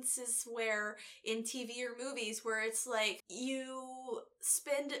instances where, in TV or movies, where it's like, you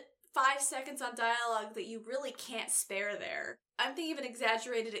spend 5 seconds on dialogue that you really can't spare there. I'm thinking of an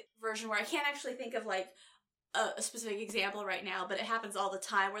exaggerated version where I can't actually think of, like, a specific example right now, but it happens all the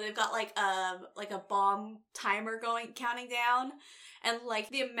time, where they've got, like a bomb timer counting down, and, like,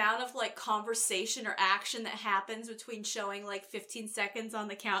 the amount of, like, conversation or action that happens between showing, like, 15 seconds on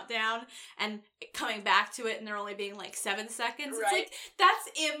the countdown and coming back to it and there only being, like, 7 seconds. Right. It's like, that's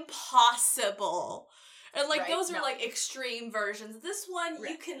impossible. And, like, those are, no. like, extreme versions. This one,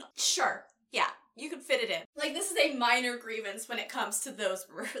 right. You can, sure, yeah, you can fit it in. Like, this is a minor grievance when it comes to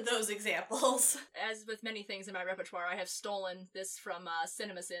those examples. As with many things in my repertoire, I have stolen this from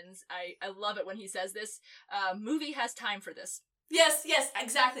CinemaSins. I love it when he says this. Movie has time for this. Yes,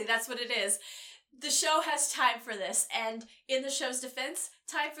 exactly, that's what it is. The show has time for this, and in the show's defense,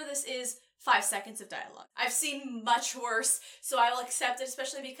 time for this is 5 seconds of dialogue. I've seen much worse, so I will accept it,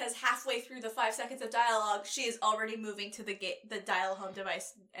 especially because halfway through the 5 seconds of dialogue, she is already moving to the dial home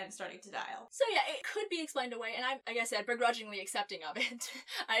device and starting to dial. So yeah, it could be explained away, and I'm, like I said, begrudgingly accepting of it.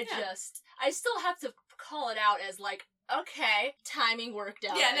 I still have to call it out as, like, okay, timing worked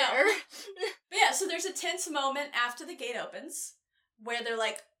out there. But Yeah, so there's a tense moment after the gate opens where they're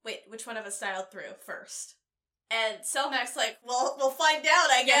like, wait, which one of us dialed through first? And Selmac's like, well, we'll find out,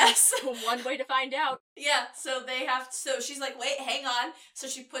 I guess. One way to find out. Yeah, so she's like, wait, hang on. So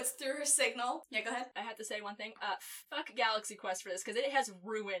she puts through her signal. Yeah, go ahead. I have to say one thing. Fuck Galaxy Quest for this, because it has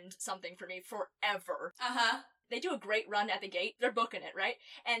ruined something for me forever. Uh-huh. They do a great run at the gate. They're booking it, right?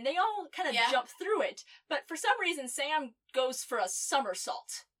 And they all kind of Yeah. jump through it. But for some reason, Sam goes for a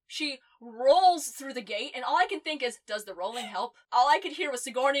somersault. She rolls through the gate, and all I can think is, does the rolling help? All I could hear was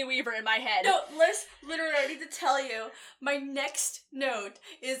Sigourney Weaver in my head. No, Liz, literally, I need to tell you, my next note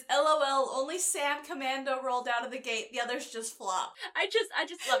is LOL, only Sam Commando rolled out of the gate, the others just flop. I just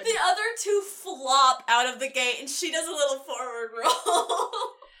love it. The other two flop out of the gate, and she does a little forward roll.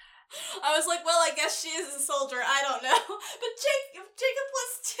 I was like, well, I guess she is a soldier, I don't know. But Jacob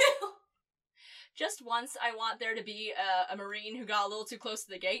was too. Just once, I want there to be a Marine who got a little too close to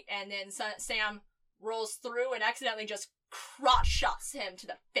the gate, and then Sam rolls through and accidentally just crotch shots him to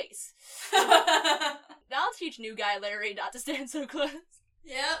the face. That'll teach new guy Larry not to stand so close.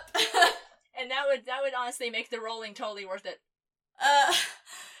 Yep. And that would honestly make the rolling totally worth it.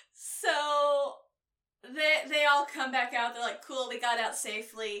 So they all come back out. They're like, cool, we got out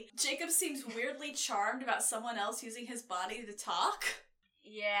safely. Jacob seems weirdly charmed about someone else using his body to talk.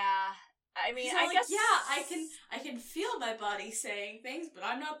 Yeah. I mean, I like, guess... Yeah, I can feel my body saying things, but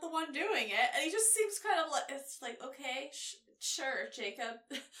I'm not the one doing it. And he just seems kind of like, it's like, okay, sure, Jacob.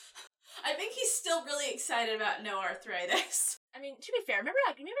 I think he's still really excited about no arthritis. I mean, to be fair, remember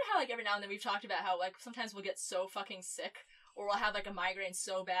how, like, every now and then we've talked about how, like, sometimes we'll get so fucking sick, or we'll have, like, a migraine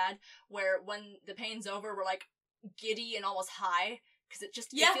so bad, where when the pain's over, we're, like, giddy and almost high, because it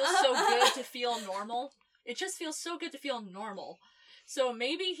feels so good to feel normal. It just feels so good to feel normal. So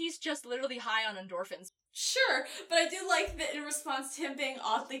maybe he's just literally high on endorphins. Sure, but I do like that in response to him being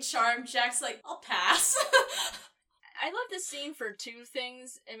oddly charmed, Jack's like, I'll pass. I love this scene for two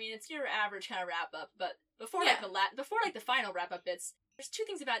things. I mean, it's your average kind of wrap-up, but before the final wrap-up bits, there's two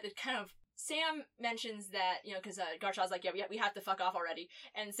things about it that kind of... Sam mentions that, you know, because Garshaw's like, yeah, we have to fuck off already.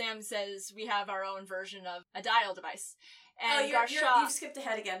 And Sam says, we have our own version of a dial device. And you've skipped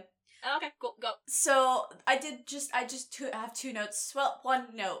ahead again. Okay, cool, go. So, I have two notes. Well,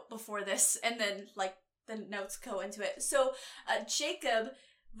 one note before this, and then, like, the notes go into it. So, Jacob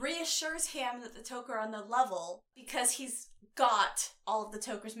reassures him that the Toker are on the level because he's got all of the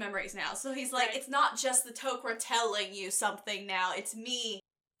Toker's memories now. So he's like, It's not just the Toker telling you something now, it's me,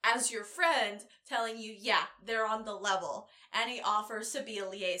 as your friend, telling you, yeah, they're on the level. And he offers to be a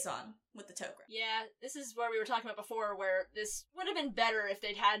liaison with the Toker. Yeah, this is where we were talking about before, where this would have been better if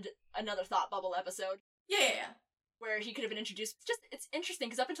they'd had another Thought Bubble episode. Yeah. Where he could have been introduced. It's interesting,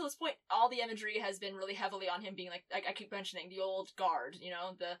 because up until this point, all the imagery has been really heavily on him being like I keep mentioning, the old guard, you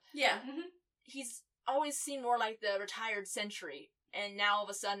know, Yeah. He's always seemed more like the retired sentry, and now all of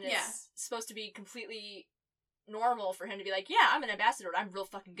a sudden it's supposed to be completely normal for him to be like, yeah, I'm an ambassador, I'm real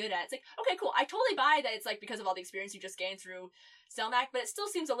fucking good at it. It's like, okay, cool, I totally buy that it's like because of all the experience you just gained through Selmac, but it still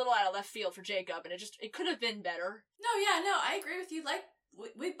seems a little out of left field for Jacob, and it could have been better. No, I agree with you. Like,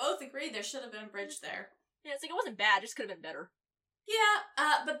 we both agree there should have been a bridge there. Yeah, it's like, it wasn't bad, it just could have been better.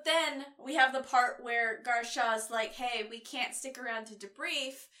 Yeah, but then we have the part where Garshaw's like, hey, we can't stick around to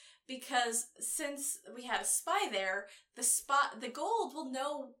debrief because since we had a spy there, the Gold will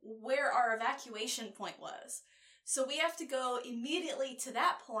know where our evacuation point was. So we have to go immediately to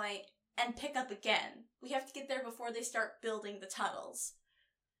that point and pick up again. We have to get there before they start building the tunnels.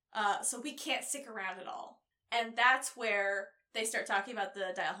 So we can't stick around at all. And that's where they start talking about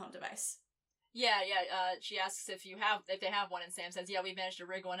the dial home device. Yeah, she asks if they have one, and Sam says, yeah, we managed to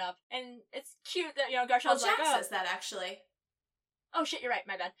rig one up. And it's cute that, you know, Garshaw's Jack like, oh. says that, actually. Oh, shit, you're right,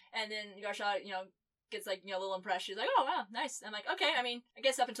 my bad. And then Garshaw, you know, gets, like, you know, a little impressed. She's like, oh, wow, nice. I'm like, okay, I mean, I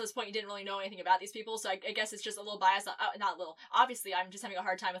guess up until this point you didn't really know anything about these people, so I guess it's just a little biased. Not a little. Obviously, I'm just having a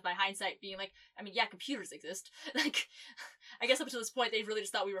hard time with my hindsight being like, I mean, yeah, computers exist. Like, I guess up until this point they really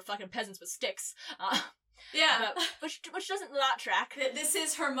just thought we were fucking peasants with sticks. Yeah. But, which doesn't not track. This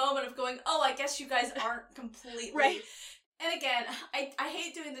is her moment of going, oh, I guess you guys aren't completely... Right. And again, I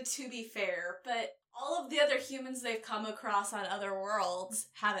hate doing the to be fair, but all of the other humans they've come across on other worlds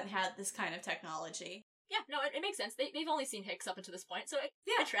haven't had this kind of technology. Yeah, no, it makes sense. They've only seen Hicks up until this point, so it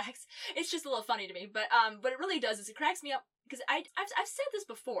tracks. It's just a little funny to me, but what it really does is it cracks me up, because I've said this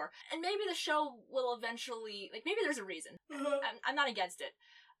before, and maybe the show will eventually, like, maybe there's a reason. I'm not against it.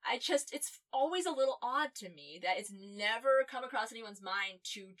 It's always a little odd to me that it's never come across anyone's mind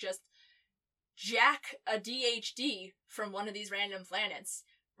to just jack a DHD from one of these random planets,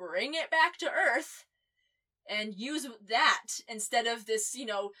 bring it back to Earth, and use that instead of this, you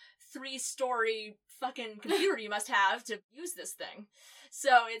know, 3-story fucking computer you must have to use this thing. So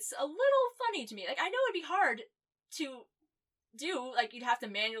it's a little funny to me. Like, I know it'd be hard to do, like, you'd have to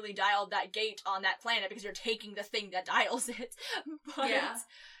manually dial that gate on that planet because you're taking the thing that dials it. But Yeah.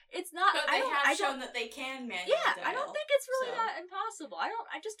 it's not. But they have shown that they can manually dial. I don't think it's really that impossible.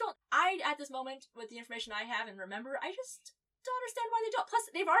 At this moment, with the information I have and remember, I just don't understand why they don't. Plus,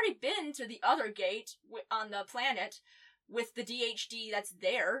 they've already been to the other gate on the planet with the DHD that's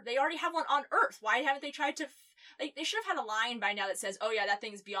there. They already have one on Earth. Why haven't they tried to... they should have had a line by now that says, oh yeah, that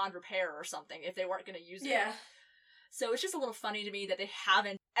thing's beyond repair or something, if they weren't going to use it. Yeah. So it's just a little funny to me that they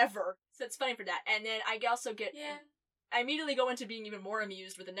haven't ever. So it's funny for that. And then I also get... Yeah. I immediately go into being even more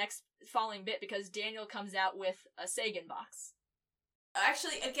amused with the next following bit because Daniel comes out with a Sagan box.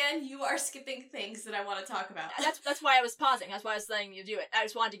 Actually, again, you are skipping things that I want to talk about. That's why I was pausing. That's why I was letting you do it. I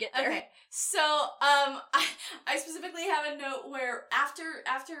just wanted to get there. Okay, so I specifically have a note where after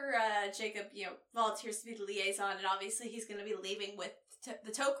Jacob, volunteers to be the liaison, and obviously he's going to be leaving with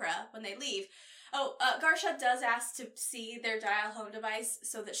the Tok'ra when they leave. Garsha does ask to see their dial home device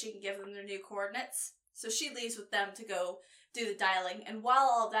so that she can give them their new coordinates. So she leaves with them to go do the dialing, and while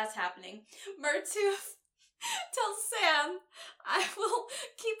all of that's happening, Murtooth tells Sam, I will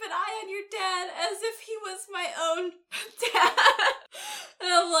keep an eye on your dad as if he was my own dad.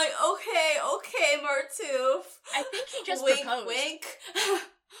 And I'm like, okay, Murtooth. I think he just wink, proposed. Wink.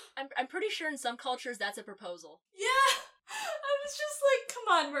 I'm pretty sure in some cultures that's a proposal. Yeah. I was just like, come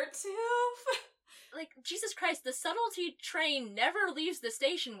on, Murtooth. Like, Jesus Christ, the subtlety train never leaves the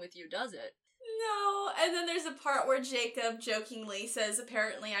station with you, does it? No. And then there's a part where Jacob jokingly says,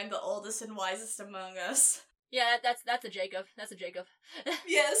 apparently I'm the oldest and wisest among us. Yeah, that's a Jacob. That's a Jacob.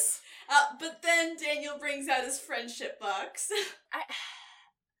 Yes. But then Daniel brings out his friendship box.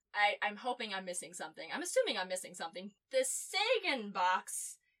 I'm hoping I'm missing something. I'm assuming I'm missing something. The Sagan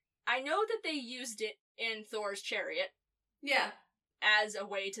box, I know that they used it in Thor's chariot. Yeah. As a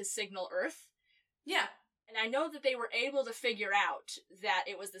way to signal Earth. Yeah. And I know that they were able to figure out that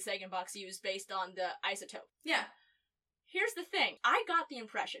it was the Sagan box used based on the isotope. Yeah. Here's the thing. I got the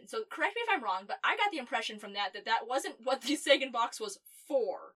impression, so correct me if I'm wrong, but I got the impression from that wasn't what the Sagan box was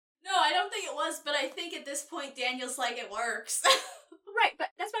for. No, I don't think it was, but I think at this point Daniel's like, it works. Right, but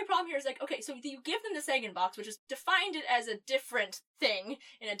that's my problem here is like, okay, so you give them the Sagan box, which is defined it as a different thing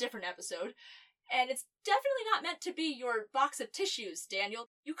in a different episode, and it's definitely not meant to be your box of tissues, Daniel.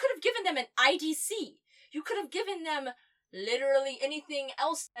 You could have given them an IDC. You could have given them literally anything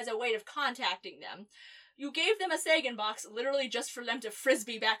else as a way of contacting them. You gave them a Sagan box literally just for them to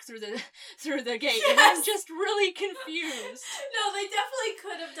frisbee back through the gate. Yes! And I'm just really confused. No, they definitely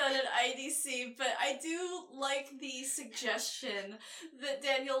could have done an IDC, but I do like the suggestion that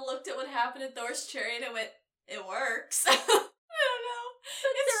Daniel looked at what happened at Thor's chariot and went, it works. I don't know.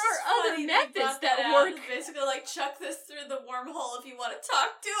 There are other methods that work. Basically, like, chuck this through the wormhole if you want to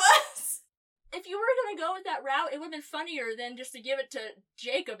talk to us. If you were going to go with that route, it would have been funnier than just to give it to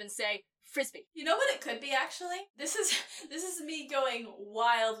Jacob and say, frisbee. You know what it could be, actually? This is me going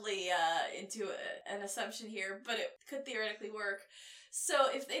wildly into an assumption here, but it could theoretically work. So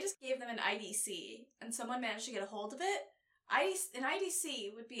if they just gave them an IDC and someone managed to get a hold of it, an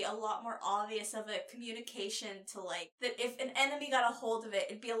IDC would be a lot more obvious of a communication to, like, that if an enemy got a hold of it,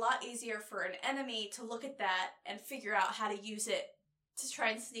 it'd be a lot easier for an enemy to look at that and figure out how to use it to try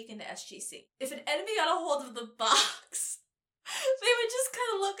and sneak into SGC. If an enemy got a hold of the box, they would just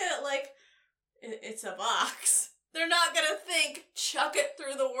kind of look at it like, it's a box. They're not gonna think, chuck it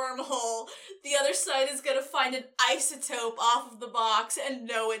through the wormhole. The other side is gonna find an isotope off of the box and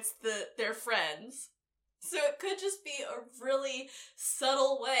know it's their friends. So it could just be a really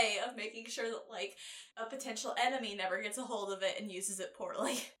subtle way of making sure that, like, a potential enemy never gets a hold of it and uses it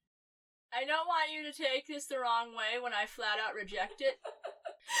poorly. I don't want you to take this the wrong way when I flat out reject it.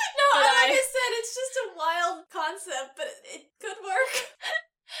 No, like I said, it's just a wild concept, but it could work.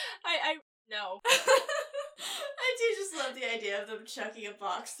 No. I do just love the idea of them chucking a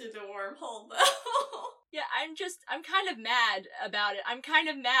box through the wormhole, though. Yeah, I'm kind of mad about it. I'm kind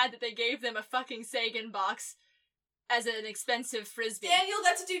of mad that they gave them a fucking Sagan box as an expensive frisbee. Daniel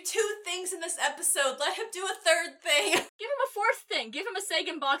got to do 2 things in this episode. Let him do a 3rd thing. Give him a 4th thing. Give him a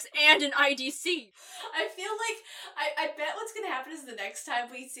Sagan box and an IDC. I feel like, I bet what's gonna happen is the next time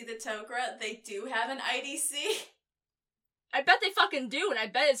we see the Tok'ra, they do have an IDC. I bet they fucking do, and I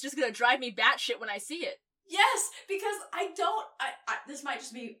bet it's just gonna drive me batshit when I see it. Yes, because I this might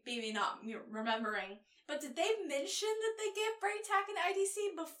just be me not remembering, but did they mention that they gave Braytac an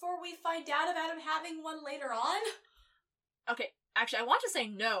IDC before we find out about him having one later on? Okay, Actually, I want to say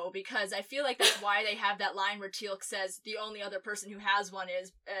no, because I feel like that's why they have that line where Teal'c says the only other person who has one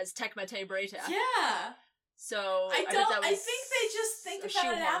is Tecmate Breta. Yeah. So I bet that think was they just think a about it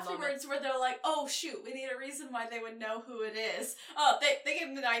shoehorn afterwards, where they're like, "Oh shoot, we need a reason why they would know who it is." Oh, they gave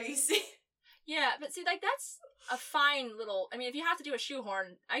him an IDC. Yeah, but see, like, that's a fine little. I mean, if you have to do a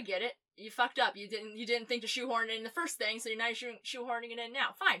shoehorn, I get it. You fucked up. You didn't think to shoehorn it in the first thing, so you're now shoehorning it in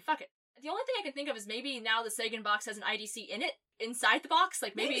now. Fine, fuck it. The only thing I can think of is maybe now the Sagan box has an IDC in it, inside the box.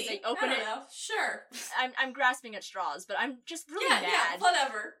 Like, maybe they open I don't know. Sure. I'm grasping at straws, but I'm just really mad. Yeah,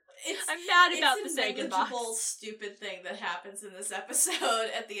 whatever. I'm mad about the Sagan box. It's a negligible, stupid thing that happens in this episode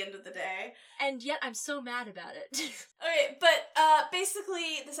at the end of the day. And yet I'm so mad about it. Okay, but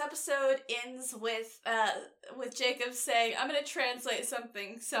basically this episode ends with Jacob saying, "I'm gonna translate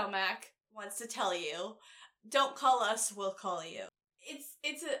something Selmac wants to tell you. Don't call us, we'll call you."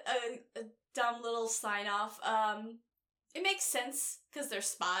 It's a dumb little sign off. It makes sense because they're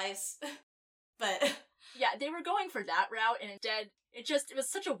spies, but yeah, they were going for that route, and instead it was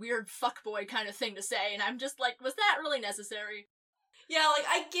such a weird fuckboy kind of thing to say, and I'm just like, was that really necessary? Yeah, like,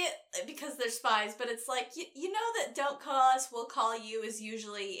 I get because they're spies, but it's like, you know that "don't call us, we'll call you" is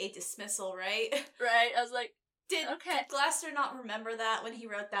usually a dismissal, right? Right, I was like, Did Glasser not remember that when he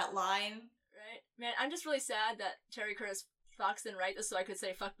wrote that line? Right. Man, I'm just really sad that Terry Curtis Fox didn't write this so I could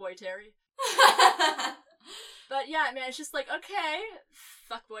say fuckboy Terry. But yeah, man, it's just like, okay,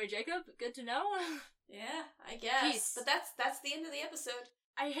 fuckboy Jacob, good to know. Yeah, I guess. Peace. But that's the end of the episode.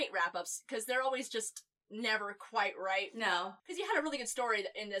 I hate wrap-ups, because they're always just never quite right. No. Because you had a really good story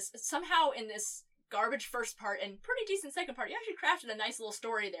in this, somehow in this garbage first part and pretty decent second part, you actually crafted a nice little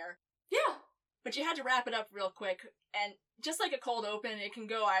story there. Yeah. But you had to wrap it up real quick, and just like a cold open, it can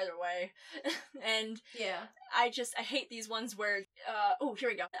go either way. And yeah, I hate these ones where, oh, here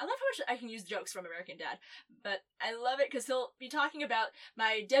we go. I love how much I can use jokes from American Dad, but I love it because he'll be talking about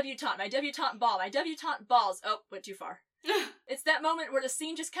my debutante ball, my debutante balls. Oh, went too far. It's that moment where the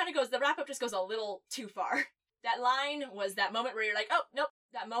scene just kind of goes, the wrap-up just goes a little too far. That line was that moment where you're like, oh, nope,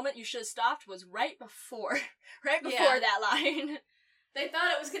 that moment you should have stopped was right before that line. They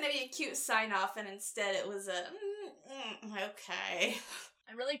thought it was going to be a cute sign-off, and instead it was a, okay.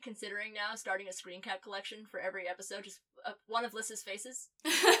 I'm really considering now starting a screen cap collection for every episode, just one of Lys's faces.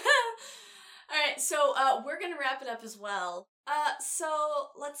 Alright, so we're going to wrap it up as well. So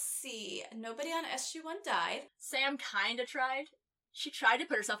let's see. Nobody on SG-1 died. Sam kinda tried. She tried to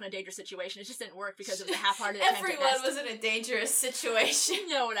put herself in a dangerous situation. It just didn't work because of the half-hearted attempt at Everyone was in a dangerous situation. You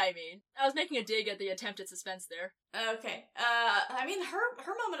know what I mean. I was making a dig at the attempt at suspense there. Okay. I mean,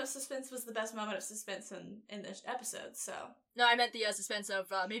 her moment of suspense was the best moment of suspense in this episode, so. No, I meant the suspense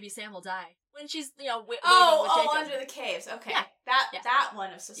of maybe Sam will die. When she's, waiting with Jacob. Oh, under the caves. Okay. Yeah. That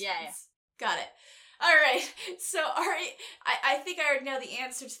one of suspense. Yeah. Got it. Alright, so I think I already know the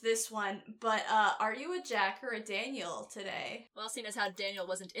answer to this one, but are you a Jack or a Daniel today? Well, seeing as how Daniel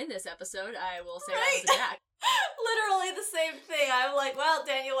wasn't in this episode, I will say I was a Jack. Literally the same thing. I'm like, well,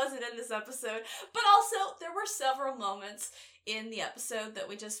 Daniel wasn't in this episode. But also, there were several moments in the episode that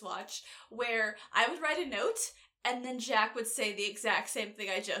we just watched where I would write a note, and then Jack would say the exact same thing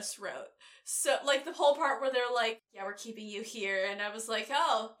I just wrote. So, like, the whole part where they're like, yeah, we're keeping you here, and I was like,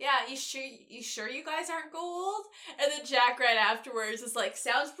 oh, yeah, you sure you guys aren't gold? And then Jack right afterwards is like,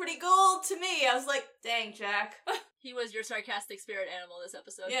 sounds pretty gold to me. I was like, dang, Jack. He was your sarcastic spirit animal this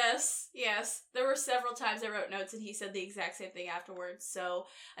episode. Yes. There were several times I wrote notes and he said the exact same thing afterwards, so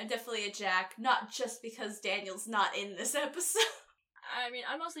I'm definitely a Jack, not just because Daniel's not in this episode. I mean,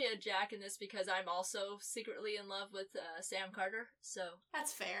 I'm mostly a Jack in this because I'm also secretly in love with Sam Carter, so.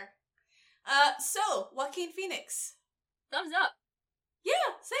 That's fair. So, Joaquin Phoenix. Thumbs up. Yeah,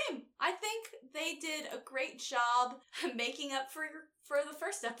 same. I think they did a great job making up for the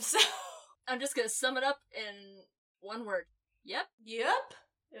first episode. I'm just gonna sum it up in one word. Yep.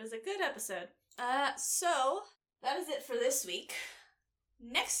 It was a good episode. So, that is it for this week.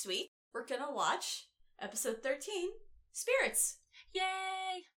 Next week, we're gonna watch episode 13, Spirits.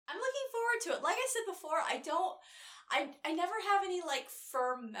 Yay! I'm looking forward to it. Like I said before, I never have any, like,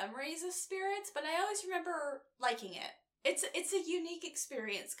 firm memories of Spirits, but I always remember liking it. It's a unique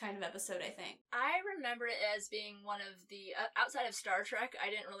experience kind of episode, I think. I remember it as being one of the, outside of Star Trek, I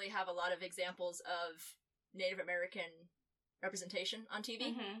didn't really have a lot of examples of Native American representation on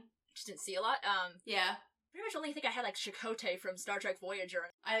TV. Mm-hmm. Just didn't see a lot. Yeah. Pretty much only think I had, like, Chakotay from Star Trek Voyager.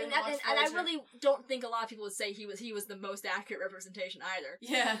 And I really don't think a lot of people would say he was the most accurate representation either.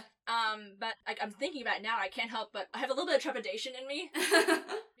 Yeah. But like, I'm thinking about it now, and I can't help but I have a little bit of trepidation in me.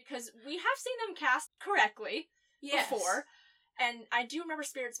 Because we have seen them cast correctly before. And I do remember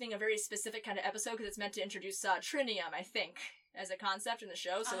Spirits being a very specific kind of episode, because it's meant to introduce Trinium, I think. as a concept in the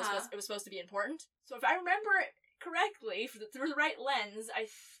show, so Uh-huh. it was supposed to be important. So if I remember it correctly, through the right lens, I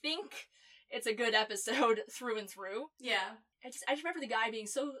think it's a good episode through and through. Yeah. I just remember the guy being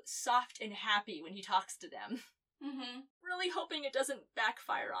so soft and happy when he talks to them. Mm-hmm. Really hoping it doesn't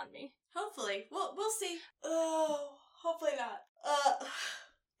backfire on me. Hopefully. We'll see. Oh, hopefully not.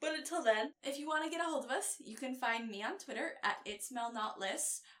 But until then, if you want to get a hold of us, you can find me on Twitter at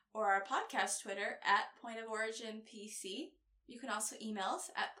itsmelnotless, or our podcast Twitter at pointoforiginpc. You can also email us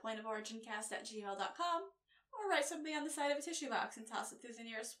at pointoforigincast@gmail.com, or write something on the side of a tissue box and toss it through the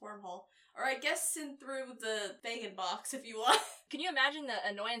nearest wormhole. Or I guess send through the vegan box if you want. Can you imagine the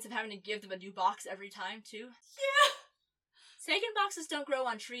annoyance of having to give them a new box every time, too? Yeah! Seigen boxes don't grow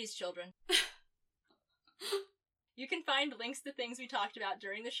on trees, children. You can find links to things we talked about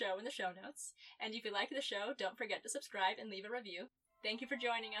during the show in the show notes. And if you like the show, don't forget to subscribe and leave a review. Thank you for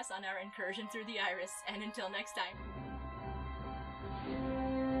joining us on our incursion through the iris, and until next time.